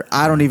remember.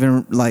 I don't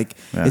even like.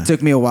 Yeah. It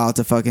took me a while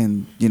to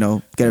fucking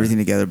get everything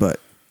together, but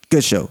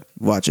good show.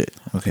 Watch it.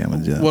 Okay, I'm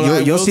gonna do that. Well,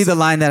 You'll see the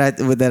line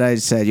that I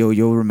said.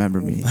 You'll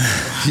remember me.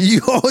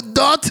 Your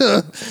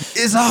daughter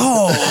is a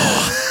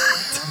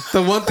whore.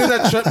 The one thing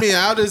that tripped me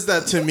out is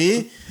that to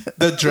me,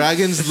 the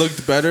dragons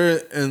looked better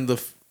in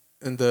the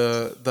In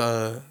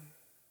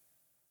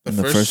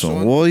the first one.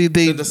 one. Well,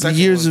 they The second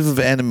years one. of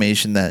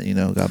animation that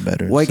got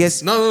better. Well, I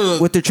guess No.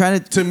 what they're trying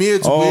to. To me,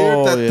 it's Oh,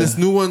 weird that yeah. this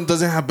new one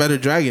doesn't have better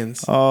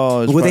dragons.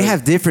 Oh, it's Well, they probably-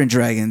 have different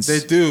dragons. They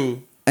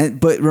do.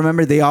 But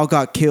remember, they all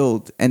got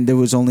killed, and there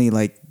was only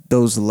like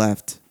those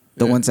left.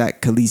 The ones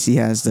that Khaleesi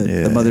has,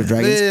 the mother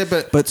dragons.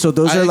 Yeah, but so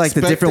those I are like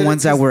the different expected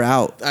ones it that to- were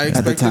out I at the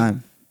expected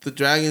time. the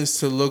dragons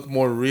to look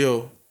more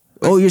real.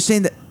 Oh, you're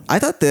saying that? I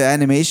thought the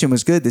animation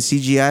was good. The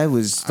CGI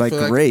was I like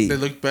feel great. They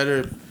look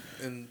better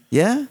in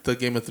Yeah. the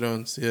Game of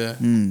Thrones. Yeah,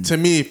 Hmm. to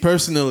me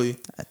personally,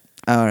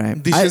 All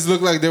right. these just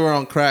look like they were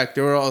on crack.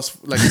 They were all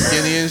like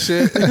skinny and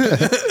shit.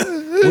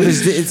 Well,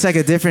 it's like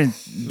a different,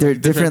 they're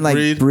different like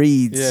breed.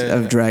 breeds Yeah,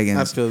 of yeah. dragons.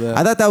 I feel that.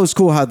 I thought that was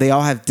cool how they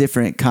all have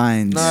different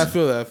kinds. No, I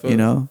feel that. I feel you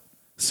that. know,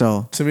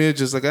 so To me, it's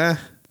just like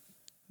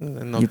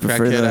no You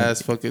prefer crackhead the-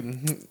 ass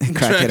fucking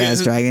crackhead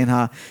ass dragon,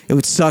 huh? It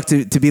would suck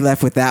to be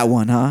left with that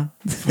one, huh?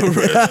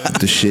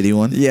 the shitty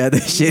one. Yeah, the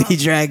shitty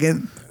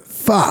dragon.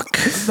 Fuck.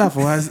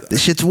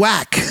 This shit's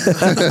whack.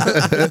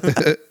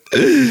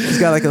 It's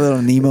got like a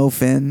little Nemo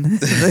fin. like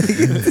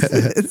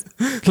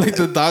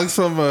the dogs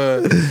from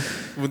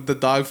with the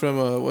dog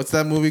from what's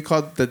that movie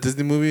called? The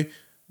Disney movie,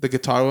 the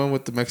guitar one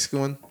with the Mexican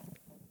one.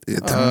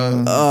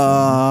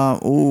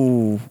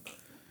 Ooh.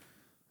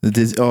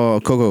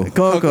 Coco.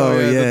 Coco,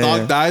 yeah. The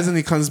dog dies and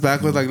he comes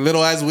back with like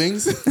little ass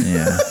wings.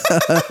 Yeah.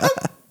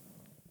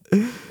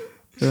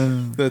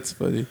 That's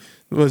funny.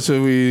 What,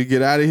 should we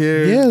get out of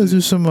here? Yeah, let's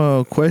do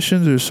some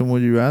questions or some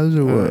would you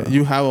rather or what?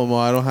 You have them all.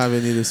 I don't have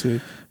any this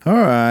week. All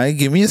right,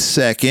 give me a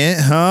second,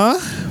 huh?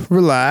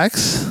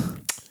 Relax.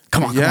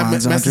 Come on, Yeah, come on,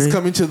 Messi's Zandre.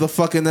 coming to the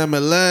fucking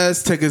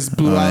MLS. Tickets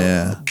blew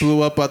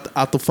up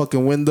out the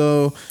fucking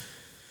window.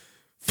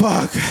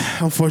 Fuck.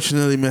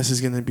 Unfortunately,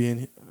 Messi's gonna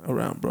be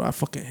around, bro. I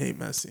fucking hate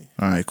Messi.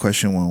 All right,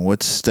 question 1.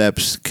 What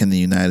steps can the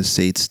United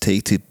States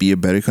take to be a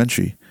better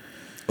country?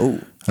 Oh.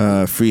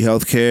 Free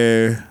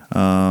healthcare,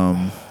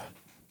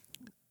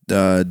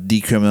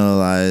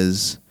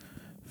 decriminalize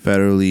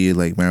federally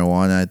like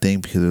marijuana, I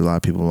think, because there's a lot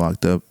of people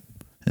locked up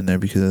in there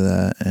because of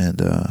that.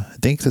 And I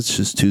think that's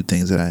just 2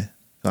 things that I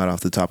got off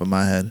the top of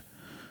my head.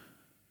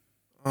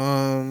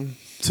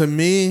 To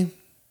me,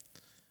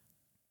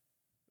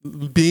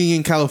 being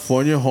in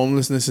California,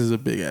 homelessness is a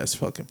big ass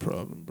fucking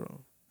problem,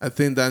 bro. I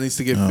think that needs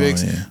to get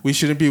fixed. Yeah. We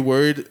shouldn't be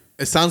worried.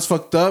 It sounds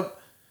fucked up,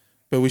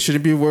 but we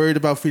shouldn't be worried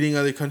about feeding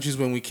other countries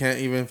when we can't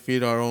even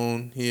feed our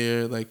own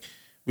here. Like,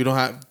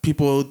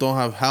 people don't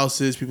have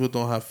houses, people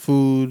don't have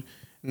food.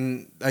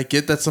 And I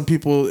get that some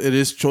people, it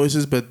is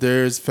choices, but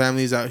there's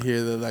families out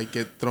here that like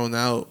get thrown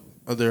out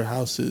of their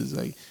houses.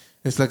 Like,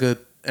 it's like a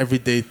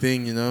everyday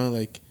thing, you know?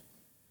 Like,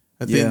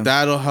 I think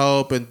that'll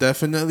help, and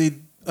definitely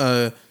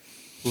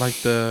like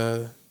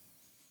the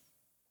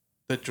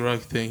drug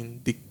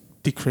thing,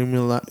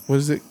 decriminalize. What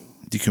is it?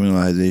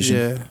 Decriminalization.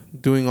 Yeah,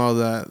 doing all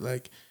that.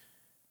 Like,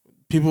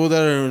 people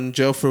that are in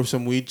jail for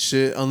some weed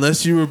shit,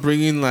 unless you were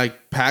bringing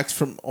like packs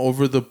from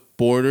over the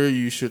border,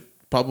 you should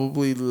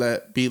probably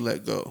let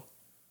go.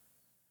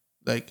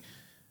 Like,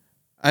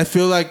 I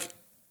feel like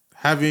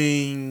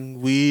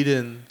having weed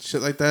and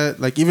shit like that,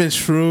 like even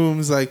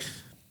shrooms, like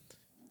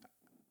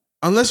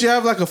unless you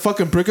have like a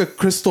fucking brick of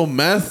crystal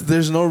meth,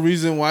 there's no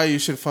reason why you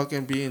should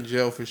fucking be in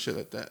jail for shit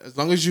like that. As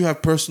long as you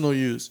have personal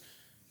use.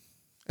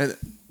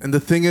 And the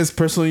thing is,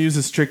 personal use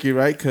is tricky,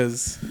 right?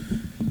 Because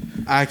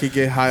I could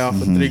get high off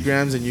of 3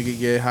 grams and you could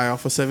get high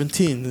off of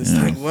 17. It's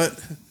like, what?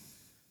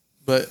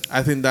 But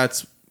I think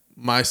that's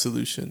my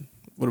solution.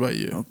 What about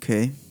you?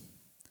 Okay.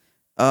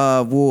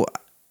 Well,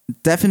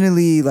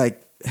 definitely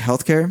like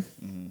healthcare.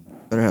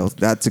 Better health.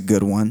 That's a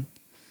good one.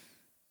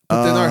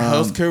 But then our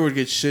healthcare would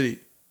get shitty.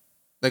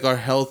 Like our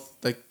health,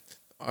 like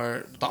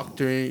our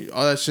doctoring,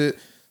 all that shit.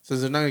 So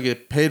they're not gonna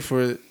get paid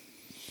for it.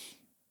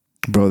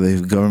 Bro,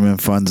 the government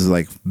funds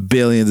like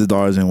billions of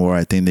dollars in war.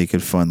 I think they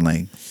could fund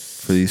like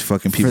for these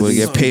fucking people to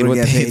get paid what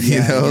they, you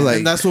know, like.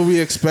 And that's what we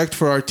expect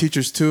for our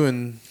teachers too.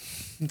 And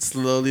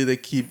slowly they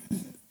keep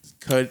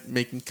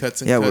making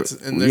cuts and cuts.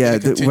 And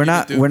we're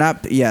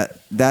not. Yeah,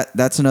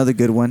 that's another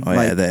good one. Oh,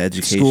 yeah, the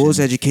education. Schools,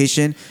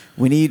 education.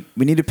 We need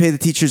to pay the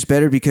teachers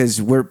better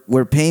because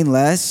we're paying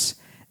less.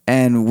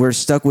 And we're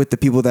stuck with the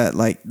people that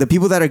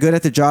are good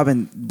at the job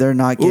and they're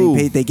not getting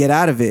paid. They get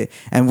out of it,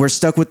 and we're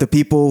stuck with the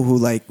people who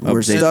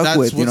we're stuck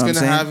with. You know what I'm saying? That's what's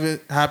gonna have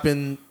it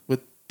happen with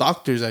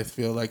doctors. I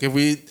feel like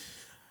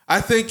I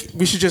think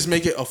we should just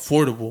make it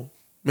affordable.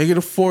 Make it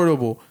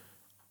affordable.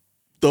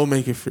 Don't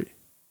make it free,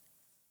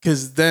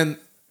 because then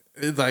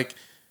it's like.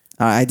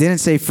 I didn't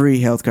say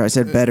free healthcare. I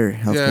said better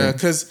healthcare. Yeah,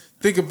 because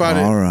think about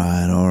it. All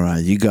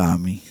right, you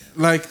got me.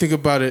 Like, think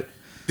about it.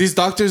 These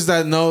doctors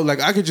that know, like,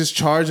 I could just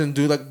charge and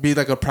be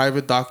like a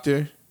private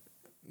doctor.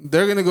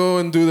 They're gonna go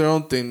and do their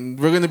own thing.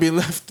 We're gonna be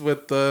left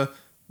with like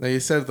you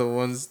said, the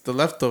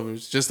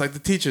leftovers. Just like the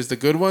teachers, the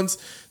good ones,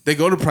 they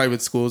go to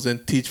private schools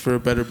and teach for a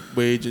better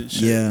wage and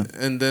shit. Yeah.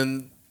 And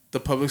then the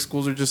public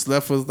schools are just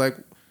left with like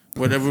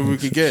whatever we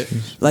could get.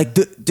 Like,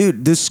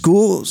 dude, the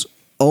schools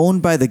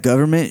owned by the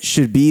government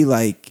should be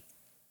like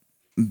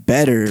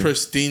better,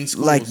 pristine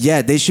schools. Like,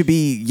 yeah, they should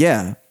be,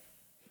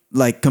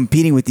 like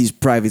competing with these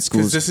private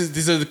schools. Because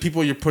these are the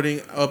people you're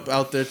putting up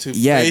out there to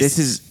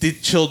face the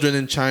children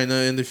in China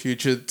in the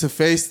future, to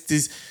face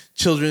these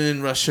children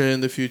in Russia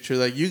in the future.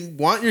 Like, you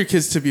want your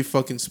kids to be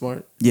fucking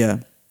smart. Yeah.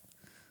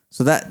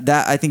 So that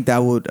I think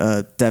that would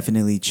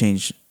definitely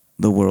change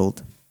the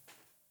world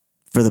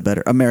for the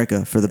better.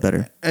 America for the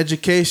better.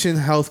 Education,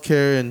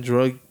 healthcare, and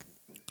drug.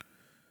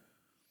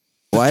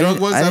 Well, I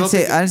didn't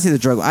say the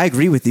drug one. I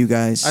agree with you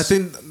guys. I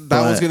think that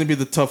one's gonna be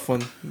the tough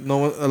one.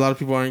 A lot of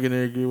people aren't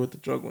gonna agree with the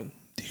drug one.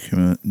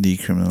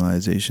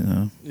 Decriminalization,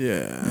 huh?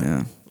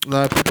 Yeah. A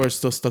lot of people are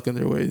still stuck in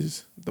their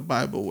ways, the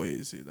Bible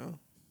ways, you know.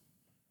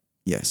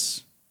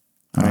 Yes.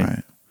 All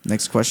right.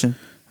 Next question.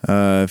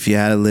 If you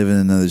had to live in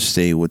another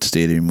state, what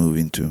state are you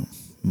moving to?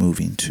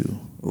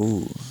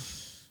 Ooh.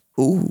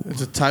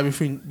 It's a tie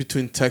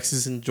between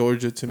Texas and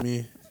Georgia to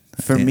me.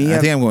 I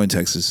think I'm going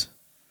Texas.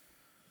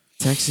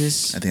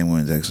 Texas? I think I'm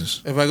going to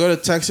Texas. If I go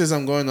to Texas,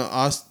 I'm going to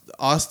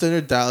Austin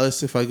or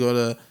Dallas. If I go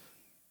to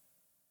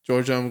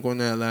Georgia, I'm going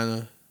to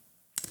Atlanta.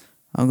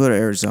 I'll go to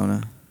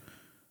Arizona.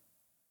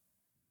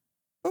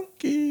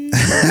 Okay.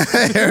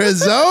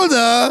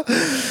 Arizona.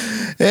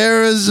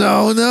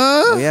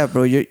 Oh, yeah,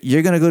 bro.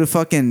 You're gonna go to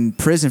fucking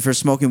prison for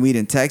smoking weed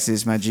in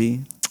Texas, my G.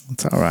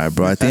 It's all right,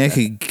 bro. I think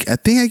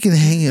I can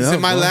hang it up.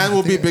 My land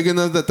will be big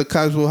enough that the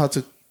cops will have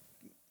to.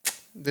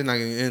 They're not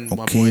getting in.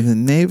 My Okay, boy. the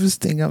neighbors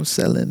think I'm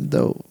selling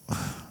dope.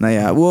 No,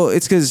 yeah. Well,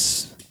 it's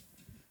because,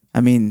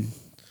 I mean,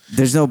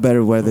 there's no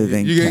better weather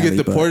than you're gonna Cali,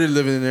 get deported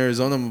living in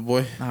Arizona, my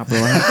boy. Nah, bro.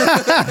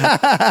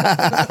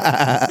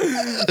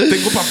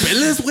 Tengo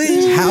papeles,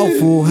 güey. How,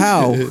 fool?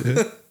 How?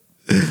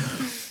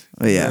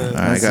 But yeah, all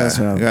right,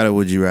 I got a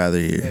would you rather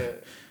here.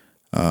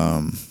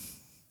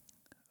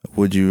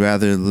 Would you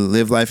rather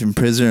live life in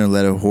prison or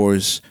let a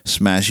horse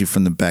smash you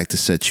from the back to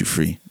set you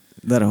free?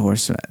 Let a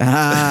horse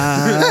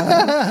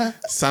smash.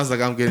 Sounds like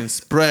I'm getting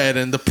spread,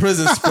 and the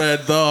prison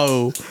spread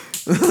though.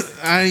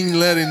 I ain't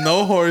letting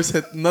no horse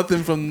hit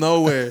nothing from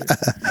nowhere.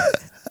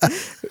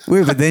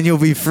 Wait, but then you'll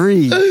be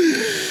free.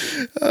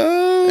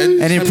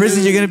 And in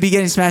prison, you're gonna be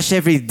getting smashed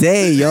every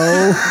day,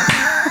 yo.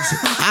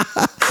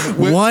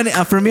 One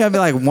for me, I'd be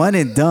like one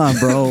and done,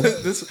 bro.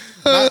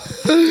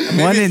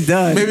 One and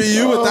done. Maybe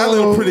you with that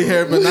little pretty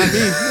hair, but not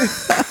me.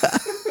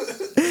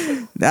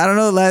 I don't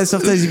know, lad.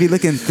 Sometimes you be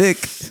looking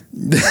thick.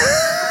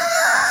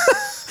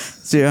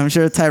 So I'm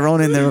sure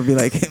Tyrone in there will be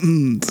like, give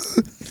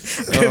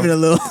it a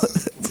little.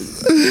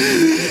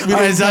 All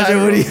right, Sasha,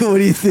 what do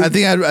you think? I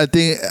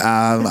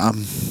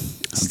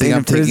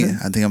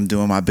think I'm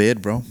doing my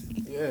bid, bro.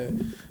 Yeah.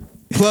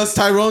 Plus,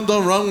 Tyrone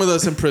don't run with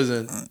us in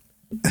prison.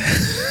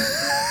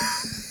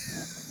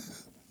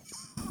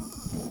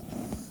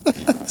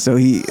 So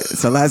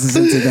Lazarus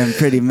into them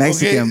pretty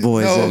Mexican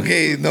boys. All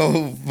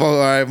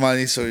right,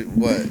 Monty. So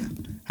what?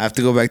 I have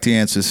to go back to your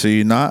answer. So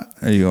you're not?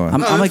 Or you are?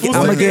 I'm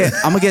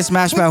gonna get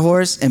smashed by a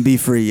horse and be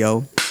free,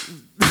 yo.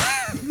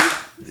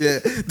 Yeah.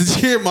 Did you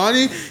hear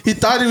Monty? He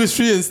thought he was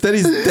free. Instead,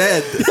 he's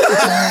dead.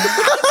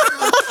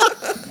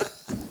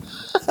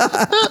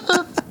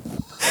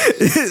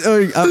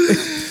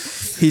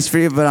 He's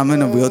free, but I'm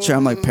in a wheelchair.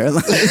 I'm like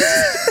paralyzed.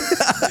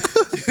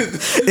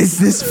 Is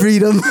this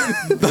freedom?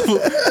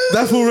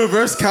 That fool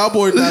reverse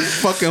cowboy that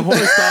fucking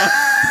horse dog.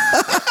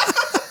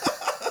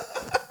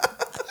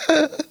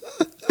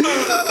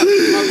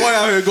 My boy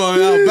out here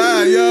going out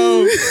bad,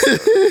 yo.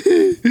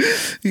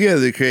 You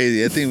guys are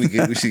crazy. I think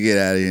we should get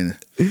out of here.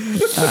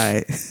 All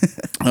right.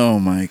 Oh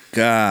my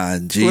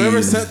God, geez.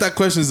 Whoever sent that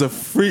question is a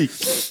freak.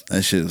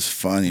 That shit was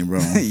funny,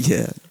 bro.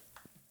 Yeah.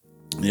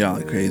 Y'all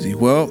are crazy.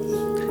 Well,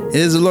 it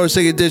is the Lord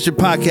Sick Edition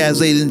podcast,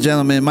 ladies and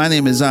gentlemen. My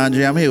name is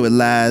Andre. I'm here with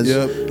Laz.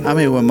 Yep. I'm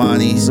here with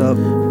Monty. What's up?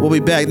 We'll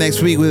be back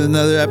next week with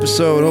another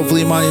episode.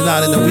 Hopefully, Monty's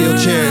not in the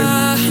wheelchair.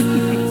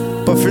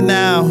 But for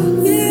now,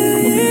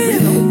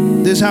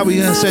 this is how we're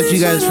gonna set you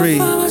guys free.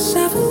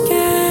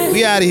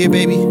 We out of here,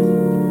 baby.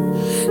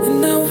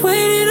 And I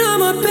waited on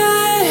my bed.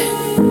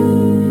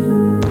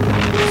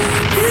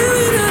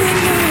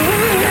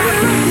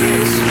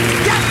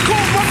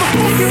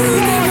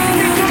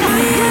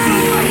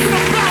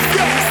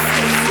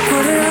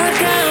 Put it all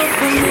down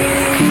for me.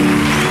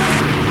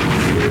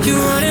 You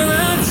run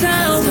around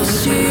town to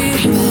see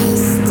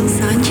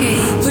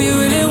who you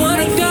really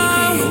wanna go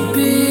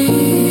be.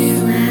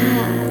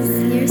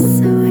 You're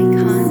so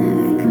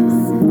iconic.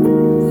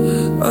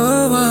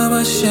 Oh, I'm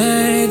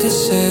ashamed to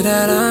say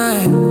that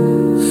I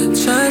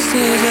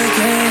trusted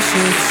against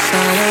you,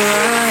 try to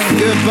lie.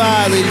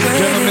 Goodbye, ladies and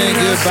gentlemen.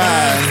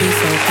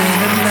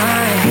 Goodbye.